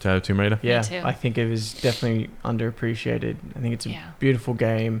Raider. Shadow of Tomb Raider? Yeah, too. I think it was definitely underappreciated. I think it's a Yeah. beautiful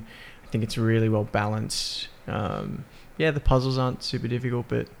game. I think it's really well balanced. The puzzles aren't super difficult,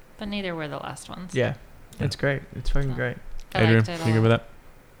 but But neither were the last ones. yeah, it's great. It's fucking great. I Adrian, liked it a you good lot. with that?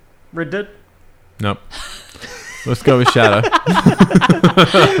 Red Dead. Nope. Let's go with Shadow.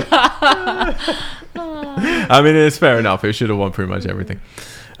 I mean, it's fair enough. It should have won pretty much everything.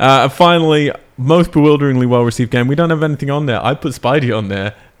 Finally, most bewilderingly well-received game. We don't have anything on there. I put Spidey on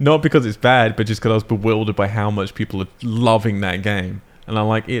there, not because it's bad, but just because I was bewildered by how much people are loving that game. And I'm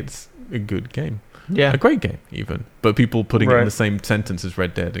like, it's a good game. Yeah, A great game, even. But people putting it in Right. the same sentence as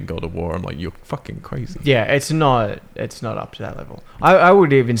Red Dead and God of War, I'm like, you're fucking crazy. yeah. It's not up to that level. I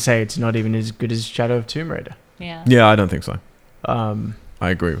would even say it's not even as good as Shadow of Tomb Raider. Yeah. Yeah, I don't think so. Um, I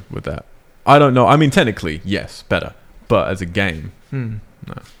agree with that. I don't know. I mean, technically, yes, better. But as a game,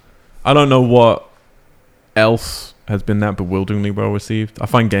 I don't know what else has been that bewilderingly well received. I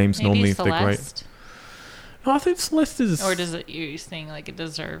find games Maybe normally, if they're great. Celeste? No, I think Celeste is... Or does it, you're saying like it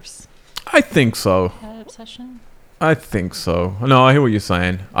deserves I think so. that obsession? I think so. No, I hear what you're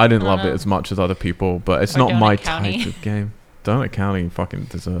saying. I didn't love it know. as much as other people, but it's Or not my Donut County. type of game. Donut County fucking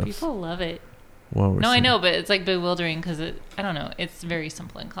deserves... People love it. well No, I received. know, but it's like bewildering because I don't know. It's very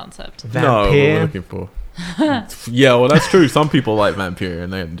simple in concept. No, what we're Vampire. looking for. Yeah, well, that's true. Some people like Vampire,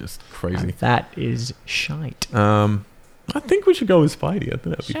 and they're just crazy. And that is shite. I think we should go with Spidey. I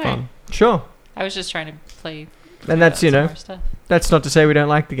think that'd be Sure. fun. Sure, I was just trying to play. and that's some more stuff. that's not to say we don't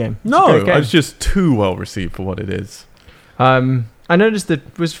like the game. It's a No, great game. it's just too well received for what it is. I I noticed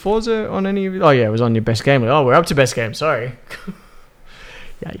that was Forza on any of... Oh, yeah, it was on your best game. Oh, we're up to best game. Sorry.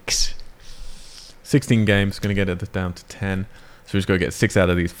 Yikes. 16 games, going to get it down to 10. So we just got to get 6 out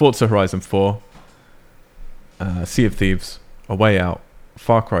of these. Forza Horizon 4, Sea of Thieves, A Way Out,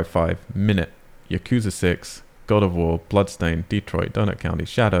 Far Cry 5, Minute, Yakuza 6, God of War, Bloodstained, Detroit, Donut County,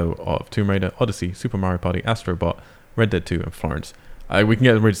 Shadow of Tomb Raider, Odyssey, Super Mario Party, Astro Bot, Red Dead 2, and Florence. We can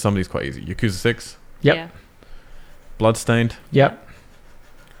get rid of some of these quite easy. Yakuza 6, Yep. Yeah. Bloodstained. Yep.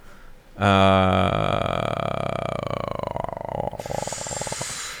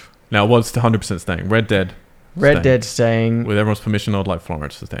 Now, what's 100% staying? Red Dead. Red Dead staying. With everyone's permission, I'd like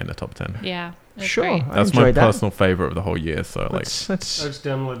Florence to stay in the top 10. Yeah. It was Sure. great. I That's my enjoyed that. personal favorite of the whole year. So, like, Let's I just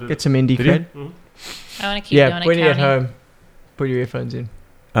downloaded get some indie Did you? cred. I want to keep Yeah, doing it. when you get home, put your earphones in.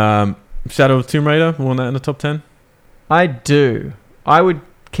 Shadow of Tomb Raider. We want that in the top 10. I do. I would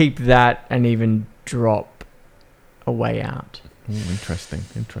keep that and even drop A Way Out. Ooh, interesting.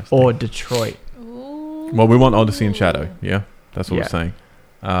 Or Detroit. Well, we want Odyssey and Shadow. Yeah, that's what Yeah. we're saying.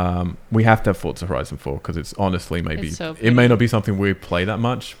 We have to have Forza Horizon 4 because it's honestly maybe It's so it may pretty. not be something we play that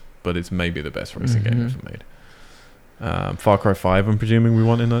much, but it's maybe the best racing game Mhm. ever made. Far Cry 5, I'm presuming we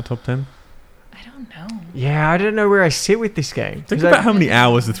want in that top 10. I don't know. Yeah, I don't know where I sit with this game. Think 'Cause about I- how many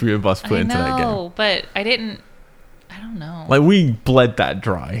hours the three of us put I into that game. know, but I didn't. I don't know. Like, we bled that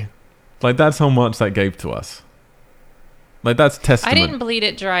dry. Like, that's how much that gave to us. Like, that's I testament. didn't bleed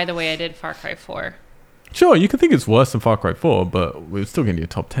it dry the way I did Far Cry 4. Sure, you could think it's worse than Far Cry 4, but we're still getting your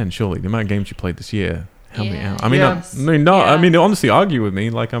top 10, surely. The amount of games you played this year. How many Yeah, hours? I mean, yes. I Yeah. mean, honestly, argue with me.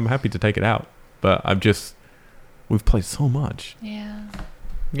 Like, I'm happy to take it out. But we've played so much. Yeah.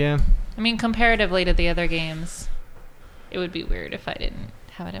 Yeah. I mean, comparatively to the other games, it would be weird if I didn't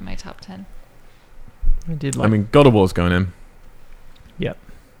have it in my top 10. I did I mean, God of War's going in.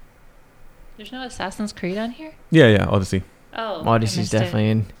 There's no Assassin's Creed on here? Yeah, Odyssey. Oh. Odyssey's I missed it. definitely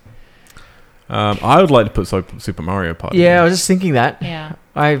in. I would like to put Super Mario Party. Yeah, I in. was just thinking that. Yeah.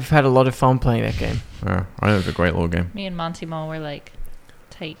 I've had a lot of fun playing that game. I know it's a great little game. Me and Monty Mo were like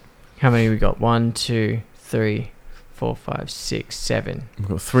tight. How many we got? 1, 2, 3, 4, 5, 6, 7. We've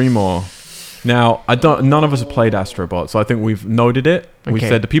got 3 more. Now, none of us have played Astro Bot, so I think we've noted it. We Okay.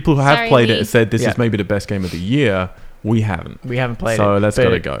 said the people who have Sorry, played it Lee. have said this Yeah. is maybe the best game of the year. We haven't. We haven't played it. So that's but got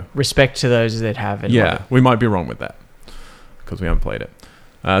to go. Respect to those that have. And love Yeah, it. we might be wrong with that because we haven't played it.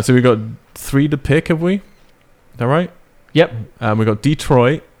 So we've got 3 to pick, have we? Is that right? Yep. We've got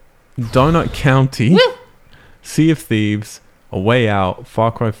Detroit, Donut County, Sea of Thieves, A Way Out,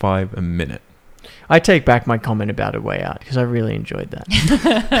 Far Cry 5, and Minute. I take back my comment about A Way Out because I really enjoyed that.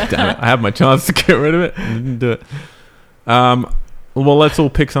 Damn it, I had my chance to get rid of it and didn't do it. Well, let's all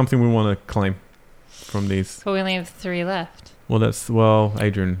pick something we want to claim from these. But we only have 3 left.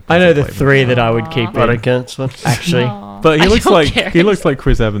 Adrian. I know doesn't the play 3 that I would keep Aw. But I in, can't. So actually. Aw. But he I looks don't like care. he looks like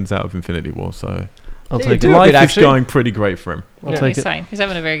Chris Evans out of Infinity War, so I'll Yeah, take do it. a life bit, is actually. going pretty great for him. I'll Yeah, take he's it. fine. He's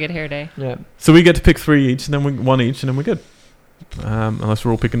having a very good hair day. Yeah. So we get to pick 3 each, and then one each, and then we're good. Unless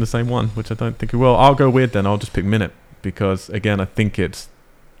we're all picking the same one, which I don't think we will. I'll go weird then. I'll just pick Minute because again, I think it's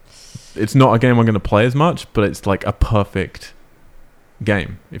not a game I'm going to play as much, but it's like a perfect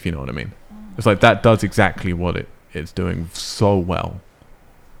game, if you know what I mean. It's like that does exactly what it's doing so well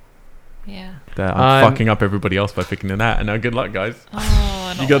Yeah. that I'm Um, fucking up everybody else by picking that. And now good luck, guys. Oh,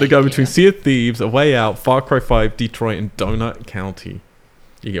 I don't You got to like go between you. Sea of Thieves, A Way Out, Far Cry 5, Detroit, and Donut County.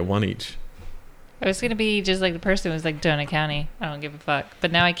 You get 1 each. I was going to be just like the person who was like Donut County. I don't give a fuck.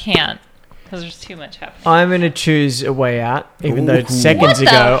 But now I can't because there's too much happening. I'm going to choose A Way Out, even though Ooh. seconds What the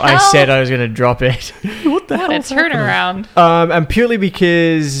ago I hell? said I was going to drop it. What the What a turnaround. And purely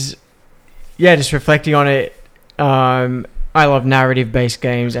because, just reflecting on it, I love narrative-based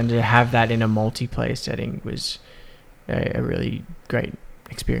games, and to have that in a multiplayer setting was a really great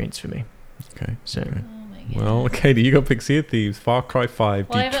experience for me. Okay. So, Okay. Oh my God. Well, Katie, you got to pick Sea of Thieves, Far Cry 5,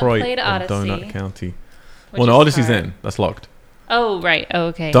 Well, I haven't Detroit, played and Odyssey, Donut County. Which Well, no, is Odyssey's hard. in. That's locked. Oh, right. Oh,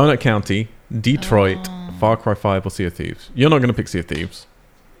 okay. Donut County, Detroit, Oh. Far Cry 5, or Sea of Thieves. You're not going to pick Sea of Thieves.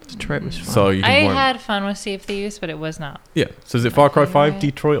 Detroit was fun. So you I can warn- had fun with Sea of Thieves, but it was not. Yeah. So is it Far Cry Okay, 5, right.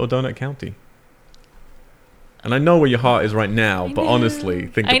 Detroit, or Donut County? And I know where your heart is right now, I but know. honestly,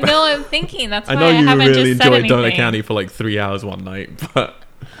 think I about know. I'm thinking. That's why I know I you haven't really just said enjoyed Donut anything. County for like 3 hours one night, but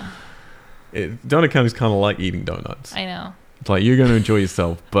Donut County's kind of like eating donuts. I know. It's like you're going to enjoy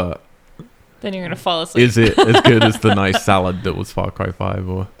yourself, but Then you're gonna fall asleep. is it as good as the nice salad that was Far Cry 5?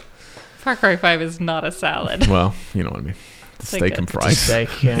 Or Far Cry 5 is not a salad. well, you know what I mean. The It's like steak a- and It's a fries.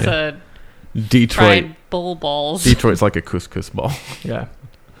 steak, yeah. It's a Detroit. fried bull balls. Detroit's like a couscous ball. Yeah.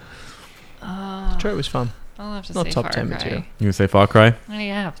 Oh, Detroit was fun. I'll have to Not say top Far 10 Cry. material. You gonna say Far Cry? I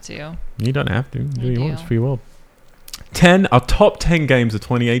have to. You don't have to. Do I you want? do. It's free world. Our top 10 games of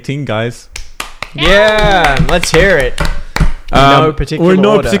 2018, guys. Yeah, let's hear it. No particular We're in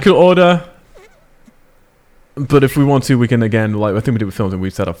no order. particular order. But if we want to, we can again, like I think we did with films, and we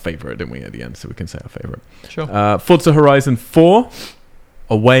said our favorite, didn't we, at the end? So we can say our favorite. Sure. Forza Horizon 4,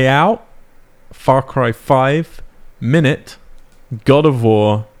 A Way Out, Far Cry 5, Minute, God of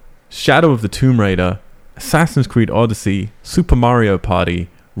War, Shadow of the Tomb Raider, Assassin's Creed Odyssey, Super Mario Party,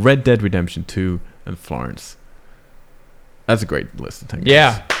 Red Dead Redemption 2, and Florence. That's a great list of 10 games.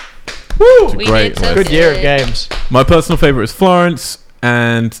 Yeah. It's a We great did list. Good year of games. My personal favorite is Florence,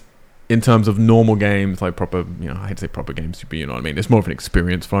 and in terms of normal games, like proper, I hate to say proper games, but you know what I mean. It's more of an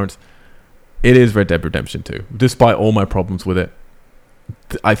experience, Florence. It is Red Dead Redemption 2. Despite all my problems with it,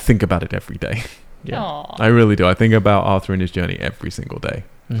 I think about it every day. Yeah. Aw. I really do. I think about Arthur and his journey every single day,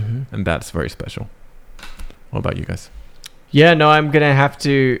 Mm-hmm. and that's very special. What about you guys? Yeah, no, I'm gonna have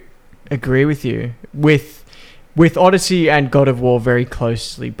to agree with you. With Odyssey and God of War very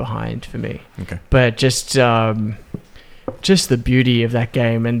closely behind for me. Okay. But just the beauty of that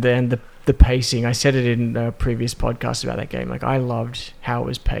game and the pacing. I said it in a previous podcast about that game. Like I loved how it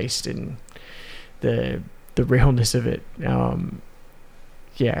was paced and the realness of it.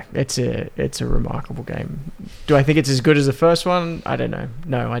 Yeah, it's a remarkable game. Do I think it's as good as the first one? I don't know.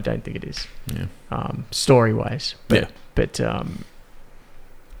 No, I don't think it is. Yeah. Story wise. Yeah. But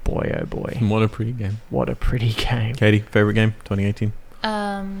boy, oh boy, What a pretty game. what a pretty game. Katie, favorite game 2018?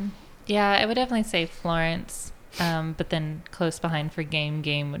 Yeah, I would definitely say Florence. But then close behind for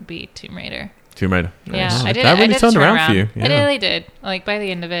game would be Tomb Raider. Tomb Raider. Yeah, Nice. I did. That I really did turned turn around for you. I really did. Like by the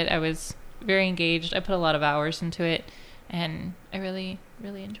end of it, I was very engaged. I put a lot of hours into it, and I really,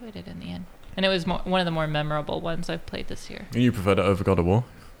 really enjoyed it in the end. And it was one of the more memorable ones I've played this year. And you preferred it over God of War?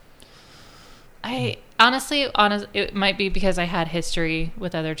 I honestly, it might be because I had history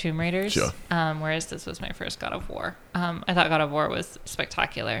with other Tomb Raiders. Sure. Whereas this was my first God of War. I thought God of War was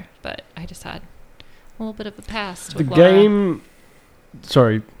spectacular, but I just had a little bit of a past. The With Laura. game.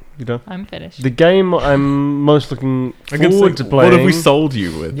 Sorry, you done? I'm finished. The game I'm most looking forward to playing. What have we sold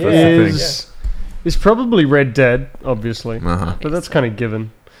you with? That's the thing. is probably Red Dead, obviously, Uh-huh. but that's kind of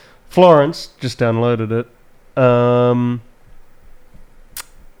given. Florence, just downloaded it,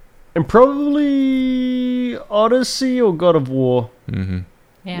 and probably Odyssey or God of War. Mm-hmm.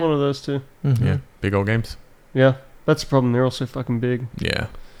 Yeah. One of those two. Mm-hmm. Yeah. Big old games. Yeah, that's the problem. They're all so fucking big. Yeah.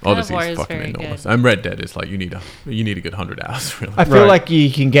 God of War Odyssey's is fucking very enormous. good. And Red Dead is like you need a good 100 hours really. I feel Right. like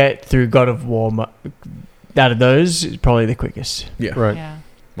you can get through God of War. Out of those, it's probably the quickest. Yeah. Right. Yeah.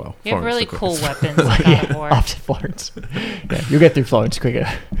 Well, You have Florence really the cool quickest. weapons in God of War. After Florence, yeah, you'll get through Florence quicker.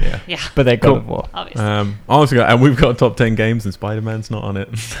 Yeah. Yeah, But then God Cool. of War. obviously. Honestly, and we've got top 10 games and Spider-Man's not on it.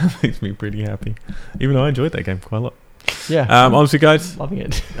 That makes me pretty happy. Even though I enjoyed that game quite a lot. Yeah, Honestly, guys, loving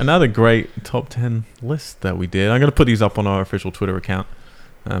it. another great top 10 list that we did. I'm going to put these up on our official Twitter account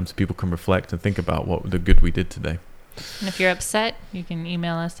so people can reflect and think about what the good we did today. And if you're upset, you can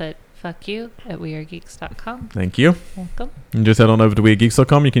email us at fuckyou@wearegeeks.com. Thank you. Welcome. And just head on over to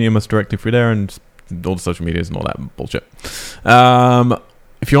weirdgeeks.com. You can email us directly through there and all the social medias and all that bullshit.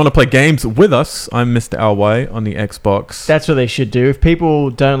 If you want to play games with us, I'm Mr. Alway on the Xbox. That's what they should do. If people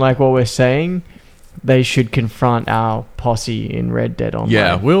don't like what we're saying, they should confront our posse in Red Dead Online.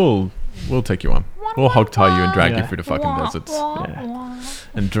 Yeah, we'll take you on. We'll hog tie you and drag you Yeah. through the fucking deserts Yeah.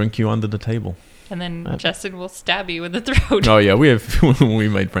 and drink you under the table. And then Justin will stab you in the throat. Oh yeah, we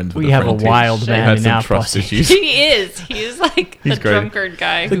made friends with We a have friend a too. wild Who man had in some our trust posse. issues. He is. He's like He's the great. drunkard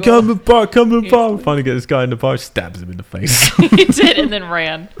guy. The who come in the bar, come in the bar. Finally get this guy in the bar, stabs him in the face. he did and then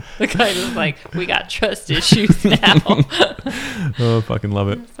ran. The guy was like, we got trust issues now. Oh, I fucking love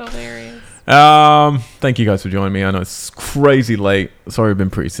it. It's hilarious. Thank you guys for joining me. I know it's crazy late. Sorry, I've been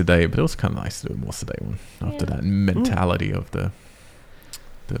pretty sedate, but it was kind of nice to do a more sedate one after that mentality of the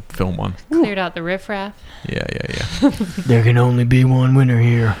film one. Cleared out the riffraff. Yeah. There can only be one winner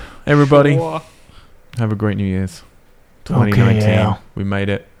here. Everybody, have a great New Year's. 2019. Okay, yeah. We made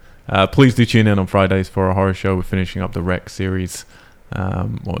it. Please do tune in on Fridays for our horror show. We're finishing up the Rec series. Well,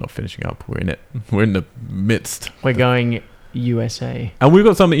 not finishing up. We're in it. We're in the midst. We're going USA. And we've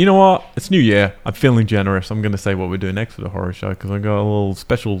got something. You know what? It's New Year. I'm feeling generous. I'm going to say what we're doing next for the horror show because I've got a little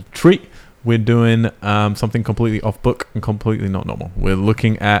special treat. We're doing something completely off book and completely not normal. We're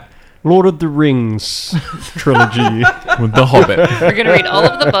looking at Lord of the Rings trilogy. with The Hobbit. We're going to read all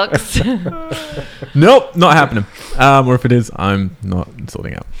of the books. Nope, not happening. Or if it is, I'm not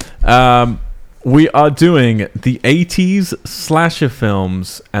sorting out. We are doing the 80s slasher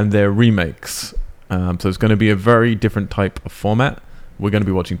films and their remakes. So it's going to be a very different type of format. We're going to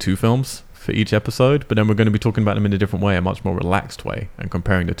be watching two films for each episode, but then we're going to be talking about them in a different way, a much more relaxed way, and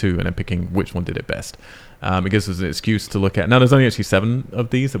comparing the two and then picking which one did it best. It gives us an excuse to look at. Now, there's only actually 7 of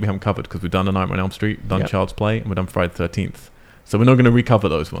these that we haven't covered because we've done A Nightmare on Elm Street, done Child's Play, and we've done Friday the 13th. So we're not going to recover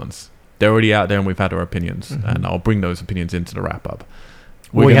those ones. They're already out there and we've had our opinions, and I'll bring those opinions into the wrap-up.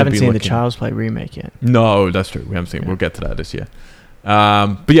 We haven't seen the Child's Play remake yet. No, that's true. We haven't seen it. We'll get to that this year.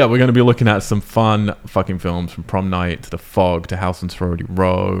 But yeah, we're going to be looking at some fun fucking films, from Prom Night to The Fog to House on Sorority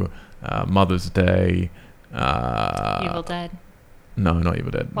Row, Mother's Day. Evil Dead. No, not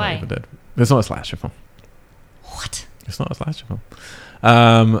Evil Dead. Why? Not Evil Dead. It's not a slasher film. What? It's not a slasher film.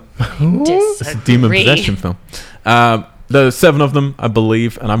 It's a demon possession film. There's 7 of them, I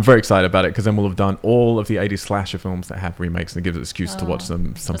believe, and I'm very excited about it because then we'll have done all of the 80s slasher films that have remakes, and it gives us an excuse to watch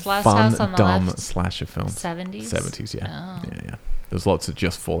some fun, dumb slasher films. 70s? 70s, yeah. Oh. Yeah. There's lots that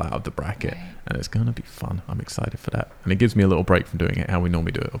just fall out of the bracket, and it's going to be fun. I'm excited for that. And it gives me a little break from doing it how we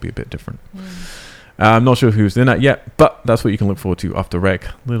normally do it. It'll be a bit different. I'm not sure who's in that yet, but that's what you can look forward to after Rec.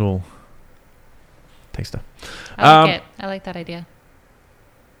 Little taster. I like it. I like that idea.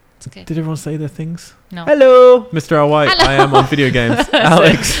 It's good. Did everyone say their things? No. Hello. Mr. Al White, Hello. I am on video games.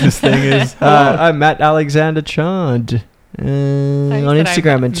 Alex, this thing is... I'm Matt Alexander Chard. On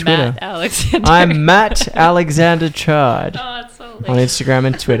Instagram and Twitter. Matt Alexander. I'm Matt Alexander Chard. Oh, it's so late. On Instagram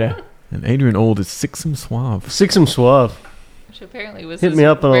and Twitter. And Adrian Ald is Sixum Suave. Sixum Suave. Which apparently was Hit his me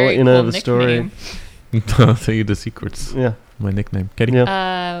up and I'll very let you know cool the story. nickname. I'll tell you the secrets. Yeah. My nickname. Katie?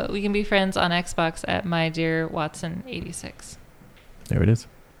 Yeah. We can be friends on Xbox at my dear Watson86. There it is.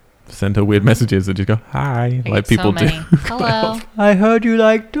 Send her weird messages and just go, hi, I like get people so do. many. Hello. I heard you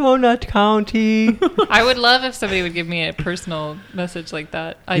like Donut County. I would love if somebody would give me a personal message like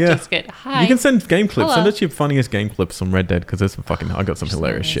that. I Yeah. just get hi. You can send game clips. Hello. Send us your funniest game clips on Red Dead because there's some fucking... I got some There's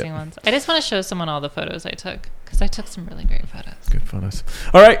hilarious shit. amazing ones. I just want to show someone all the photos I took because I took some really great photos. Good photos.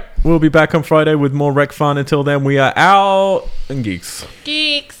 All right, we'll be back on Friday with more Rec Fun. Until then, we are out and geeks.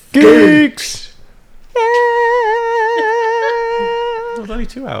 Geeks. Geeks! It was only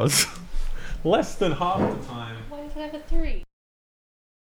 2 hours. Less than half the time. Why does it have a 3?